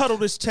 Let's cuddle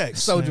this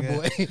text. Soldier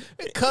Boy.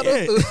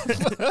 Cuddle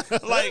through.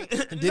 Like,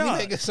 did he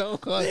make a song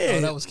called? Yeah. Oh,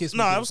 that was Kiss Me.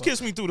 No, Through that the was Phone.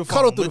 Kiss Me Through the Phone.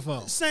 Cuddle through the But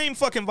phone. Same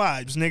fucking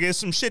vibes, nigga. It's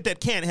some shit that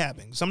can't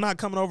happen. So I'm not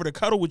coming over to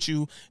cuddle with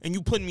you and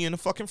you putting me in the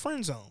fucking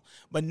friend zone.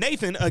 But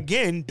Nathan,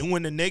 again,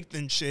 doing the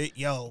Nathan shit,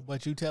 yo.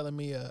 But you telling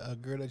me a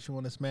girl that you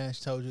want to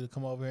smash told you to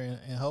come over here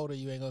and hold her,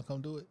 you ain't gonna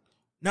come do it?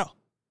 No.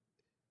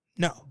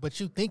 No. But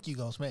you think you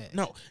gonna smash?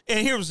 No. And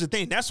here's the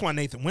thing. That's why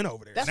Nathan went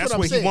over there. That's That's what I'm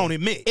what saying. he won't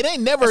admit. It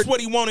ain't never. That's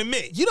what he won't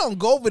admit. You don't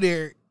go over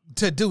there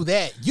to do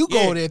that. You go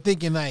Yeah. over there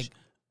thinking like,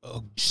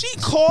 She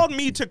called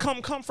me to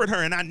come comfort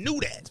her, and I knew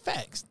that.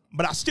 Facts.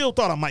 But I still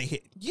thought I might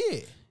hit. Yeah.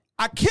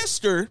 I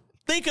kissed her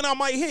thinking I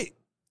might hit.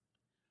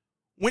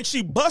 When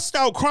she bust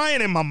out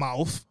crying in my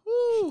mouth,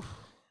 Woo.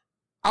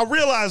 I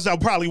realized I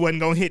probably wasn't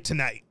going to hit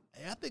tonight.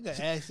 Hey, I think I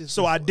asked this.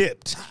 So I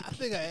dipped. I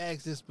think I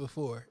asked this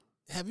before.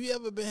 Have you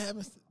ever been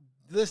having?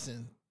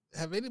 Listen,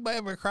 have anybody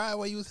ever cried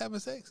while you was having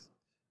sex?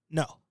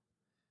 No.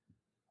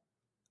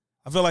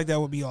 I feel like that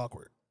would be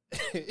awkward.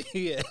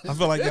 Yeah. I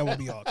feel like that would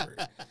be awkward.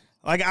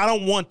 Like, I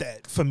don't want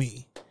that for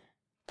me.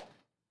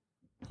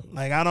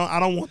 Like, I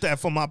don't want that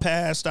for my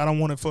past. I don't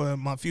want it for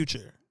my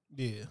future.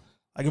 Yeah.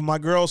 Like, if my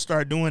girls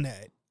start doing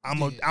that,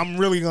 I'm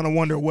really gonna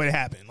wonder what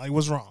happened. Like,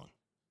 what's wrong?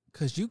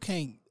 Cause you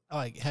can't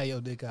like have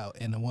your dick out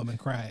and a woman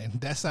crying.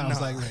 That sounds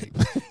No. like rape.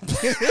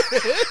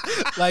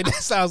 Like that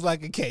sounds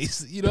like a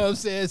case. You know what I'm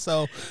saying?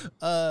 So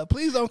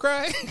please don't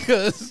cry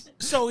because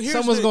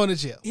someone's going to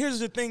jail. Here's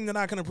the thing that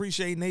I can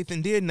appreciate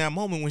Nathan did in that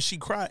moment when she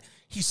cried.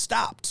 He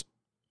stopped.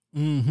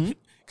 Mm-hmm.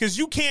 Because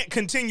you can't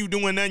continue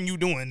doing nothing you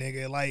doing,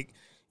 nigga. Like,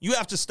 you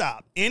have to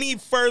stop. Any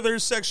further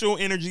sexual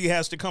energy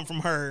has to come from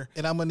her.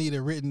 And I'm gonna need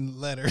a written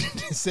letter.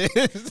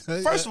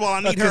 First of all,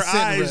 I need her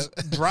eyes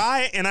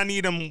dry and I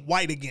need them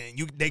white again.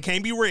 They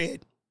can't be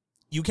red.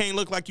 You can't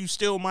look like you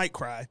still might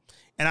cry.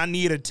 And I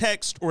need a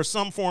text or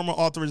some form of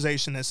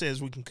authorization that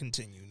says we can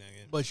continue,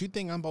 nigga. But you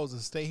think I'm supposed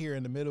to stay here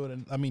in the middle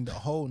of the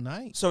whole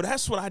night? So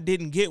that's what I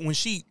didn't get when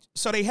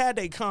so they had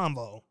their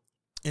convo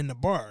in the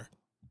bar.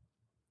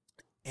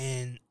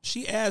 And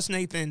she asked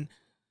Nathan,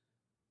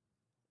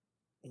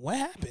 what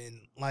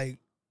happened? Like,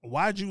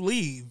 why'd you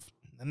leave?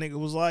 The nigga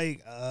was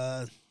like,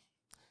 I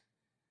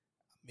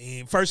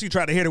mean, first he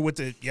tried to hit her with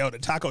the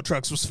taco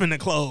trucks was finna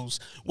close,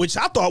 which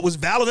I thought was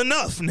valid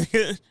enough,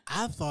 nigga.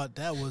 I thought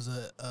that was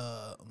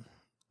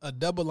a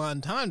double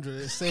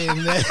entendre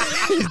saying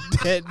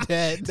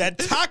that that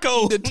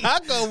taco, the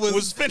taco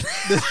was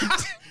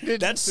finna,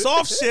 that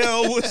soft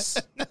shell was.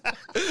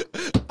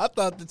 I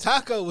thought the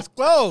taco was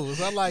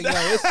closed. I'm like, yo,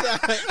 it's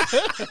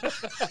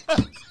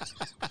not.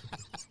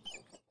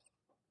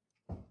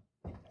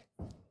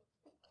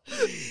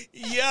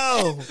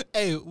 Yo,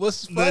 hey,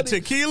 what's funny? The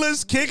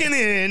tequila's kicking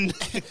in.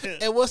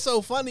 And what's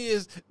so funny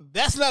is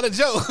that's not a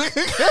joke.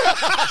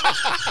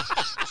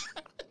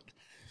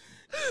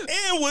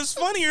 And what's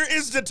funnier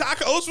is the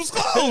tacos was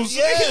closed.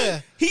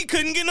 Yeah. He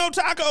couldn't get no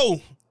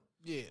taco.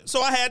 Yeah.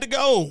 So I had to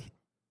go.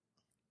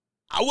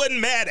 I wasn't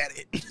mad at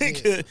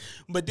it. Yeah.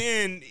 But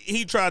then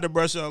he tried to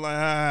brush it up like, all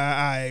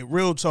right,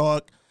 real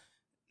talk.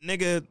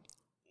 Nigga,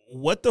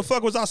 what the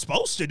fuck was I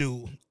supposed to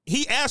do?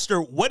 He asked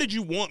her, what did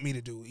you want me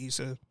to do,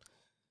 Issa?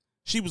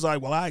 She was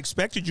like, well, I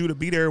expected you to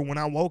be there when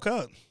I woke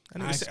up.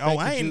 And I said,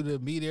 expected you to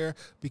be there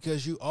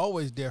because you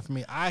always there for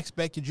me. I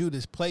expected you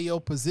to play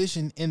your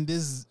position in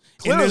this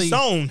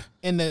zone.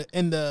 In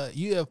the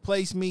you have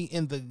placed me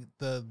in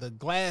the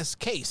glass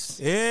case.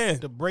 Yeah.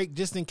 To break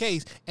just in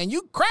case. And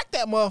you cracked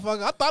that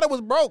motherfucker. I thought it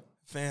was broke.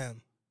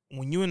 Fam,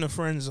 when you in the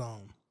friend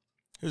zone,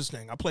 here's the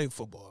thing. I played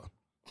football.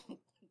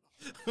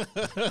 Look,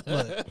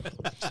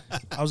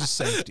 I was a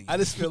safety. I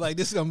just feel like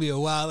this is gonna be a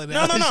while.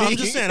 No. I'm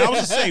just saying I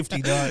was a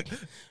safety, dog.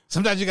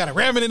 Sometimes you gotta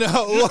ram it in the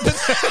hole.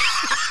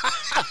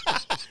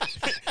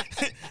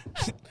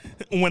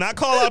 When I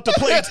call out to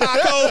play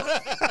taco,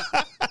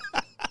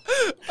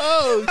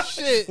 oh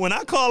shit! When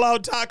I call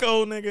out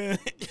taco, nigga,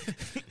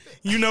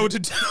 you know what to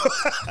do.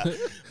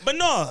 But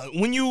no,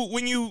 when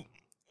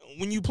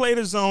you play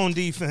the zone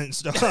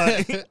defense,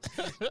 dog.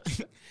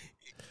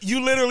 You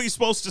literally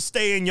supposed to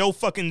stay in your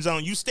fucking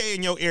zone. You stay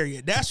in your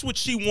area. That's what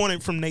she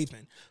wanted from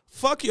Nathan.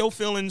 Fuck your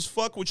feelings.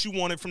 Fuck what you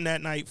wanted from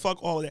that night.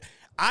 Fuck all of that.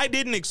 I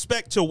didn't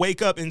expect to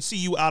wake up and see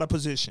you out of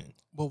position.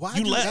 But why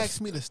did you ask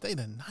me to stay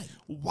the night?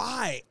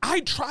 Why?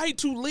 I tried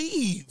to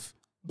leave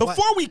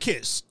before we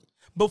kissed.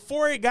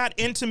 before it got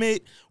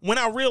intimate, when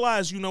I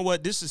realized, you know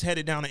what, this is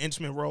headed down an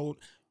intimate road,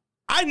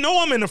 I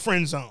know I'm in the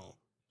friend zone.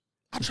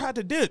 I tried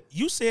to dip.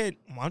 You said,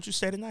 why don't you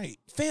stay tonight?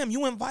 Fam,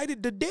 you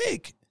invited the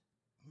dick.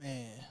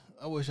 Man,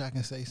 I wish I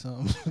can say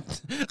something.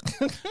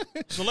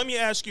 So let me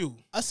ask you.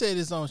 I said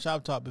this on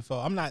Shop Talk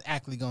before. I'm not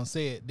actually going to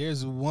say it.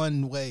 There's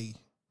one way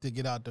to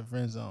get out the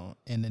friend zone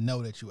and to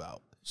know that you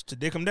out. It's to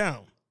dick them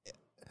down.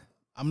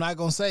 I'm not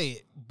going to say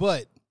it,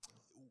 but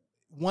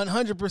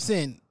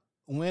 100%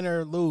 win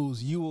or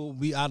lose, you will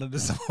be out of the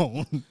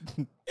zone.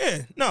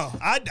 Yeah, no,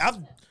 I've,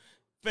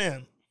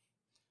 fam,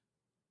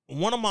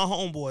 one of my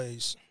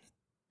homeboys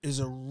is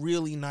a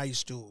really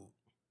nice dude.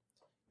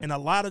 And a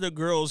lot of the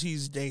girls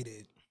he's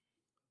dated,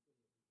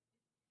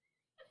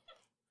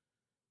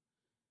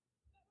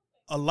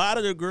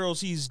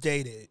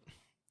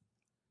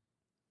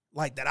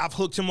 like that I've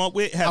hooked him up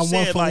with, have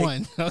said like,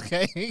 one.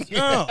 Okay.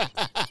 No.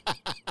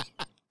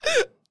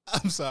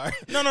 I'm sorry.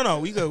 No,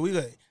 we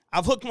good.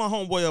 I've hooked my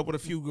homeboy up with a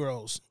few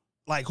girls,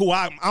 like who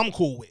I'm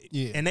cool with.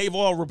 Yeah. And they've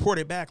all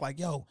reported back like,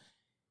 yo,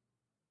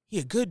 he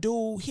a good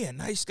dude, he a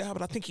nice guy,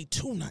 but I think he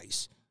too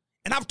nice.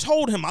 And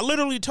I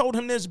literally told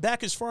him this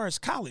back as far as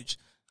college.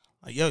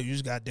 Like, yo, you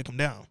just gotta dick him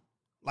down.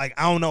 Like,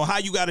 I don't know how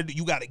you gotta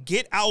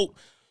get out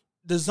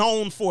the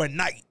zone for a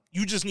night.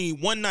 You just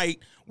need one night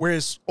where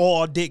it's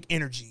all dick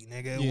energy,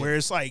 nigga. Yeah. Where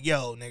it's like,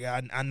 yo,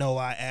 nigga, I know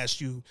I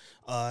asked you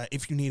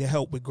if you needed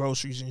help with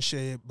groceries and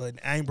shit, but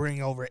I ain't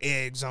bringing over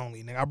eggs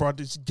only, nigga. I brought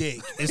this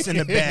dick. It's in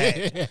the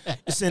bag.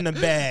 It's in the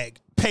bag.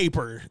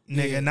 Paper,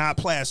 nigga, not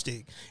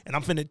plastic. And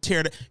I'm finna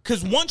tear that.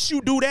 Because once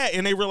you do that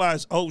and they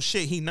realize, oh,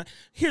 shit,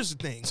 here's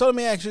the thing. So let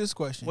me ask you this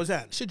question. What's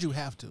that? Should you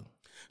have to?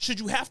 Should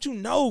you have to?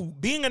 No.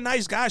 Being a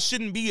nice guy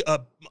shouldn't be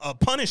a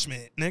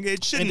punishment, nigga.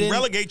 It shouldn't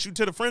relegate you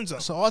to the friend zone.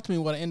 So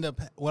ultimately,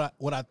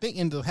 what I think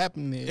ends up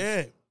happening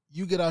is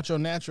you get out your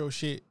natural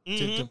shit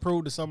to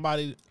prove to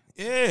somebody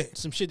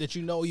some shit that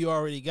you know you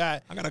already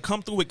got. I gotta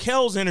come through with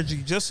Kel's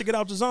energy just to get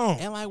out the zone.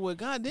 And like, well,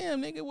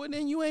 goddamn, nigga, well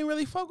then you ain't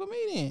really fuck with me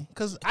then,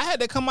 because I had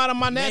to come out of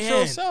my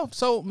natural self.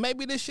 So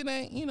maybe this shit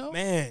ain't, you know.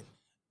 Man,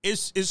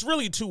 it's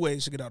really two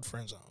ways to get out the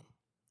friend zone.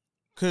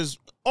 Because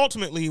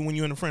ultimately, when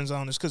you're in the friend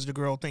zone, it's because the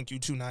girl think you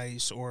too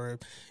nice or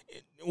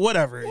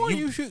whatever. Or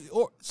you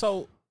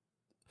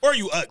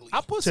ugly.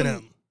 I put to some.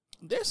 them.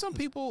 There's some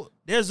people.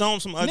 There's some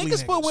ugly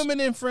niggas. Put women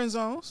in friend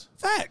zones.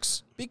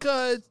 Facts.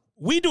 Because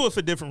we do it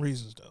for different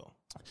reasons, though.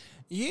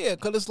 Yeah,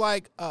 because it's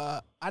like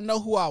I know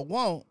who I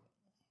want,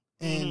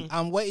 and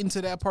I'm waiting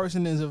till that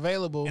person is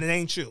available, and it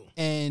ain't you.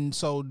 And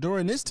so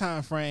during this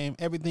time frame,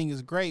 everything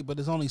is great, but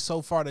there's only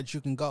so far that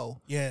you can go.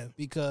 Yeah,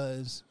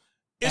 because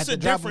it's at the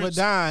drop of a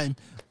dime,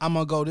 I'm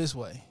gonna go this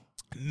way.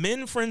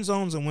 Men friend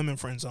zones and women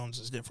friend zones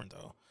is different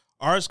though.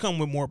 Ours come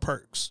with more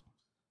perks.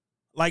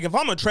 Like if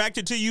I'm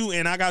attracted to you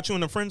and I got you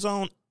in the friend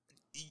zone,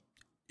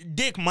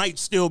 dick might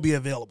still be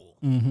available.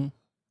 Mm-hmm.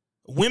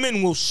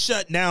 Women will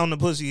shut down the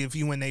pussy if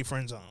you in their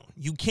friend zone.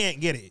 You can't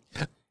get it.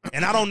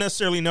 And I don't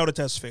necessarily know that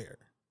that's fair.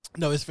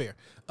 No, it's fair.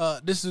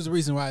 This is the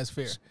reason why it's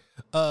fair.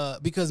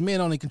 Because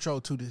men only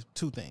control two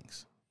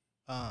things.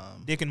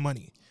 Dick and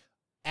money.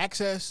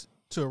 Access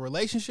to a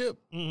relationship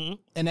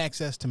and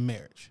access to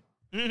marriage.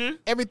 Mm-hmm.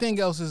 Everything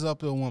else is up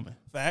to a woman.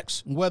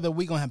 Facts. Whether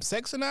we going to have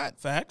sex or not.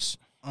 Facts.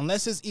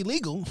 Unless it's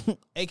illegal,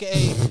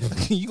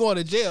 a.k.a. you going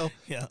to jail,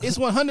 it's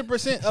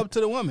 100% up to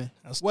the woman,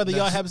 whether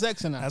y'all have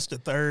sex or not. That's the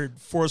third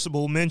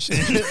forcible mention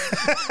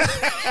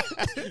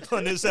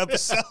on this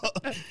episode.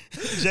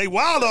 Jay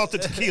Wild off the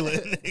tequila.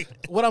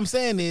 What I'm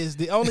saying is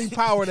the only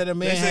power that a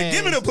man has.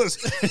 Give me the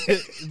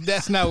pussy.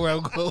 That's not where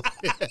I'm going.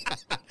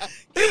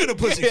 Give me the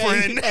pussy,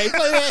 friend. Hey,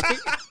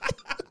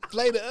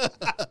 play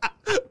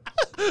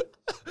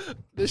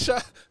the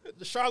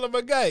Charlotte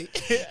McGay.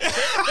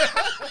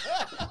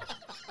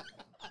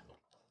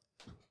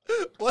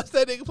 What's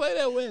that nigga play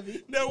that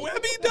Webby? No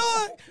Webby,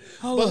 dog.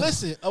 But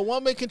listen, a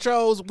woman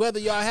controls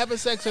whether y'all having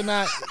sex or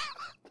not.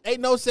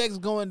 Ain't no sex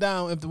going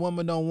down if the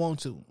woman don't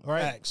want to.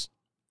 Right? Facts.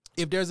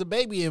 If there's a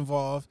baby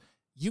involved,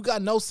 you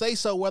got no say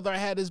so whether I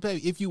had this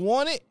baby. If you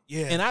want it,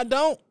 and I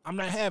don't, I'm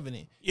not having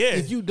it. Yeah.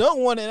 If you don't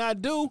want it and I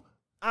do,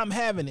 I'm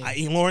having it. I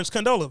eat Lawrence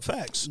Condola.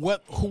 Facts.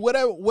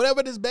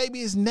 Whatever this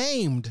baby is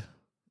named,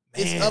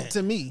 it's up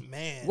to me.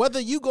 Man. Whether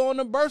you go on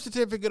the birth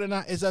certificate or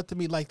not, it's up to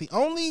me. Like the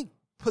only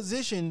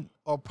position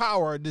or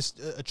power,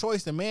 a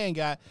choice the man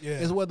got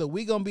is whether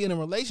we gonna be in a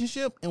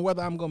relationship and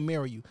whether I'm gonna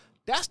marry you.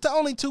 That's the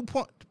only 2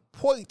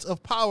 points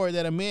of power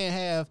that a man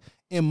have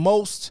in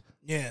most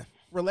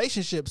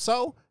relationships.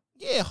 So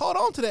hold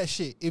on to that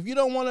shit. If you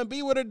don't want to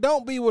be with her,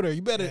 don't be with her.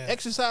 You better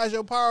exercise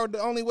your power the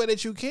only way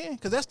that you can,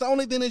 because that's the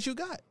only thing that you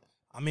got.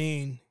 I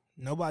mean,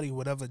 nobody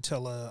would ever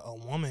tell a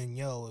woman,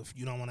 yo, if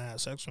you don't want to have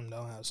sex with them,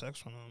 don't have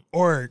sex with them.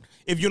 Or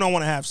if you don't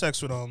want to have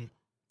sex with them,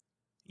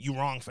 you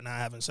wrong for not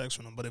having sex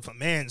with them. But if a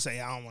man say,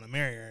 I don't want to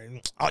marry her,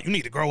 you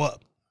need to grow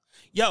up.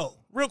 Yo,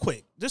 real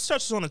quick, this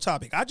touches on the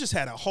topic. I just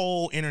had a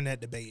whole internet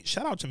debate.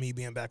 Shout out to me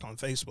being back on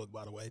Facebook,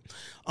 by the way.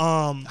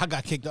 I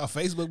got kicked off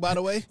Facebook, by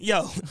the way.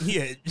 Yo,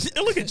 yeah.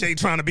 Look at Jay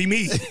trying to be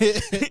me.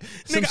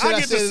 Nigga, I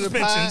get the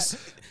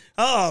suspensions.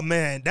 Oh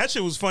man, that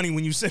shit was funny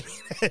when you sent me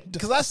that.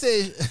 Because I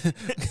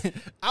said,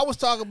 I was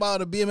talking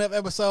about a BMF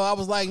episode. I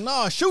was like,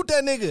 no, shoot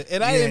that nigga.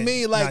 And I didn't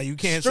mean like, nah, you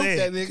can't shoot say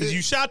that it nigga. because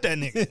you shot that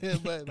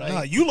nigga. But, like,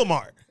 nah, you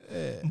Lamar.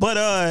 Yeah.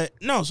 But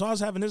no, so I was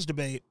having this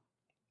debate.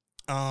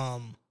 I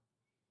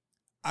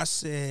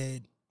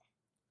said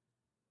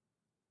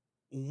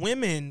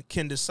women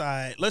can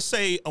decide. Let's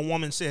say a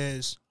woman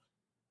says,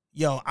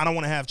 yo, I don't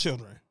want to have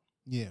children.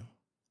 Yeah.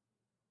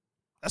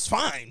 That's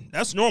fine.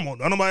 That's normal.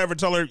 Don't nobody ever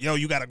tell her, yo,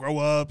 you got to grow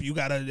up. You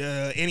got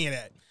to any of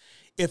that.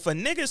 If a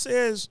nigga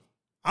says,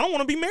 I don't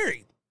want to be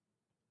married,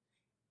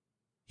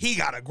 he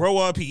got to grow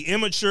up. He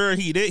immature.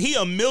 He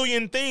a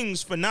million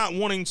things for not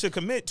wanting to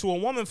commit to a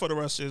woman for the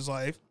rest of his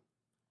life.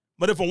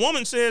 But if a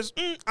woman says,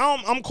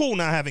 I'm cool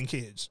not having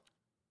kids,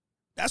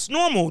 that's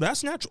normal.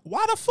 That's natural.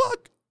 Why the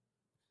fuck?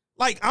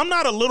 Like, I'm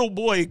not a little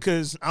boy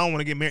because I don't want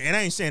to get married. And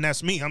I ain't saying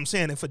that's me. I'm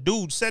saying if a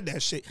dude said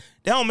that shit,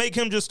 that don't make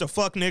him just a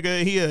fuck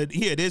nigga. He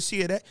a this,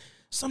 he a that.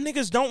 Some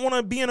niggas don't want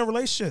to be in a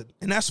relationship,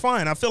 and that's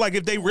fine. I feel like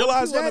if they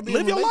realize that,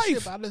 live your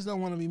life. I just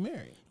don't want to be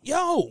married.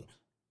 Yo,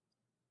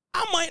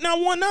 I might not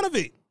want none of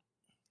it.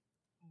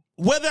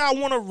 Whether I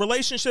want a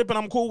relationship and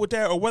I'm cool with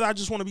that, or whether I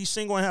just want to be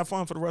single and have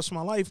fun for the rest of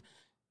my life,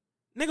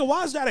 nigga,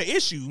 why is that an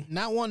issue?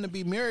 Not wanting to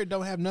be married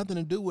don't have nothing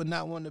to do with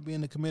not wanting to be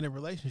in a committed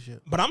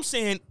relationship. But I'm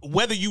saying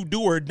whether you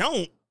do or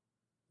don't.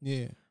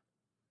 Yeah.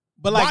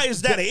 But like, why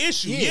is that an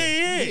issue?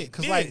 Yeah.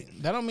 Because like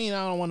that don't mean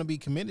I don't want to be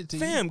committed to you.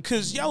 Fam,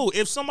 because yo,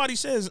 if somebody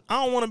says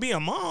I don't want to be a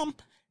mom,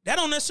 that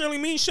don't necessarily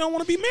mean she don't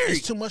want to be married.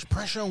 There's too much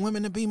pressure on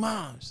women to be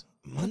moms.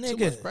 My nigga,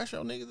 too much pressure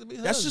on niggas to be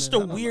husbands. That's just a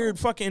weird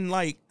fucking,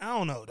 like, I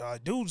don't know,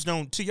 dog. Dudes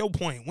don't, to your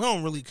point, we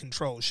don't really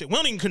control shit. We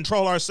don't even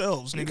control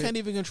ourselves, nigga. You can't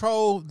even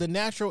control the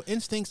natural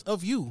instincts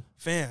of you.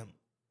 Fam,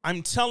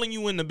 I'm telling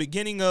you, in the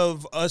beginning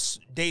of us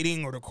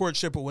dating or the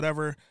courtship or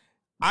whatever,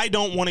 I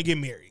don't want to get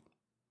married.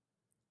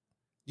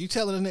 You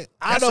telling a nigga,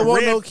 I don't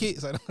want no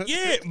kids.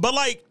 Yeah, but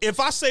like,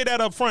 if I say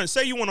that up front,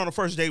 say you went on a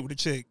first date with a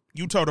chick,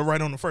 you told her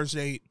right on the first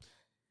date,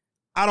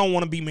 I don't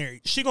want to be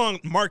married. She gonna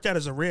mark that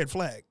as a red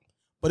flag.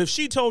 But if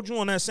she told you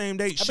on that same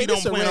date she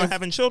don't plan on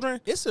having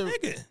children, it's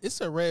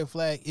a red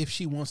flag if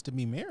she wants to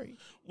be married.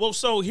 Well,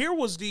 so here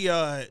was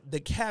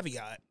the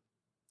caveat,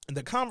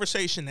 the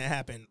conversation that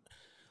happened.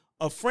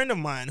 A friend of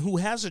mine who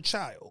has a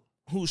child,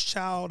 whose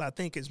child I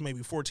think is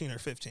maybe 14 or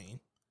 15,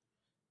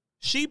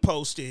 she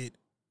posted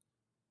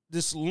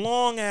this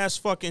long ass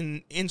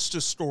fucking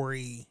Insta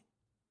story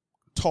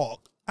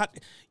talk.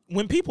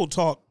 When people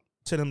talk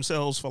to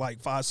themselves for like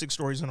 5-6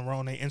 stories in a row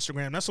on their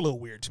Instagram, that's a little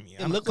weird to me.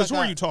 Because who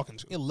are you talking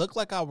to? It looked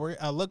like I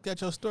looked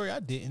at your story. I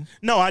didn't.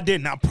 No, I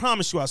didn't. I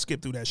promise you I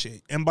skipped through that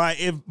shit. And by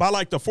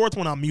like the fourth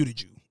one, I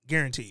muted you.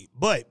 Guaranteed.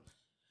 But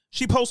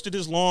she posted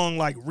this long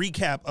like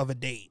recap of a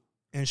date.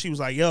 And she was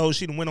like, yo,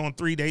 she done went on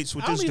 3 dates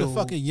with this dude. I need a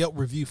fucking Yelp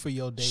review for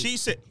your date. She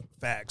said,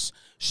 facts.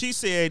 She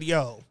said,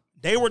 yo,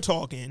 they were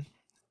talking.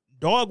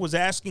 Dog was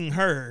asking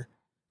her,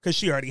 because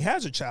she already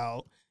has a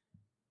child.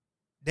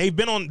 They've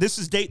been on, this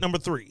is date number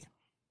 3.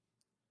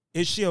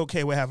 Is she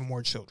okay with having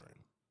more children?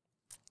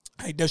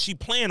 Like, does she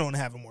plan on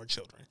having more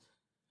children?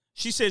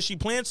 She says she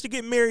plans to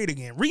get married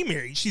again.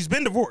 Remarried. She's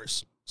been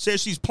divorced.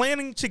 Says she's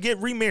planning to get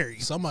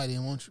remarried. Somebody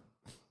didn't want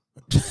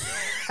you.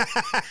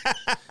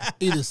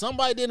 Either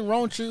somebody didn't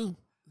want you.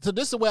 So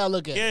this is the way I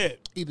look at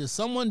it. Either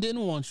someone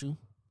didn't want you,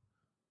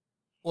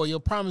 or your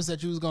promise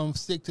that you was going to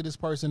stick to this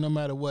person no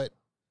matter what,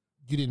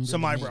 you didn't really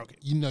Somebody mean. broke it.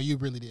 You know, you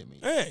really didn't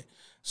mean. Hey.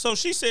 So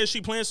she says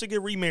she plans to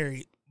get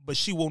remarried, but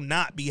she will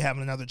not be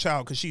having another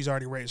child because she's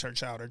already raised her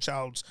child. Her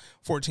child's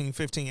 14,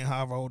 15, and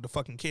however old the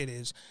fucking kid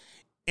is.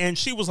 And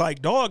she was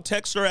like, dog,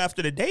 text her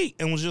after the date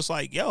and was just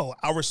like, yo,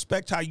 I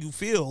respect how you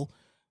feel,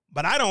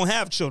 but I don't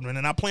have children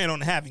and I plan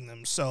on having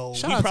them. So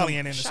we probably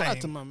ain't in the same. Shout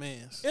out to my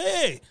mans.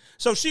 Yeah.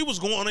 So she was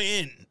going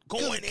in.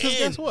 Because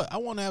guess what? I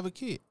want to have a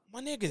kid.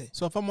 My nigga.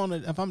 So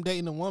if I'm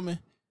dating a woman,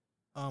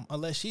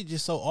 unless she's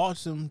just so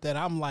awesome that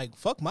I'm like,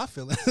 fuck my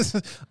feelings,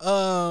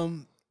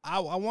 I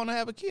want to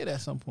have a kid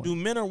at some point. Do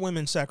men or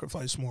women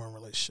sacrifice more in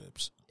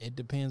relationships? It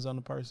depends on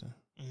the person.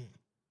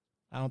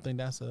 I don't think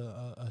that's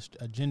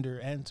a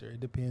gender answer. It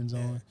depends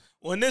on.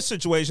 Well, in this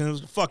situation, it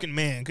was the fucking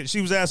man because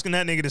she was asking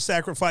that nigga to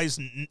sacrifice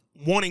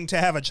wanting to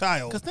have a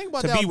child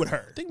to be with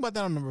her. Think about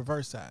that on the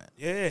reverse side.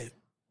 Yeah.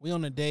 We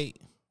on a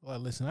date. Well,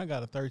 listen, I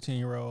got a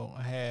 13-year-old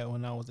I had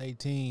when I was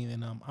 18,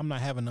 and I'm not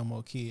having no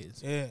more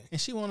kids. Yeah.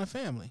 And she want a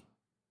family.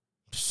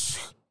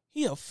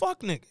 He a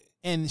fuck nigga.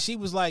 And she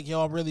was like,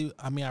 yo, I really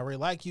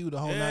like you, the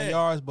whole 9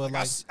 yards, but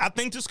like I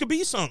think this could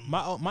be something.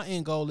 My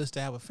end goal is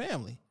to have a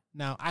family.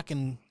 Now, I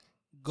can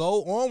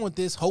go on with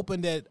this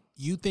hoping that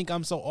you think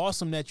I'm so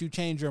awesome that you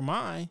change your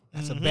mind.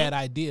 That's a bad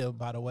idea,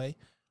 by the way.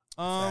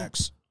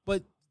 Facts.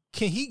 But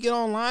can he get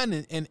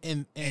online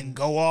and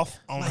go off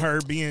on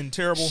her being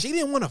terrible? She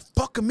didn't want to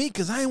fuck with me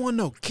because I ain't want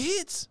no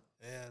kids.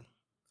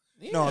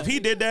 Yeah. No, if he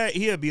did that,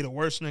 he'd be the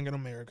worst nigga in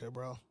America,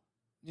 bro.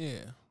 Yeah.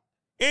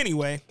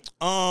 Anyway,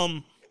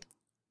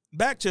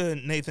 back to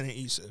Nathan and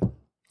Issa.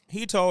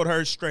 He told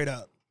her straight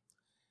up,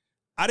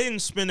 I didn't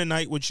spend the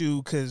night with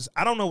you because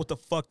I don't know what the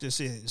fuck this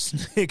is.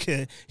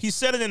 Nigga, he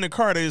said it in the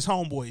car to his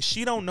homeboy.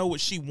 She don't know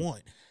what she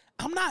want.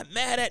 I'm not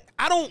mad at.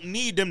 I don't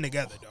need them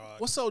together, dog.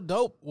 What's so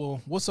dope?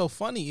 Well, what's so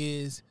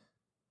funny is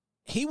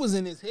he was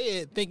in his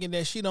head thinking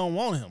that she don't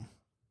want him.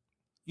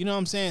 You know what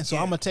I'm saying? So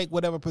I'm gonna take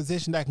whatever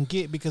position I can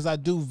get because I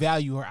do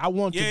value her. I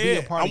want to be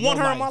a part of I want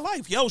your her life. in my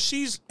life. Yo,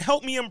 she's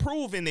helped me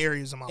improve in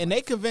areas of my life. And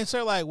they convinced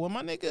her like, well,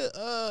 my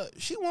nigga,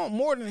 she want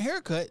more than a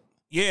haircut.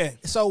 Yeah.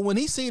 So when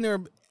he seen her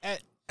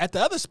at the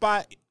other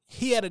spot,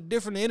 he had a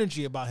different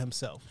energy about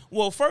himself.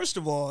 Well, first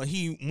of all,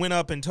 he went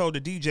up and told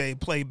the DJ,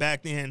 play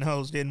Back Then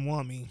Hoes Didn't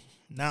Want Me.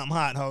 Now I'm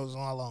hot, hoes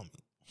all on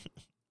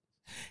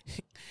me.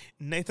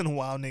 Nathan a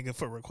wild nigga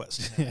for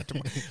requesting that.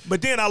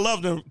 But then I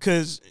loved him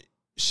because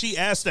she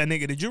asked that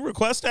nigga, did you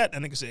request that?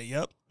 That nigga said,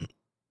 yep.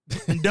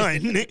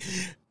 Done.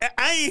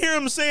 I ain't hear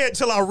him say it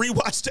till I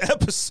rewatched the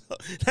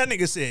episode. That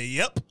nigga said,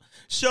 yep.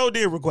 Show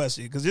did request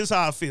it because this is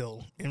how I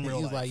feel in real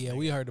life. He's like, yeah,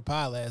 we heard the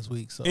pie last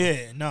week. So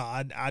yeah, no,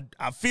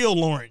 I feel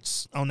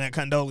Lawrence on that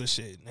condola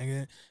shit,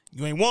 nigga.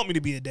 You ain't want me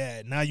to be a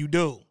dad. Now you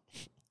do.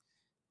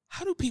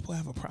 How do people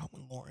have a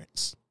problem with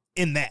Lawrence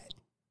in that?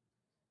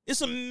 It's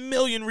a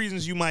million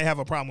reasons you might have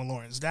a problem with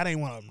Lawrence. That ain't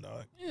one of them,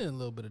 dog. Yeah, a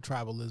little bit of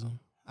tribalism.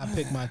 I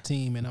pick my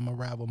team and I'm gonna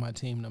ride with my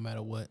team no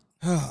matter what.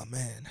 Oh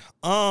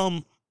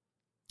man.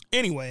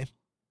 Anyway,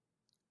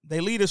 they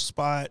lead a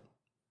spot.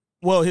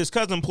 Well, his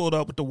cousin pulled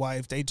up with the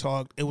wife. They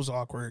talked. It was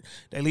awkward.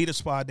 They lead a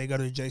spot. They go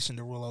to the Jason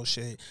Derulo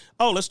shit.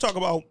 Oh, let's talk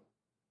about.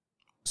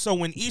 So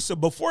when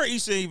before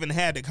Issa even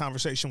had the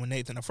conversation with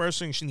Nathan, the first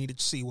thing she needed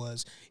to see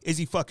was, is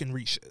he fucking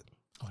Risha?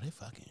 Oh, they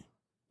fucking.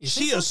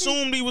 She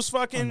assumed he was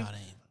fucking. Oh, no, they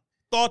ain't.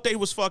 Thought they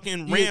was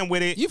fucking. Ran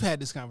with it. You've had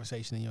this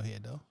conversation in your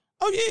head though.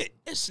 Oh yeah,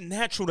 it's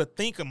natural to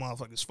think of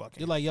motherfuckers fucking.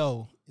 You're like,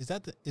 yo,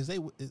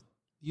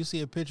 you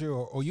see a picture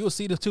or you'll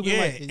see the two. Yeah,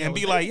 like, and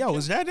be like, yo,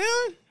 is that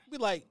them? Be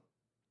like,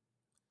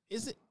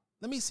 is it?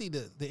 Let me see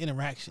the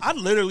interaction. I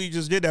literally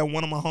just did that with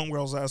one of my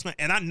homegirls last night,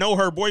 and I know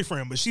her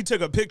boyfriend, but she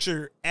took a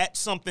picture at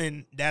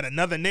something that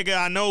another nigga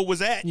I know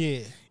was at.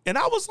 Yeah. And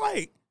I was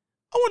like,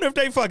 I wonder if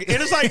they fucking.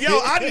 And it's like, yo,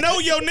 I know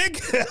your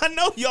nigga. I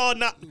know y'all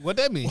not. What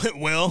that mean?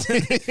 Well,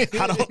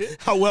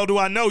 how well do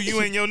I know you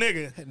and your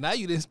nigga? Now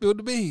you didn't spill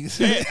the beans.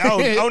 Yeah,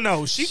 oh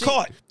no, she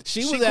caught.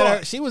 She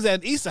was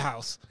at Issa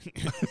house.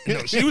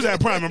 No, she was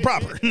at Prime and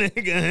Proper,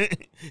 nigga.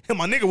 And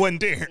my nigga wasn't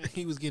there.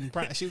 He was getting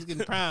prime. She was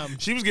getting prime.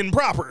 She was getting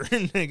proper,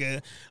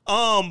 nigga.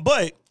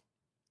 But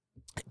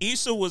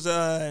Issa was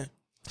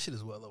shit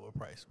is well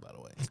overpriced, by the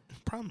way.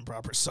 Prime and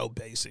Proper so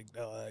basic,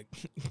 dog.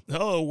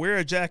 Oh, wear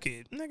a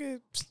jacket,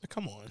 nigga.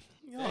 Come on,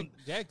 y'all.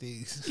 Jack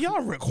these.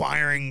 Y'all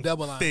requiring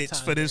double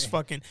fits for this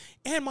fucking.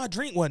 And my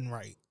drink wasn't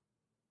right.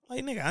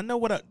 Like, nigga, I know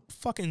what a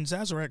fucking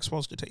Zazarek's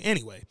supposed to take.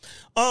 Anyway,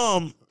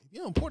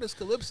 you don't pour this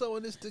Calypso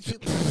in this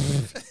tequila.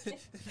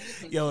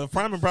 Yo, if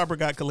Prime and Proper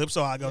got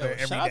Calypso, I go there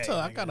every shout day. Out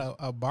to, I got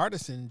a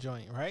Bartisan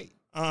joint, right?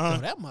 Uh-huh.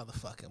 Yo, that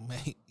motherfucker,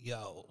 man.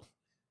 Yo,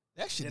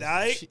 that shit.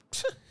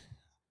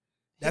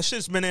 That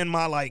shit's been in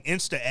my like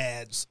Insta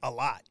ads a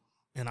lot,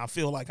 and I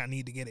feel like I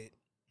need to get it.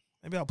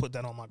 Maybe I'll put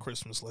that on my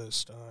Christmas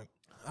list.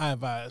 I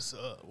advise.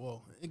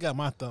 Well, it got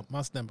my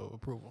stamp of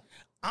approval.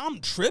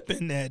 I'm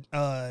tripping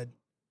that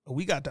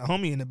we got the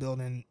homie in the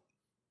building,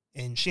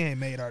 and she ain't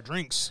made our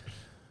drinks.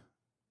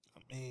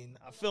 I mean,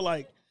 I feel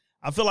like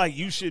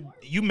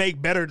you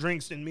make better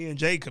drinks than me and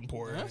Jay can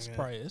pour. That's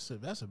probably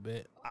that's a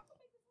bit.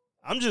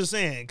 I'm just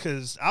saying,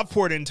 because I've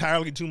poured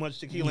entirely too much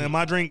tequila in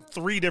my drink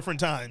 3 different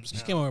times now.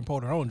 She came over and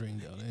poured her own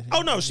drink, though.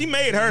 Oh, no, she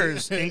made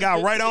hers and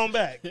got right on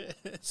back.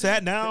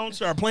 Sat down,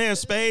 started playing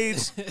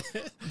spades,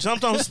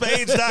 jumped on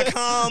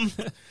spades.com.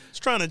 She's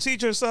trying to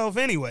teach herself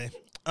anyway.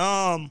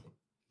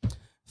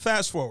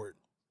 Fast forward.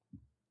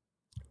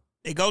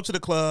 They go to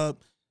the club.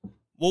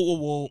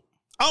 Whoa.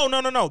 Oh,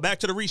 no. Back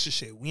to the Risha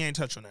shit. We ain't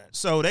touch on that.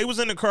 So they was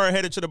in the car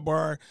headed to the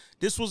bar.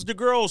 This was the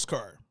girls'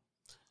 car.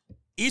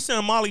 Issa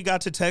and Molly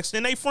got to text,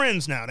 and they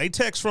friends now. They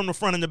text from the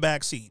front and the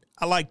back seat.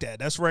 I like that.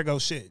 That's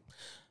Rego shit.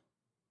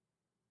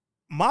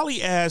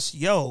 Molly asked,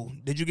 yo,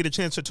 did you get a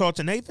chance to talk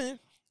to Nathan?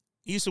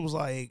 Issa was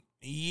like,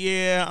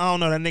 yeah, I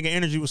don't know. That nigga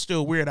energy was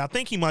still weird. I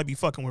think he might be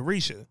fucking with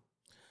Risha.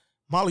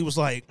 Molly was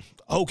like,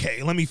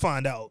 okay, let me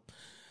find out.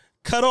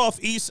 Cut off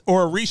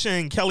Risha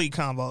and Kelly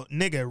combo.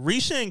 Nigga,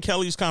 Risha and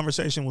Kelly's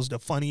conversation was the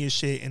funniest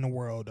shit in the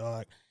world,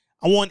 dog.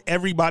 I want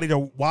everybody to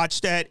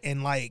watch that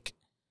and, like,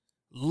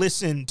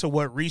 listen to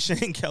what Risha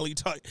and Kelly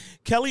talk.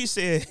 Kelly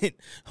said,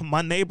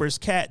 my neighbor's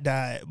cat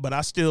died, but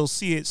I still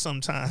see it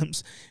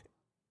sometimes.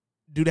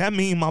 Do that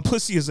mean my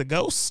pussy is a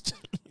ghost?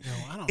 No,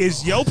 I don't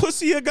Is know. your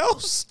pussy a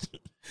ghost?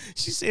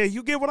 She said,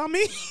 you get what I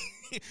mean?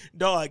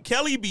 Dog,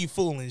 Kelly be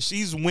fooling.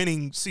 She's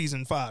winning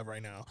season 5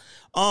 right now.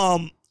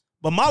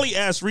 But Molly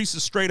asked Risha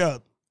straight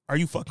up, are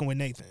you fucking with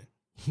Nathan?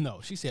 No,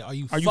 she said, are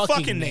you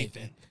fucking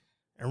Nathan?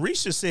 And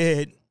Risha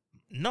said,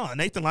 no,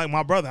 Nathan like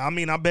my brother. I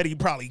mean, I bet he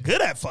probably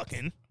good at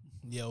fucking.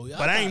 Yo,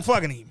 but I ain't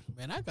fucking him.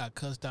 Man, I got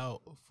cussed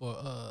out for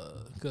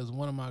because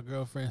one of my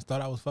girlfriends thought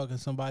I was fucking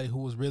somebody who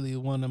was really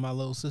one of my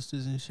little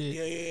sisters and shit.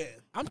 Yeah.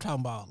 I'm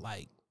talking about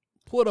like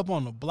pulled up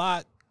on the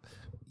block.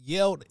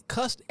 yelled,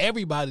 cussed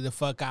everybody the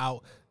fuck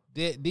out.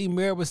 D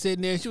Mary was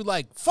sitting there and she was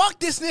like, fuck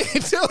this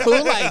nigga too.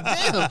 Like,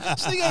 damn,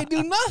 this nigga ain't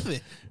do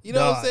nothing. You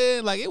know what I'm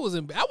saying? Like, I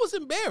was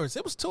embarrassed.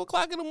 It was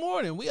 2:00 in the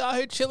morning. We out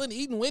here chilling,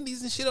 eating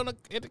Wendy's and shit in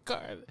the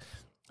car.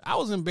 I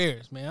was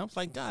embarrassed, man. I was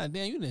like, God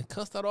damn, you done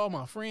cussed out all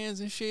my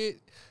friends and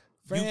shit,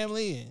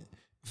 family and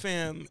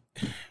fam.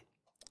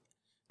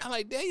 I'm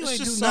like, damn, you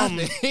ain't do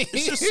nothing.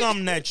 It's just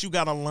something that you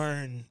gotta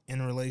learn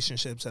in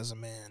relationships as a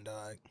man,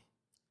 dog.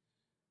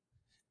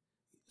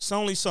 It's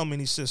only so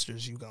many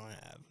sisters you gonna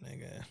have,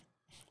 nigga.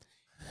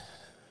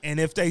 And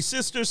if they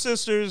sisters,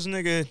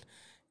 nigga,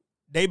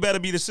 they better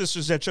be the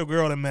sisters that your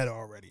girl done met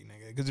already,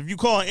 nigga. Because if you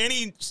call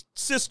any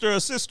sister a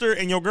sister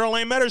and your girl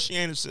ain't met her, she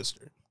ain't a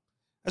sister.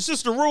 That's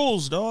just the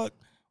rules, dog.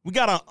 We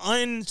got an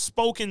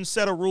unspoken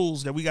set of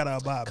rules that we got to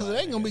abide by. Because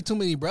there ain't going to be too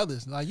many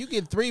brothers. Like, you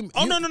get three.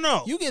 Oh,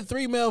 no. You get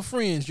 3 male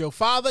friends. Your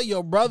father,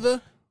 your brother,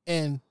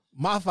 and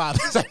my father.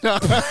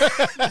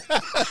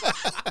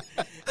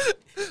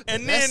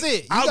 And that's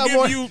then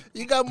it.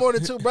 You got more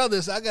than 2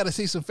 brothers. I got to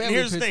see some family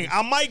Here's pictures. the thing.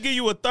 I might give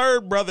you a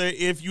 3rd brother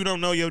if you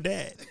don't know your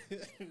dad.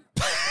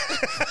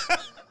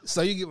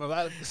 So you give a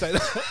lot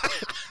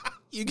of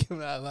you give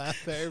a lot of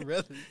 3rd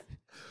brothers.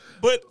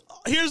 But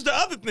here's the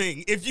other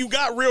thing. If you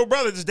got real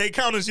brothers, they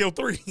count as your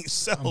 3.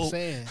 So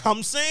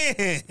I'm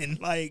saying,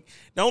 like,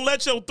 don't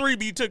let your 3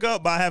 be took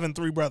up by having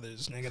 3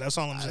 brothers, nigga. That's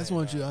all I'm saying. I just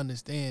want you to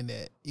understand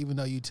that even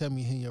though you tell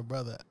me he's your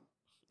brother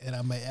and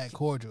I may act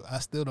cordial, I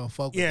still don't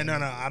fuck with Yeah, that no,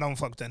 nigga. I don't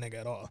fuck with that nigga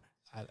at all.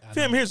 I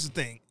Fam, here's the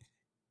thing.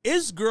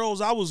 It's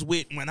girls I was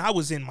with when I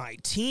was in my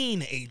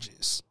teen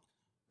ages,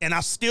 and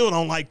I still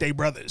don't like they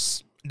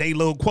brothers. They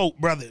little quote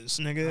brothers,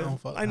 nigga.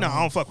 I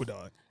don't fuck with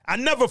dog. I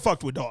never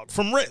fucked with dog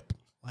from rip.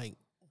 Like,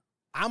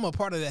 I'm a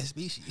part of that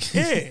species.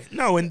 Yeah,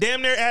 no, and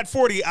damn near at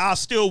 40, I'll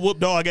still whoop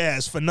dog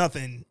ass for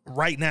nothing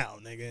right now,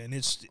 nigga. And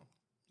it's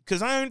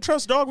because I don't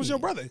trust dog was your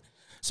brother.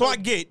 So I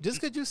get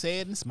just because you say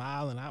it and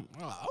smile, and I'm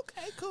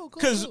okay, cool.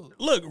 Because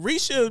look,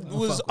 Risha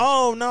was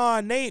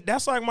Nate.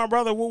 That's like my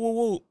brother. Woo woo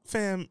woo,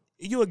 fam.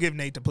 You would give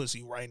Nate the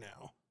pussy right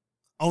now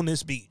on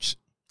this beach.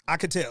 I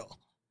could tell.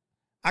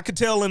 I could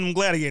tell in them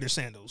gladiator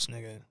sandals,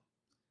 nigga.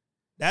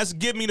 That's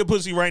give me the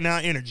pussy right now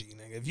energy,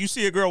 nigga. If you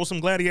see a girl with some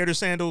gladiator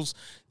sandals,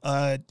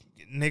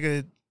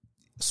 nigga,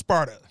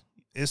 Sparta,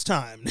 it's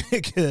time,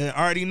 nigga.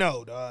 I already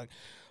know, dog.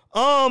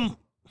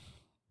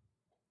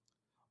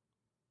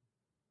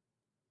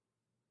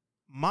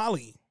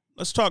 Molly.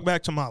 Let's talk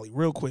back to Molly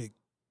real quick.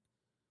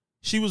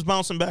 She was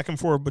bouncing back and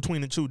forth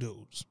between the 2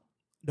 dudes,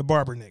 the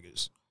barber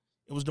niggas.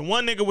 It was the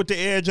one nigga with the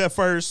edge at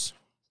first,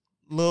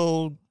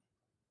 little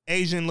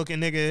Asian-looking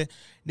nigga.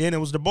 Then it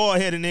was the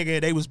bald-headed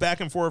nigga. They was back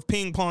and forth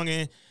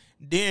ping-ponging.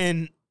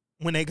 Then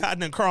when they got in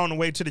the car on the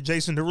way to the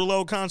Jason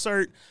Derulo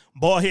concert,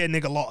 bald-headed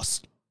nigga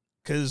lost.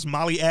 Because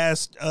Molly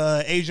asked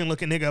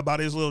Asian-looking nigga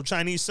about his little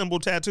Chinese symbol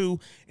tattoo,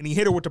 and he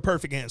hit her with the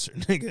perfect answer,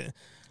 nigga.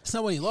 That's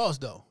not when he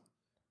lost, though.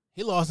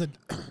 He lost it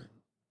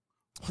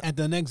at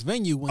the next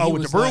venue. When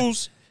with the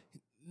bruise?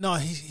 No,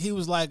 he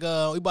was like,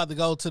 we about to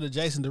go to the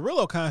Jason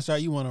Derulo concert.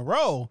 You want to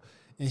roll?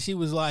 And he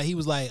was like,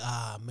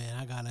 man,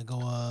 I gotta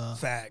go.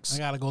 Facts. I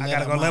gotta go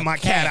let my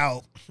cat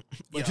out.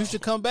 But you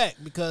should come back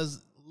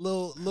because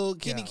little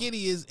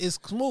kitty is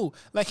smooth.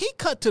 Like, he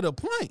cut to the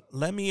point.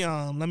 Let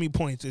me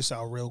point this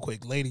out real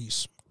quick,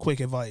 ladies. Quick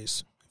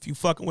advice: if you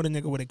fucking with a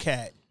nigga with a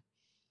cat,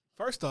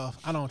 first off,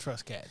 I don't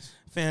trust cats.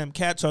 Fam,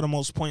 cats are the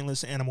most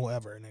pointless animal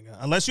ever, nigga.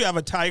 Unless you have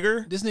a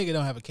tiger. This nigga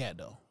don't have a cat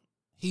though.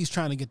 He's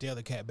trying to get the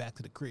other cat back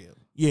to the crib.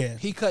 Yeah.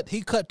 He cut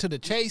to the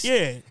chase.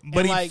 Yeah,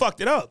 but he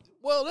fucked it up.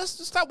 Well, let's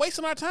just stop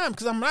wasting our time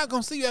because I'm not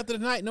gonna see you after the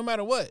night, no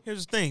matter what.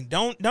 Here's the thing: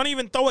 don't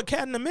even throw a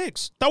cat in the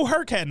mix. Throw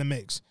her cat in the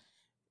mix.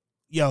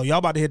 Yo, y'all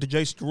about to hit the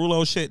Jason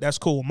Derulo shit? That's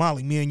cool.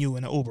 Molly, me and you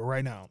in the Uber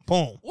right now.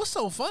 Boom. What's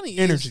so funny?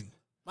 Energy. Is,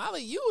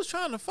 Molly, you was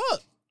trying to fuck.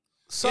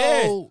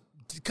 So,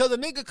 because a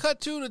nigga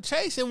cut you to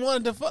chase and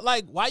wanted to fuck,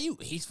 like, why you?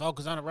 He's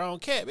focused on the wrong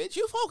cat, bitch.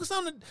 You focus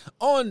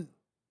on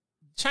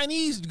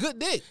Chinese good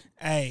dick.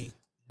 Hey,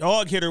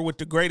 dog hit her with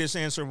the greatest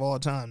answer of all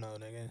time, though,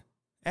 nigga.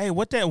 Hey,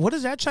 what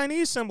does that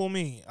Chinese symbol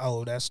mean?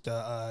 Oh, that's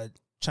the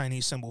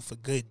Chinese symbol for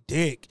good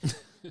dick.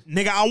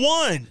 Nigga, I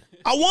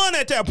won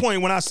at that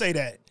point when I say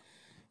that.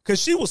 Cause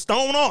she was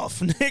thrown off.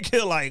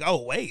 Nigga, like,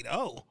 oh wait,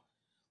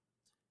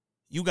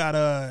 you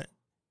got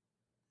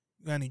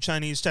any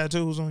Chinese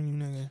tattoos on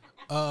you, nigga?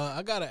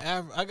 I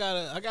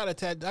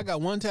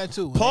got one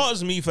tattoo.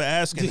 Pause me for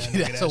asking that.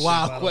 That's a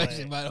wild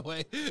question, by the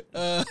way.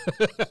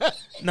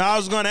 No, I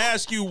was gonna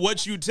ask you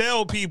what you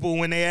tell people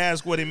when they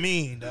ask what it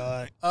means,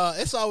 dog.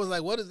 It's always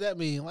like, what does that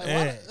mean? Like,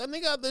 why, that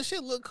nigga out there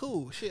shit look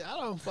cool. Shit, I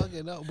don't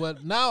fucking know.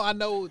 But now I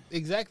know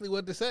exactly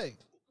what to say.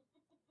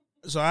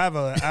 So I have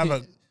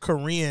a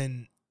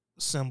Korean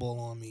symbol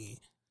on me.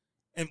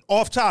 And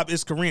off top,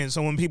 it's Korean.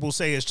 So when people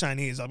say it's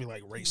Chinese, I'll be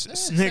like,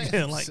 racist,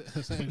 nigga. Like,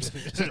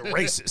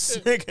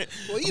 racist, nigga.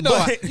 Well, you know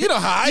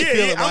how I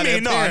feel about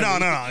it.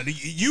 No.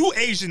 You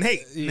Asian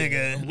hate,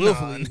 nigga.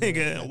 Willfully,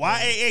 nigga.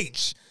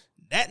 YAH.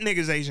 That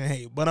nigga's Asian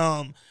hate. But,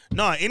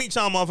 no,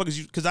 anytime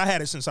motherfuckers, because I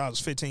had it since I was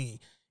 15.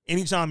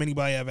 anytime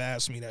anybody ever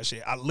asked me that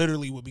shit, I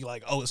literally would be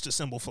like, "Oh, it's the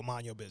symbol for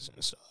mind your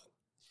business."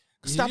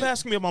 Stop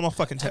asking me about my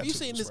fucking tattoos. Have you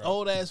seen this bro.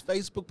 old ass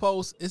Facebook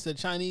post? It's a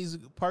Chinese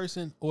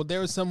person, or there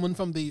was someone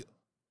from the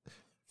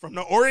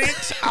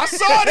Orient? I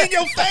saw it in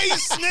your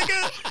face,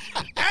 nigga.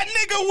 That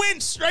nigga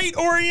went straight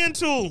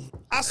Oriental.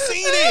 I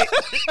seen it.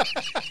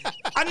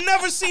 I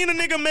never seen a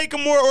nigga make a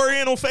more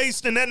Oriental face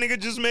than that nigga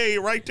just made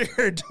right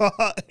there,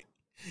 dog.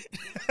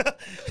 The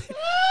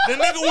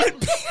nigga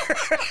went.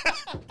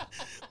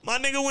 My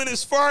nigga went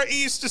as far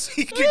east as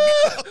he could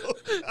go.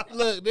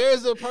 Look,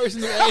 there's a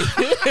person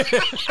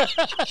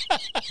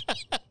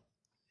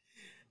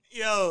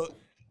Yo.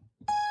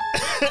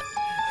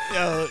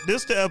 Yo,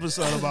 this the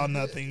episode about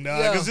nothing,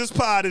 dog. Because this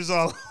pod is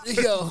all.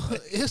 Yo,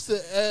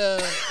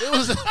 it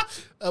was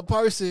a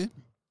person,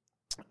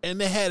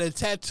 and they had a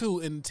tattoo,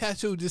 and the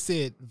tattoo just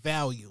said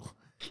value.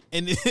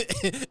 And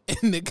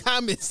in the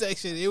comment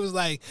section, it was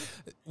like,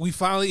 we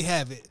finally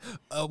have it.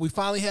 We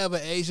finally have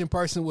an Asian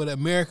person with an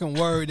American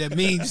word that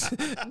means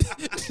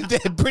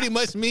that pretty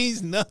much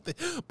means nothing.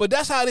 But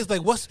that's how it is.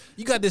 Like,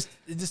 you got this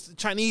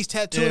Chinese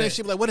tattoo and that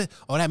shit. Like,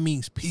 that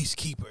means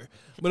peacekeeper.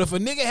 But if a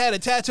nigga had a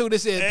tattoo that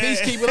said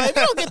peacekeeper, like,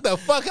 don't get the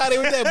fuck out of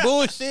here with that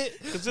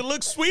bullshit. Because it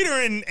looks sweeter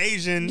in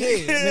Asian.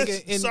 Yeah,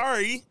 nigga.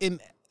 Sorry.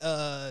 In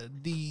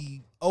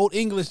the old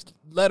English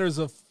letters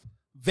of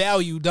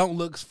value don't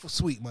look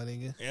sweet, my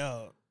nigga.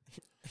 Yeah.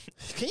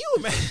 Can you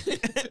imagine?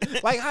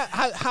 Like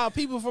how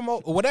people from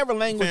whatever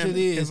language it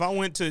is. If I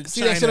went to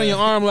see China, that shit on your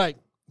arm, like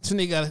that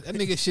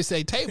nigga should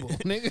say table,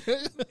 nigga.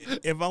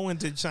 If I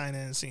went to China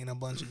and seen a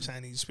bunch of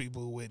Chinese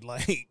people with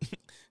like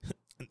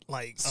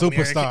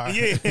superstar,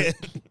 American, yeah,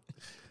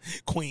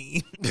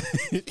 queen.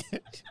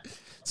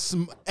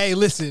 Hey,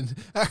 listen.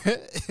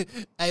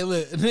 Hey,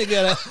 look, they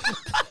got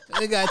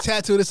a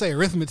tattoo that say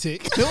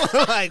arithmetic.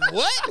 Like,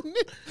 what?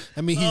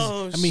 I mean,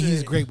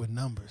 he's great with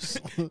numbers.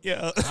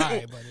 Yeah. All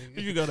right, buddy.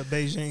 If you go to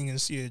Beijing and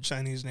see a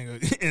Chinese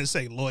nigga and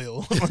say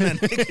loyal on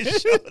that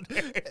nigga's shoulder,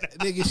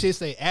 nigga should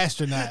say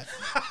astronaut.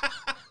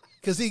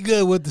 Because he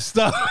good with the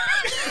stuff.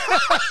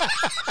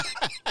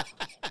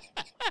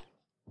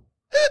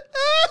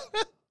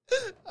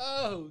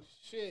 Oh,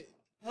 shit.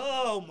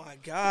 Oh, my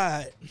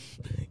God.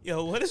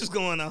 Yo, what is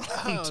going on?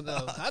 I don't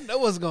know. I know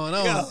what's going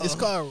on. Yo. It's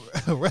called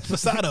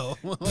Reposado.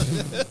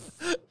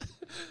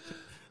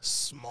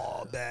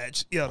 Small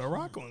batch. Yo, The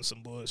Rock on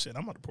some bullshit.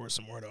 I'm about to pour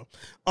some more, though.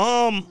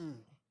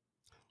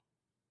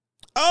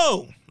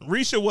 Oh,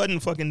 Risha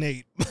wasn't fucking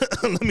Nate.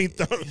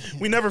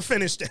 We never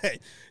finished that.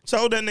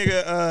 Told that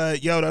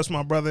nigga, yo, that's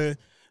my brother.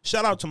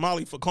 Shout out to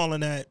Molly for calling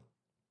that.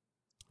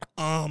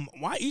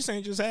 Why East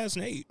ain't just ask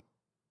Nate?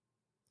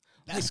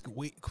 That's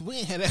we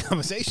ain't had that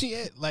conversation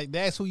yet. Like,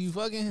 that's who you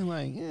fucking?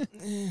 Like,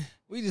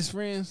 we just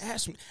friends.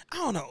 Ask me. I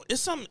don't know. It's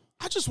something.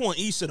 I just want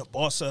Issa to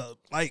boss up.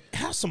 Like,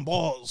 have some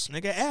balls,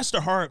 nigga. Ask the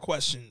hard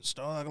questions,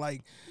 dog.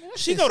 Like,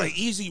 she go the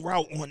easy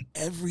route on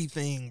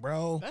everything,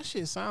 bro. That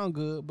shit sound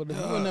good, but if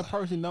you and that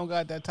person don't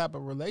got that type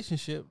of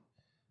relationship,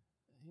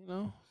 you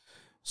know.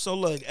 So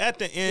look, at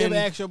the end, you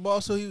ever ask your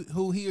boss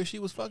who he or she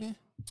was fucking?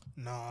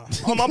 Nah.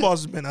 Oh, my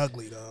boss has been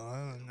ugly though.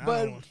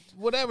 But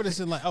whatever this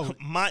is like, oh,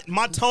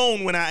 my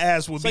tone when I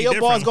ask would be your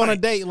different. boss go on a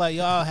date like,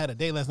 y'all had a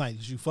date last night.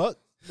 Did you fuck?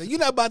 You're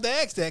not about to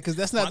ask that because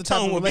that's not the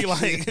type of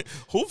relationship. Be like,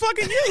 who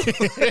fucking you?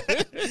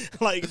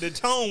 Like, the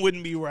tone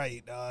wouldn't be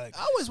right, dog.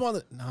 I always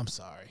wanted. No, I'm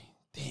sorry.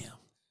 Damn.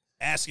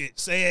 Ask it.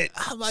 Say it.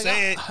 Like,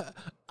 say it.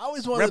 I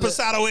always wanted.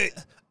 Reposado it.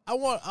 I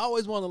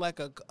always wanted like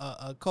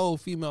a cold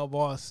female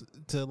boss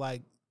to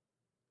like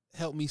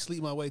help me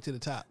sleep my way to the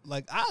top.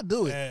 Like, I'll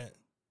do it,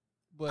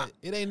 but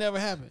it ain't never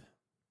happened.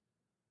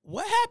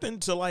 What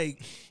happened to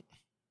like?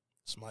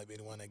 This might be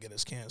the one that get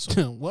us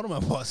canceled. One of my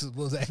bosses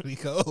was actually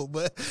cold,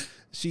 but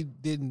she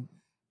didn't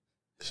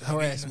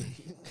harass me.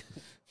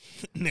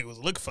 Nigga was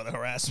looking for the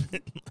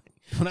harassment.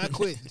 When I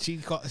quit, she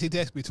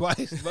texted me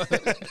twice.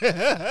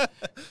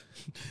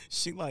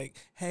 She like,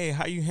 hey,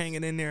 how you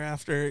hanging in there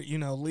after,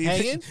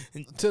 leaving?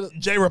 Hanging?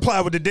 Jay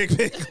replied with the dick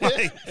pic.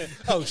 Like,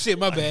 oh, shit,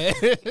 my bad.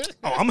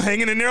 Oh, I'm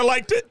hanging in there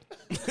like that.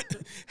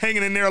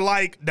 Hanging in there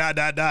like ...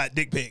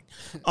 dick pic.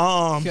 You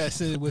gotta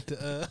send it with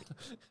the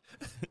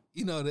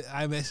the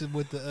iMessage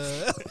with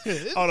the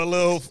the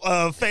little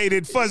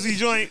faded fuzzy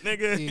joint,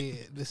 nigga. Yeah,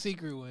 the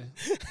secret one.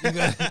 You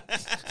gotta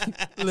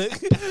look.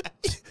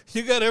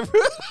 You gotta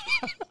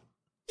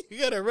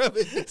rub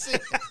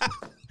it.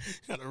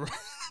 Gotta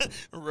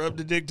rub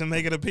the dick to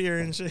make it appear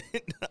and shit.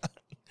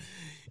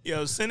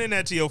 Yo, sending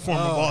that to your former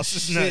boss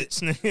is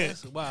nuts,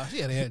 nigga. Wow, she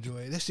had an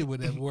Android. That shit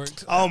would have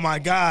worked. Oh my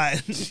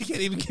God. She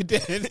can't even get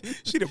that.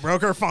 She'd have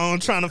broke her phone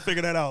trying to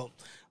figure that out.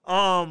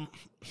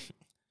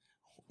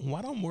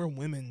 Why don't more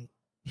women?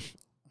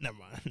 Never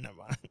mind.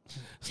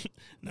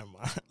 I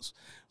was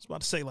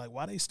about to say, like,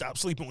 why they stop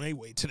sleeping when they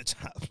wait to the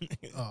top?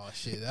 Oh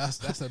shit,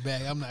 that's a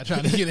bag I'm not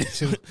trying to get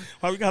into.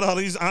 Why we got all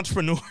these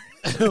entrepreneurs?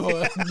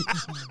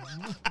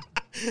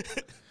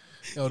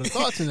 Yo, the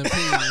thoughts and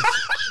opinions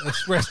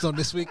expressed on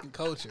This Week in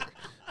Culture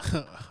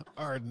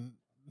are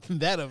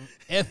that of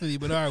Anthony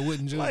Bernard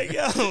Wooden Jr. Like,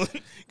 yo,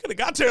 could have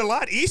got there a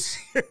lot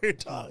easier,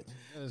 dog.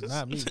 That is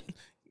not me.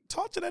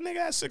 talk to that nigga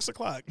at 6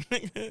 o'clock.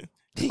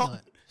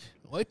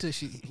 Wait till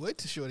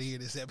Shorty hear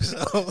this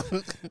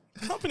episode.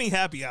 Company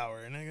happy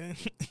hour, nigga.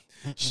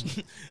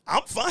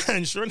 I'm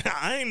fine. Sure,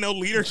 I ain't no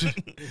leader.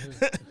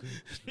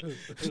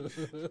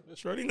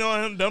 Shorty,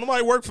 don't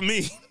nobody work for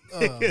me.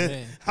 Oh,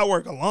 man. I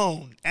work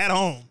alone at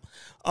home.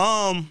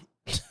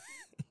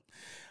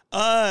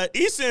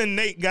 Issa and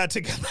Nate got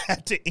together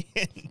at the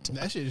end.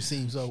 That shit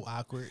seems so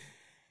awkward.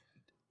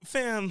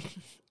 Fam.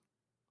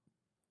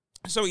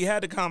 So he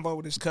had the convo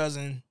with his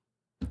cousin.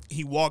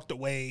 He walked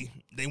away.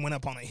 They went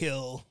up on a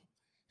hill.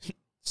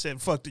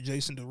 Said, fuck the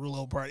Jason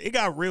Derulo party. It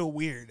got real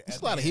weird.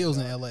 There's a lot of hills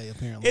in L.A.,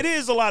 apparently. It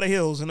is a lot of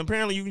hills, and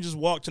apparently you can just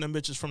walk to them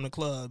bitches from the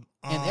club.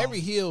 And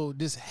every hill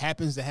just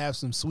happens to have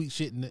some sweet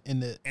shit in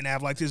the and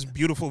have like this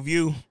beautiful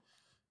view.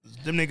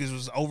 Them niggas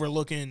was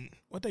overlooking,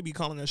 what they be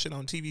calling that shit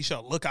on TV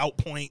show, Lookout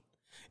Point.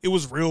 It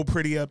was real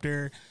pretty up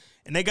there.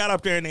 And they got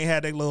up there and they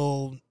had their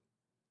little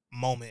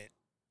moment.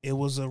 It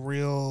was a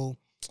real,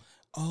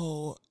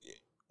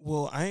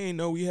 well, I ain't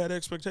know we had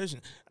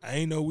expectations. I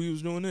ain't know we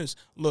was doing this.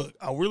 Look,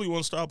 I really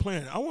want to start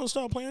playing. I want to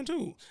start playing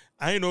too.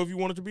 I ain't know if you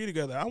wanted to be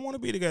together. I want to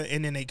be together.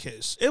 And then they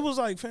kiss. It was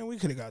like, fam, we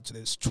could have got to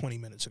this 20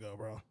 minutes ago,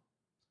 bro.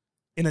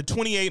 In a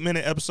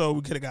 28-minute episode,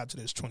 we could have got to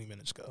this 20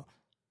 minutes ago.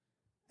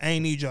 I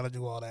ain't need y'all to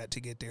do all that to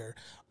get there.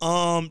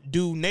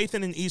 Do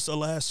Nathan and Issa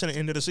last to the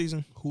end of the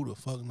season? Who the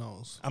fuck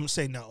knows? I'm going to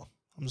say no.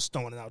 I'm just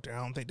throwing it out there. I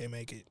don't think they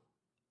make it.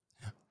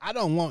 I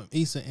don't want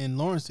Issa and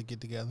Lawrence to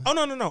get together. Oh,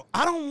 no.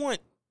 I don't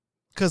want...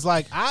 Because,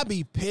 like, I'd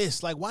be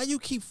pissed. Like, why you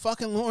keep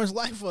fucking Lawrence's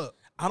life up?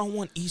 I don't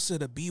want Issa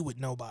to be with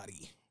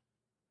nobody.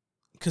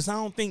 Because I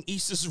don't think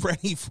Issa's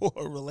ready for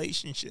a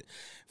relationship.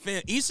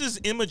 Fam, Issa's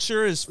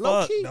immature as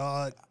fuck,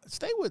 dog.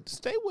 Stay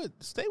with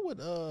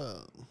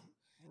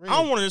I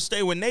don't want her to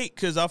stay with Nate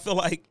because I feel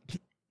like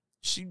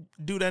she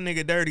do that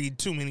nigga dirty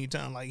too many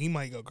times. Like, he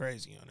might go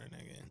crazy on her,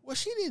 nigga. Well,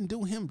 she didn't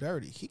do him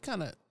dirty. He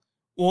kind of...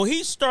 Well,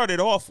 he started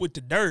off with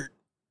the dirt,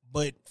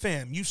 but,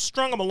 fam, you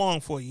strung him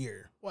along for a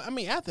year. Well, I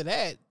mean, after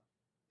that,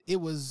 it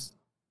was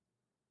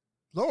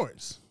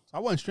Lawrence. I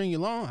wasn't stringing you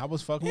along. I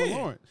was fucking with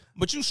Lawrence.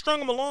 But you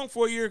strung him along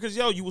for a year because,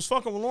 you was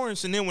fucking with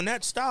Lawrence, and then when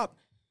that stopped,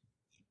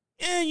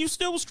 you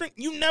still was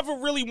You never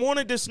really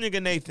wanted this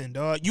nigga Nathan,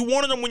 dog. You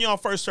wanted him when y'all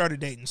first started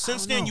dating.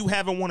 Since then, you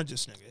haven't wanted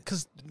this nigga.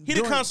 Because he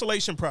the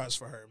consolation prize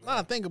for her, man. Now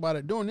I think about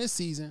it, during this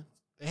season,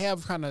 they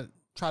have kind of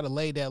tried to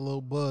lay that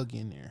little bug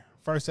in there.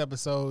 First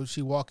episode,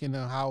 she walk in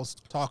the house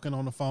talking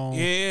on the phone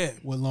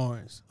with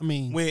Lawrence. I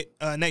mean... With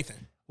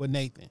Nathan. With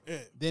Nathan. Yeah.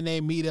 Then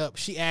they meet up.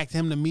 She asked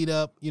him to meet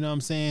up. You know what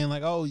I'm saying?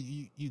 Like, oh,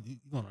 you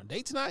going on a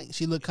date tonight?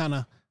 She looked kind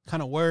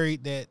of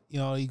worried that, you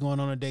going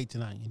on a date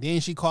tonight. And then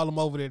she called him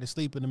over there to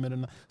sleep in the middle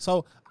of the night.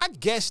 So I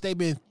guess they've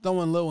been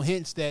throwing little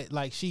hints that,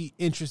 like, she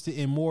interested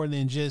in more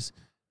than just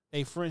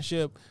a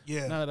friendship.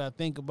 Yeah. Now that I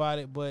think about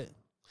it. But,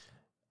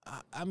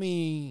 I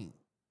mean,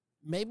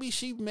 maybe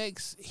he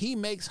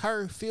makes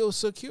her feel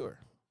secure.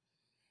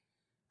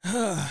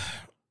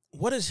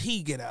 What does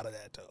he get out of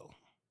that, though?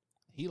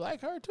 He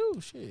like her too,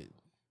 shit.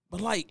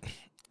 But like,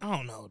 I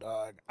don't know,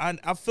 dog.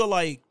 I feel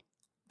like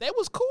they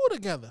was cool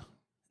together.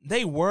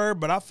 They were,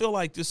 but I feel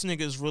like this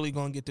nigga is really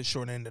gonna get the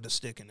short end of the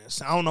stick in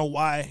this. I don't know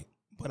why,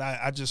 but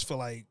I just feel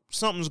like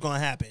something's gonna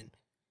happen.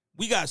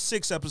 We got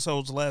 6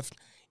 episodes left.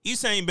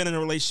 Issa ain't been in a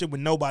relationship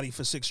with nobody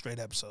for 6 straight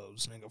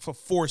episodes, nigga, for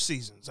 4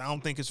 seasons. I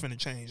don't think it's finna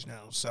change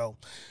now. So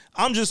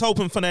I'm just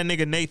hoping for that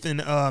nigga Nathan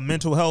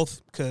mental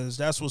health, because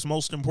that's what's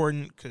most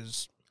important,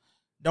 because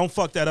don't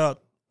fuck that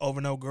up over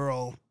no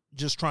girl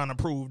just trying to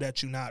prove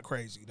that you're not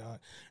crazy, dog.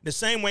 The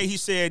same way he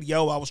said,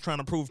 I was trying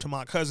to prove to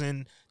my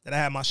cousin that I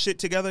had my shit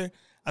together.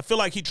 I feel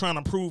like he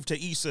trying to prove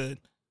to Issa,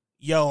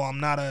 I'm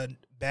not a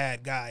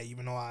bad guy,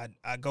 even though I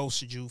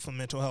ghosted you for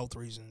mental health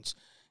reasons.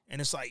 And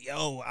it's like,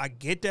 I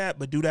get that,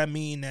 but do that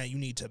mean that you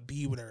need to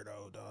be with her,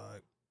 though, dog?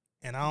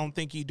 And I don't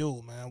think he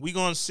do, man. We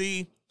gonna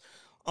see.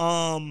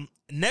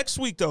 Next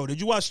week, though,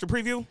 did you watch the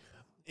preview?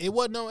 It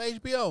wasn't on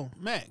HBO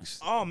Max.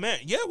 Oh, man.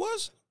 Yeah, it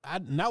was.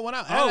 Not when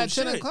at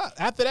 10 o'clock.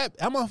 After that,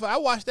 I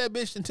watched that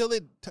bitch until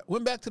it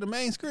went back to the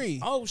main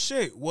screen. Oh,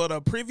 shit. Well, the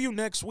preview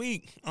next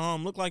week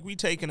look like we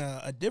taking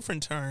a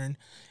different turn,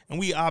 and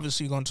we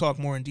obviously going to talk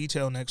more in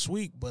detail next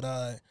week,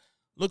 but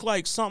look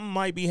like something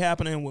might be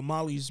happening with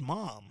Molly's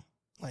mom.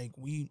 Like,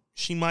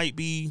 she might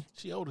be...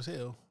 She old as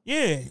hell.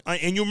 Yeah,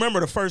 and you remember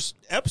the first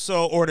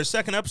episode, or the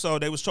second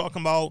episode, they was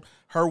talking about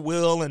her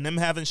will and them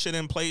having shit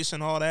in place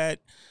and all that.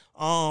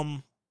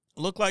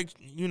 Looked like,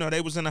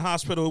 they was in the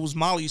hospital. It was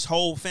Molly's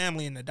whole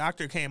family, and the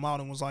doctor came out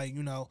and was like,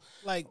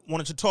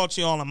 wanted to talk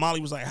to y'all, and Molly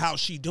was like, how's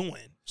she doing?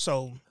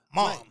 So,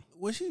 Mom. Like,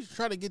 when she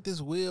trying to get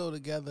this will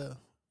together,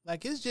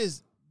 like, it's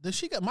just,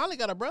 Molly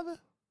got a brother?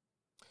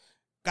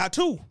 Got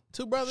 2.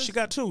 2 brothers? She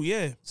got 2,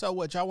 yeah. So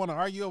what, y'all want to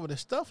argue over the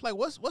stuff? Like,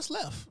 what's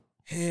left?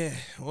 Yeah,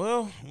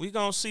 well, we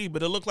gonna see,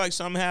 but it looked like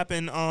something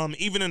happened,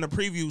 even in the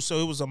preview, so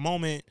it was a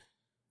moment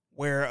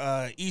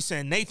where Issa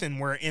and Nathan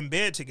were in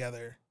bed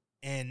together.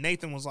 And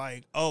Nathan was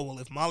like, oh, well,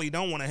 if Molly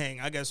don't want to hang,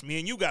 I guess me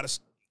and you got to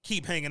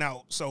keep hanging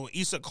out. So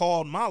Issa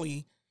called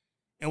Molly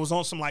and was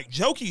on some like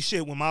jokey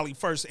shit when Molly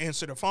first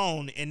answered the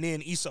phone, and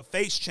then Issa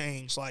face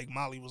changed. Like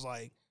Molly was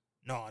like,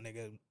 "No,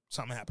 nigga,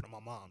 something happened to my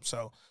mom."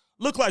 So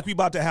look like we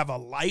about to have a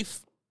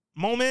life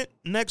moment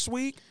next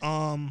week.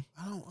 I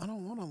don't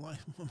want a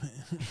life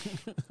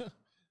moment.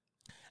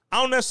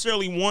 I don't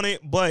necessarily want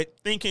it, but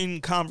thinking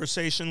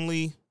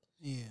conversationally,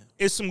 yeah,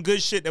 it's some good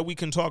shit that we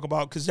can talk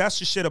about, because that's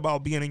the shit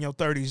about being in your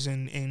 30s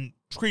and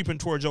creeping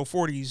towards your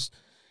 40s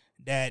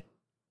that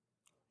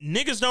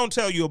niggas don't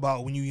tell you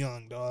about when you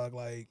young, dog.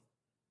 Like,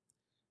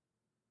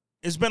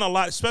 it's been a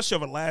lot, especially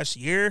over the last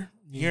year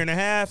and a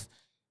half,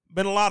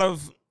 been a lot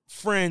of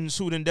friends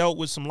who done dealt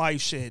with some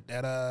life shit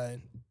that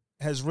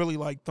has really,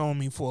 like, thrown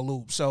me for a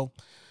loop. So,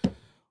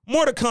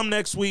 more to come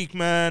next week,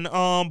 man.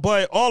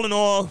 But all in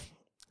all,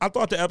 I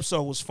thought the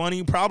episode was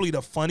funny, probably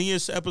the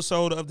funniest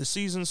episode of the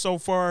season so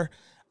far.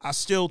 I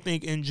still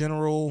think in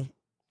general,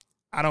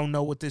 I don't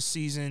know what this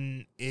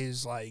season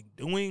is like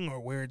doing or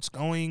where it's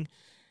going.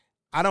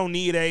 I don't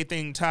need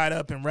anything tied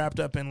up and wrapped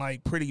up in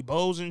like pretty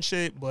bows and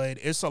shit, but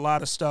it's a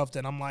lot of stuff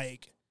that I'm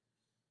like,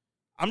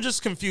 I'm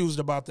just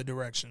confused about the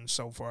direction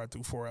so far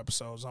through 4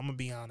 episodes. I'm gonna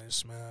be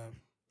honest, man.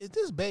 Is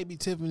this baby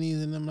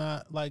Tiffany's and them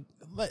not like?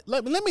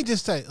 Let me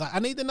just say, like, I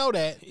need to know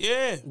that.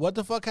 Yeah. What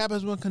the fuck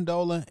happens with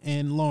Condola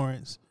and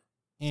Lawrence?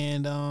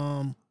 And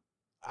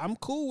I'm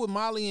cool with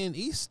Molly and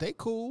East. They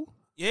cool.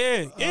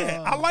 Yeah.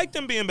 I like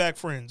them being back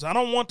friends. I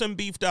don't want them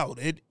beefed out.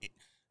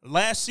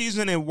 Last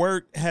season it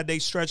worked. Had they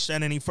stretched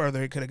that any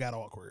further, it could have got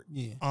awkward.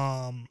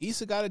 Yeah.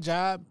 Issa got a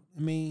job. I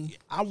mean,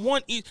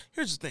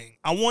 here's the thing.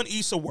 I want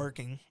Issa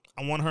working.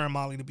 I want her and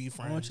Molly to be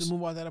friends. I want you to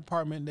move out that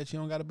apartment that you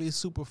don't got to be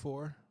super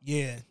for.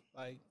 Yeah.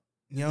 Like,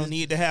 you don't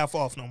need the half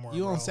off no more.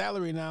 You bro. on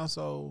salary now,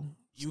 so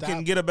you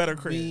can get a better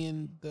crib.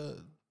 Being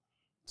the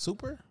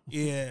super.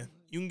 Yeah,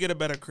 you can get a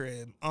better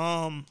crib.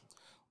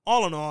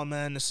 All in all,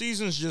 man, the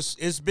season's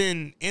it's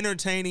been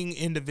entertaining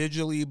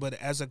individually, but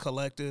as a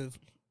collective,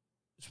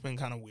 it's been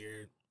kind of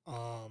weird.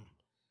 I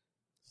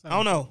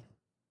don't know.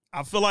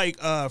 I feel like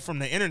from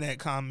the internet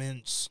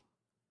comments,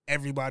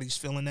 everybody's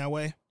feeling that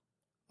way.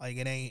 Like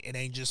it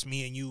ain't just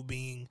me and you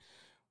being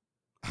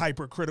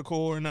hypercritical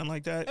or nothing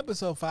like that.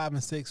 Episode 5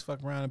 and 6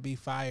 fuck around and be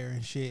fire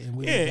and shit, and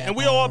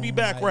we'll all be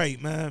back right,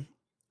 man.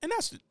 And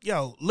that's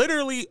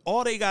literally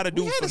all they got to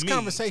do. We for had this me.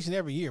 conversation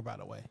every year, by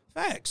the way.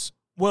 Facts.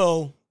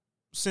 Well,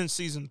 since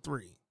season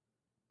 3,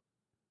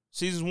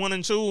 seasons 1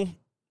 and 2,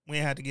 we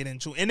had to get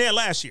into, and then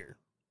last year,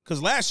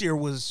 because last year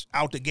was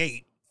out the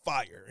gate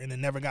fire, and it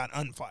never got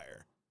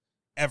unfire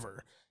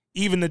ever.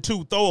 Even the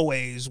 2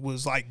 throwaways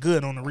was like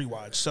good on the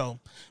rewatch.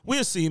 So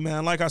we'll see,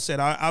 man. Like I said,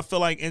 I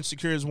feel like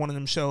Insecure is one of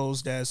them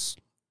shows that's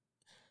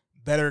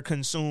better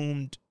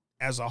consumed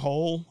as a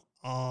whole.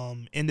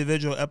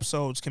 Individual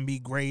episodes can be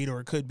great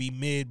or it could be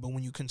mid, but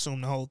when you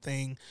consume the whole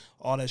thing,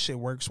 all that shit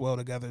works well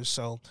together.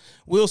 So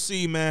we'll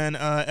see, man.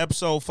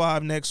 Episode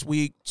 5 next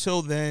week.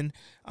 Till then,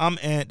 I'm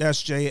Ant.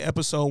 That's Jay.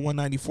 Episode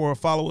 194.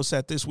 Follow us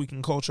at This Week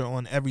in Culture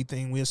on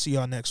everything. We'll see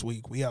y'all next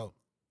week. We out.